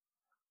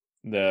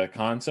the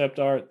concept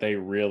art,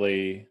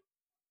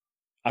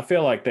 I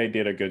feel like they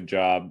did a good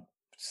job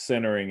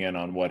centering in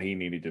on what he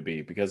needed to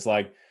be, because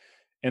like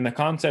in the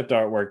concept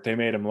artwork, they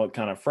made him look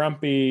kind of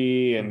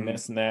frumpy and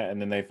this and that,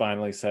 and then they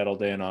finally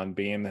settled in on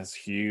being this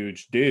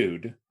huge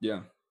dude.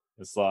 Yeah.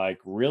 It's like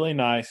really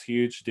nice,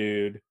 huge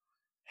dude,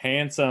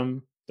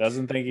 handsome,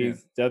 doesn't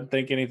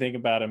think anything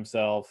about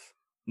himself.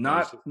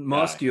 Not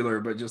muscular,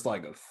 but just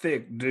like a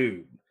thick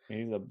dude.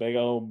 He's a big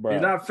old bro.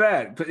 He's not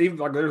fat. But even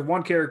like there's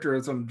one character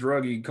in some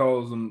druggie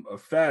calls him a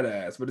fat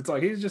ass, but it's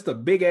like he's just a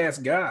big ass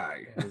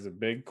guy. He's a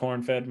big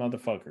corn-fed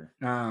motherfucker.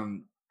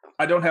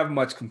 I don't have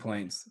much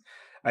complaints.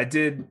 I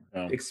did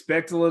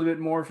expect a little bit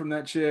more from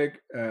that chick.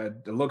 I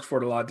looked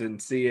for it a lot,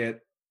 didn't see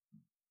it.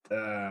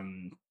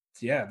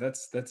 Yeah,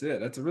 that's it.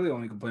 That's really the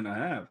only complaint I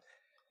have.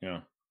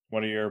 Yeah.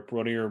 What are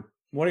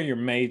your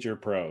major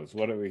pros?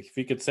 If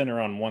you could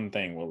center on one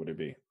thing, what would it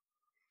be?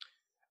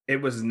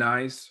 It was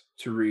nice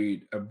to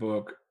read a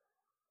book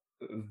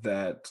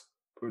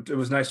it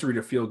was nice to read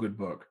a feel-good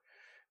book.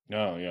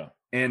 Oh, yeah.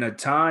 In a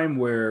time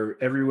where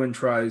everyone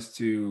tries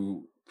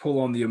to pull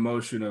on the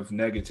emotion of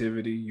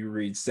negativity, you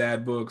read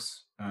sad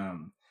books.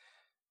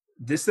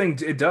 This thing,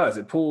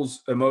 it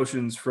pulls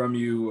emotions from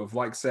you of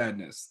like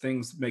sadness.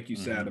 Things make you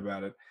sad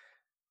about it.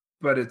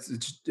 But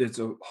it's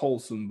a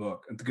wholesome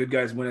book. And the good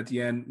guys win at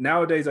the end.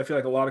 Nowadays, I feel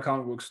like a lot of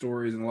comic book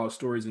stories and a lot of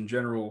stories in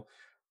general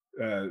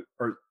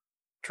are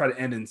try to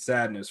end in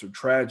sadness or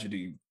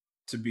tragedy.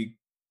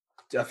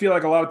 I feel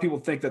like a lot of people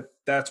think that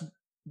that's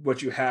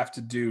what you have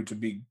to do to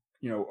be,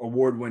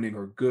 award-winning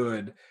or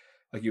good.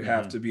 Like you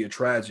have to be a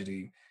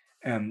tragedy.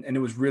 And it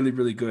was really,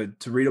 really good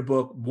to read a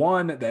book.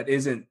 One that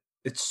it's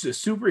a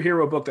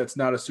superhero book that's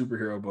not a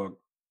superhero book.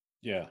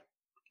 Yeah.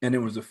 And it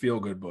was a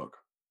feel-good book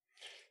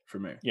for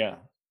me. Yeah.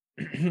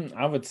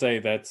 I would say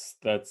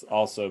that's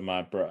also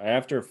my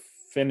after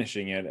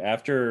finishing it,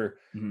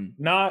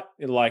 not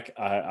like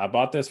I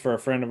bought this for a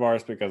friend of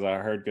ours because I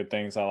heard good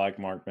things. I like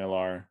Mark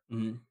Millar.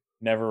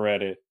 Never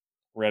read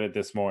it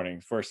this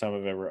morning. First time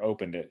I've ever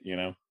opened it,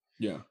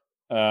 Yeah.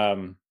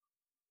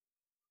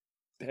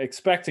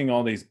 Expecting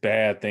all these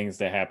bad things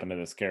to happen to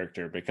this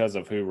character because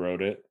of who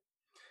wrote it.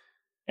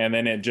 And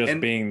then it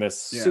just being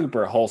this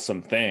super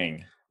wholesome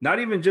thing. Not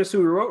even just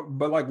who wrote,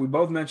 but like we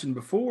both mentioned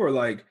before,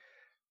 like,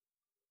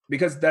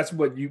 because that's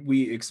what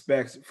we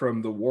expect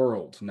from the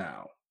world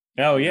now.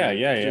 Oh yeah,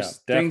 yeah.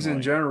 Just things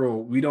in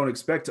general, we don't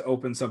expect to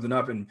open something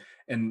up and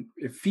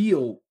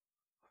feel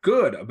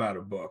good about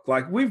a book.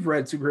 Like we've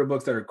read superhero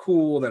books that are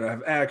cool, that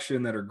have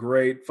action, that are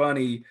great,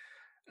 funny,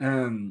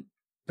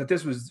 but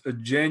this was a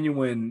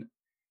genuine,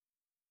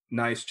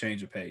 nice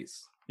change of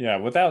pace. Yeah,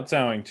 without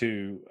sounding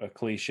too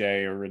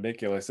cliche or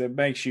ridiculous, it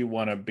makes you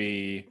want to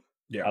be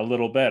a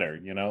little better.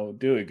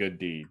 Do a good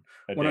deed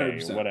a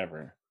 100%. Day, or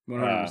whatever.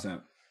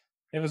 100%.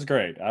 It was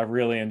great. I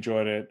really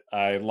enjoyed it.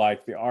 I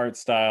liked the art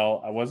style.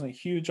 I wasn't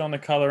huge on the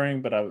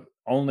coloring, but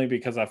only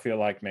because I feel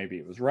like maybe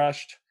it was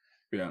rushed.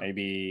 Yeah.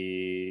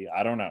 Maybe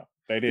I don't know.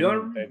 They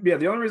didn't.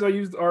 The only reason I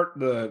used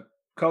the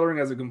coloring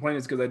as a complaint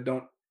is because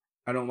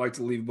I don't like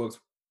to leave books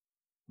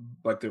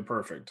like they're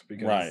perfect.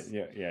 Because right.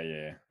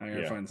 Yeah. I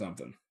gotta find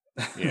something.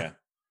 Yeah.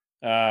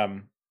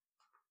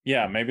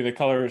 Yeah. Maybe the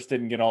colors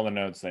didn't get all the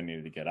notes they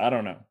needed to get. I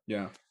don't know.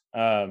 Yeah.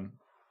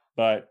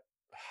 But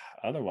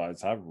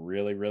otherwise, I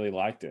really, really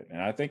liked it.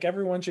 And I think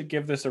everyone should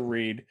give this a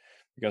read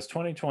because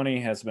 2020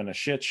 has been a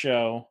shit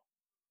show.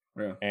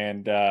 Yeah.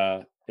 And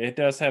it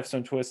does have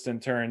some twists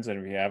and turns. And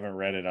if you haven't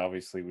read it,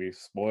 obviously we've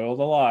spoiled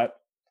a lot.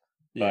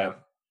 Yeah.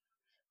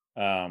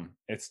 But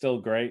it's still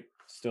great.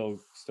 Still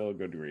a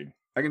good read.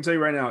 I can tell you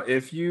right now,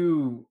 if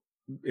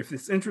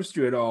this interests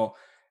you at all,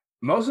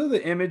 most of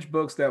the Image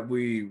books that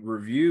we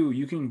review,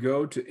 you can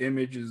go to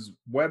Image's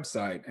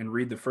website and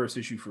read the first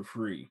issue for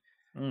free.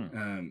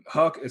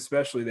 Huck,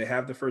 especially, they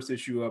have the first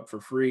issue up for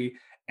free.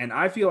 And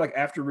I feel like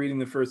after reading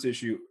the first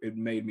issue, it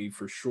made me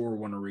for sure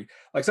want to read.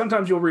 Like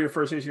sometimes you'll read a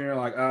first issue and you're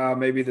like,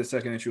 maybe the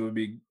second issue would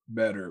be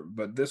better.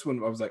 But this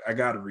one, I was like, I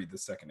got to read the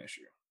second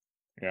issue.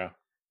 Yeah.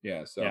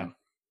 Yeah. So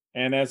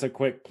And as a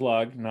quick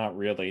plug, not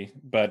really,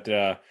 but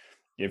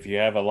if you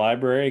have a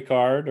library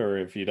card or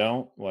if you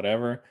don't,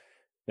 whatever,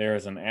 there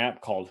is an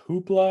app called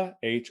Hoopla,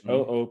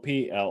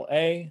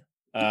 Hoopla.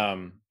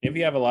 If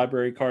you have a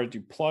library card,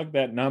 you plug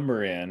that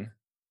number in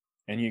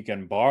and you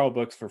can borrow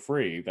books for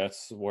free.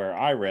 That's where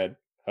I read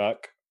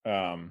Huck.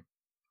 Yeah,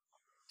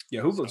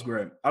 Hoopla's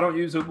great. I don't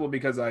use Hoopla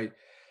because I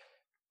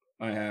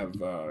have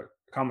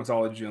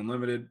Comicsology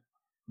Unlimited,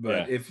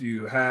 but if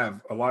you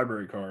have a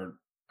library card,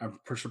 I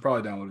should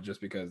probably download it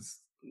just because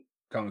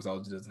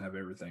Comicsology doesn't have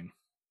everything.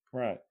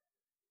 Right.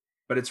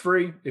 But it's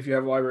free if you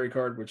have a library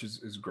card, which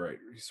is great.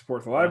 You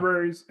support the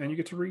libraries and you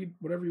get to read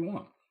whatever you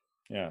want.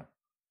 Yeah.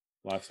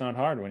 Life's not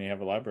hard when you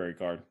have a library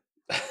card.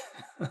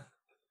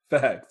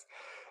 Facts.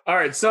 All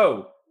right.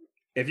 So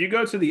if you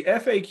go to the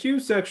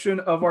FAQ section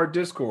of our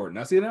Discord,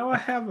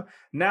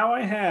 now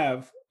I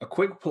have a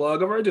quick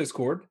plug of our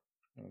Discord.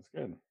 That's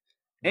good.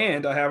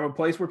 And I have a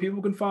place where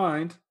people can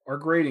find our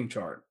grading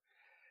chart.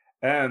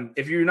 And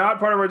if you're not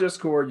part of our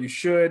Discord, you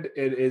should.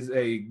 It is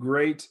a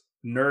great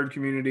nerd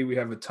community. We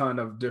have a ton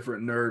of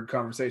different nerd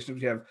conversations.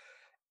 We have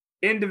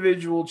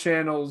individual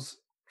channels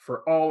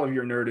for all of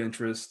your nerd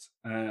interests.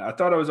 I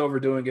thought I was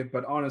overdoing it,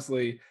 but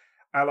honestly,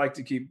 I like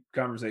to keep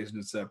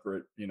conversations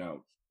separate. You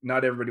know,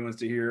 not everybody wants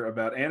to hear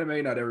about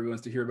anime. Not everybody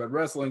wants to hear about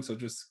wrestling. So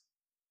just,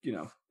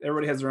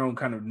 everybody has their own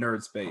kind of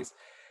nerd space.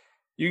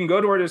 You can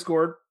go to our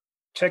Discord,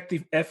 check the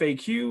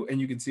FAQ, and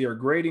you can see our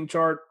grading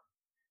chart.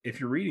 If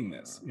you're reading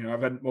this,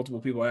 I've had multiple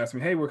people ask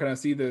me, hey, where can I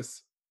see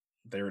this?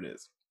 There it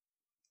is.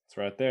 It's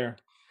right there.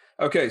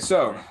 Okay,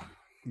 so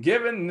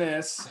given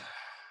this,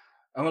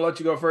 I'm going to let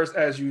you go first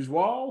as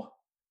usual.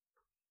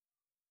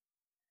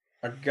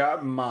 I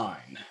got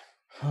mine.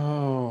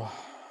 Oh,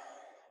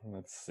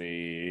 let's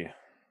see.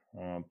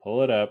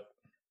 Pull it up.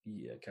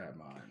 Yeah, got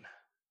mine.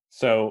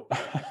 So,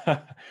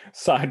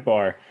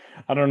 sidebar.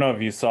 I don't know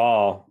if you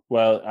saw,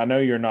 well, I know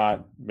you're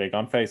not big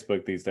on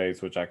Facebook these days,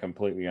 which I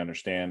completely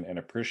understand and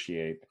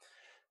appreciate.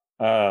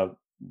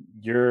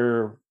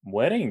 Your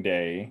wedding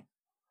day,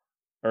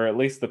 or at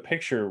least the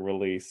picture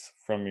release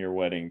from your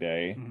wedding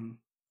day,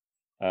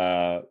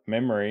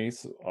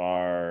 memories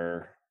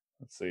are,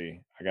 let's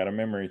see, I got a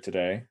memory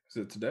today. Is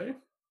it today?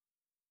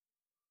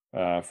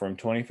 From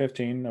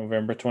 2015,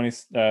 November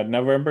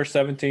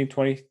 17,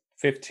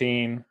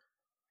 2015.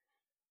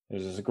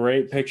 There's this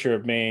great picture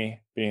of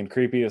me being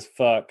creepy as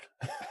fuck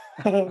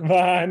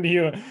behind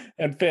you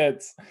and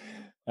Fitz.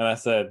 And I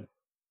said,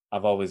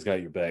 I've always got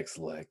your back,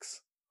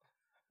 Lex.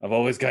 I've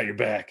always got your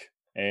back.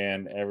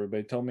 And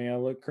everybody told me I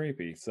look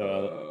creepy.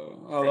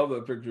 So I love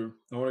that picture.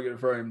 I want to get it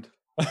framed.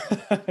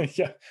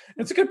 Yeah,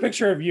 it's a good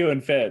picture of you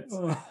and Fitz.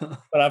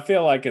 But I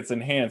feel like it's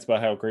enhanced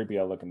by how creepy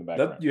I look in the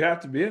background. You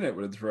have to be in it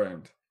when it's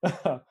framed.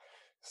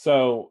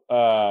 So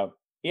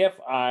if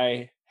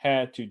I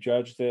had to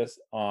judge this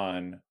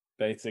on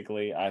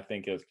basically, I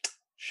think it's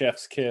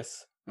chef's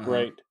kiss.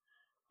 Great.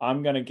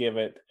 I'm going to give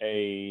it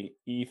a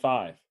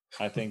E5.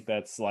 I think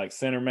that's like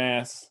center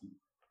mass.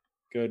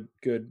 Good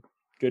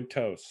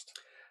toast.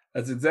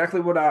 That's exactly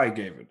what I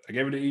gave it. I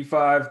gave it an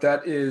E5.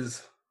 That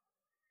is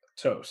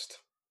toast.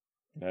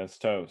 That's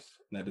toast.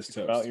 That is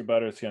toast. Melt your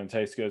butter. It's going to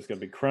taste good. It's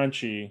going to be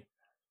crunchy.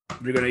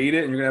 You're going to eat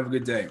it and you're going to have a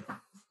good day.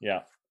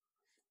 Yeah.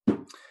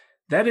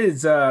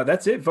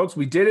 That's it, folks.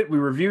 We did it. We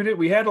reviewed it.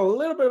 We had a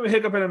little bit of a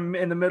hiccup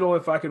in the middle.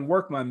 If I can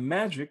work my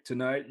magic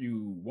tonight,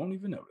 you won't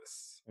even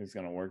notice. He's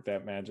gonna work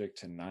that magic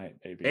tonight,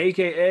 baby.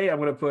 AKA, I'm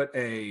gonna put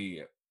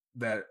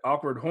that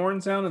awkward horn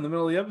sound in the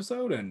middle of the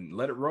episode and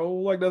let it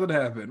roll like nothing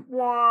happened.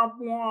 Wah,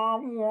 wah,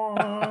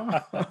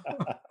 wah.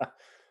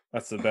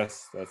 That's the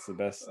best.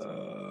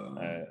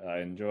 I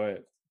enjoy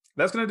it.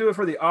 That's gonna do it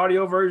for the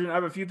audio version. I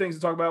have a few things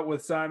to talk about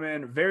with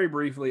Simon very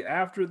briefly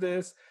after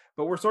this.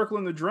 But we're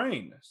circling the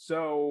drain.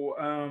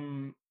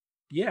 So,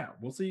 yeah,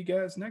 we'll see you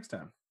guys next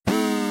time.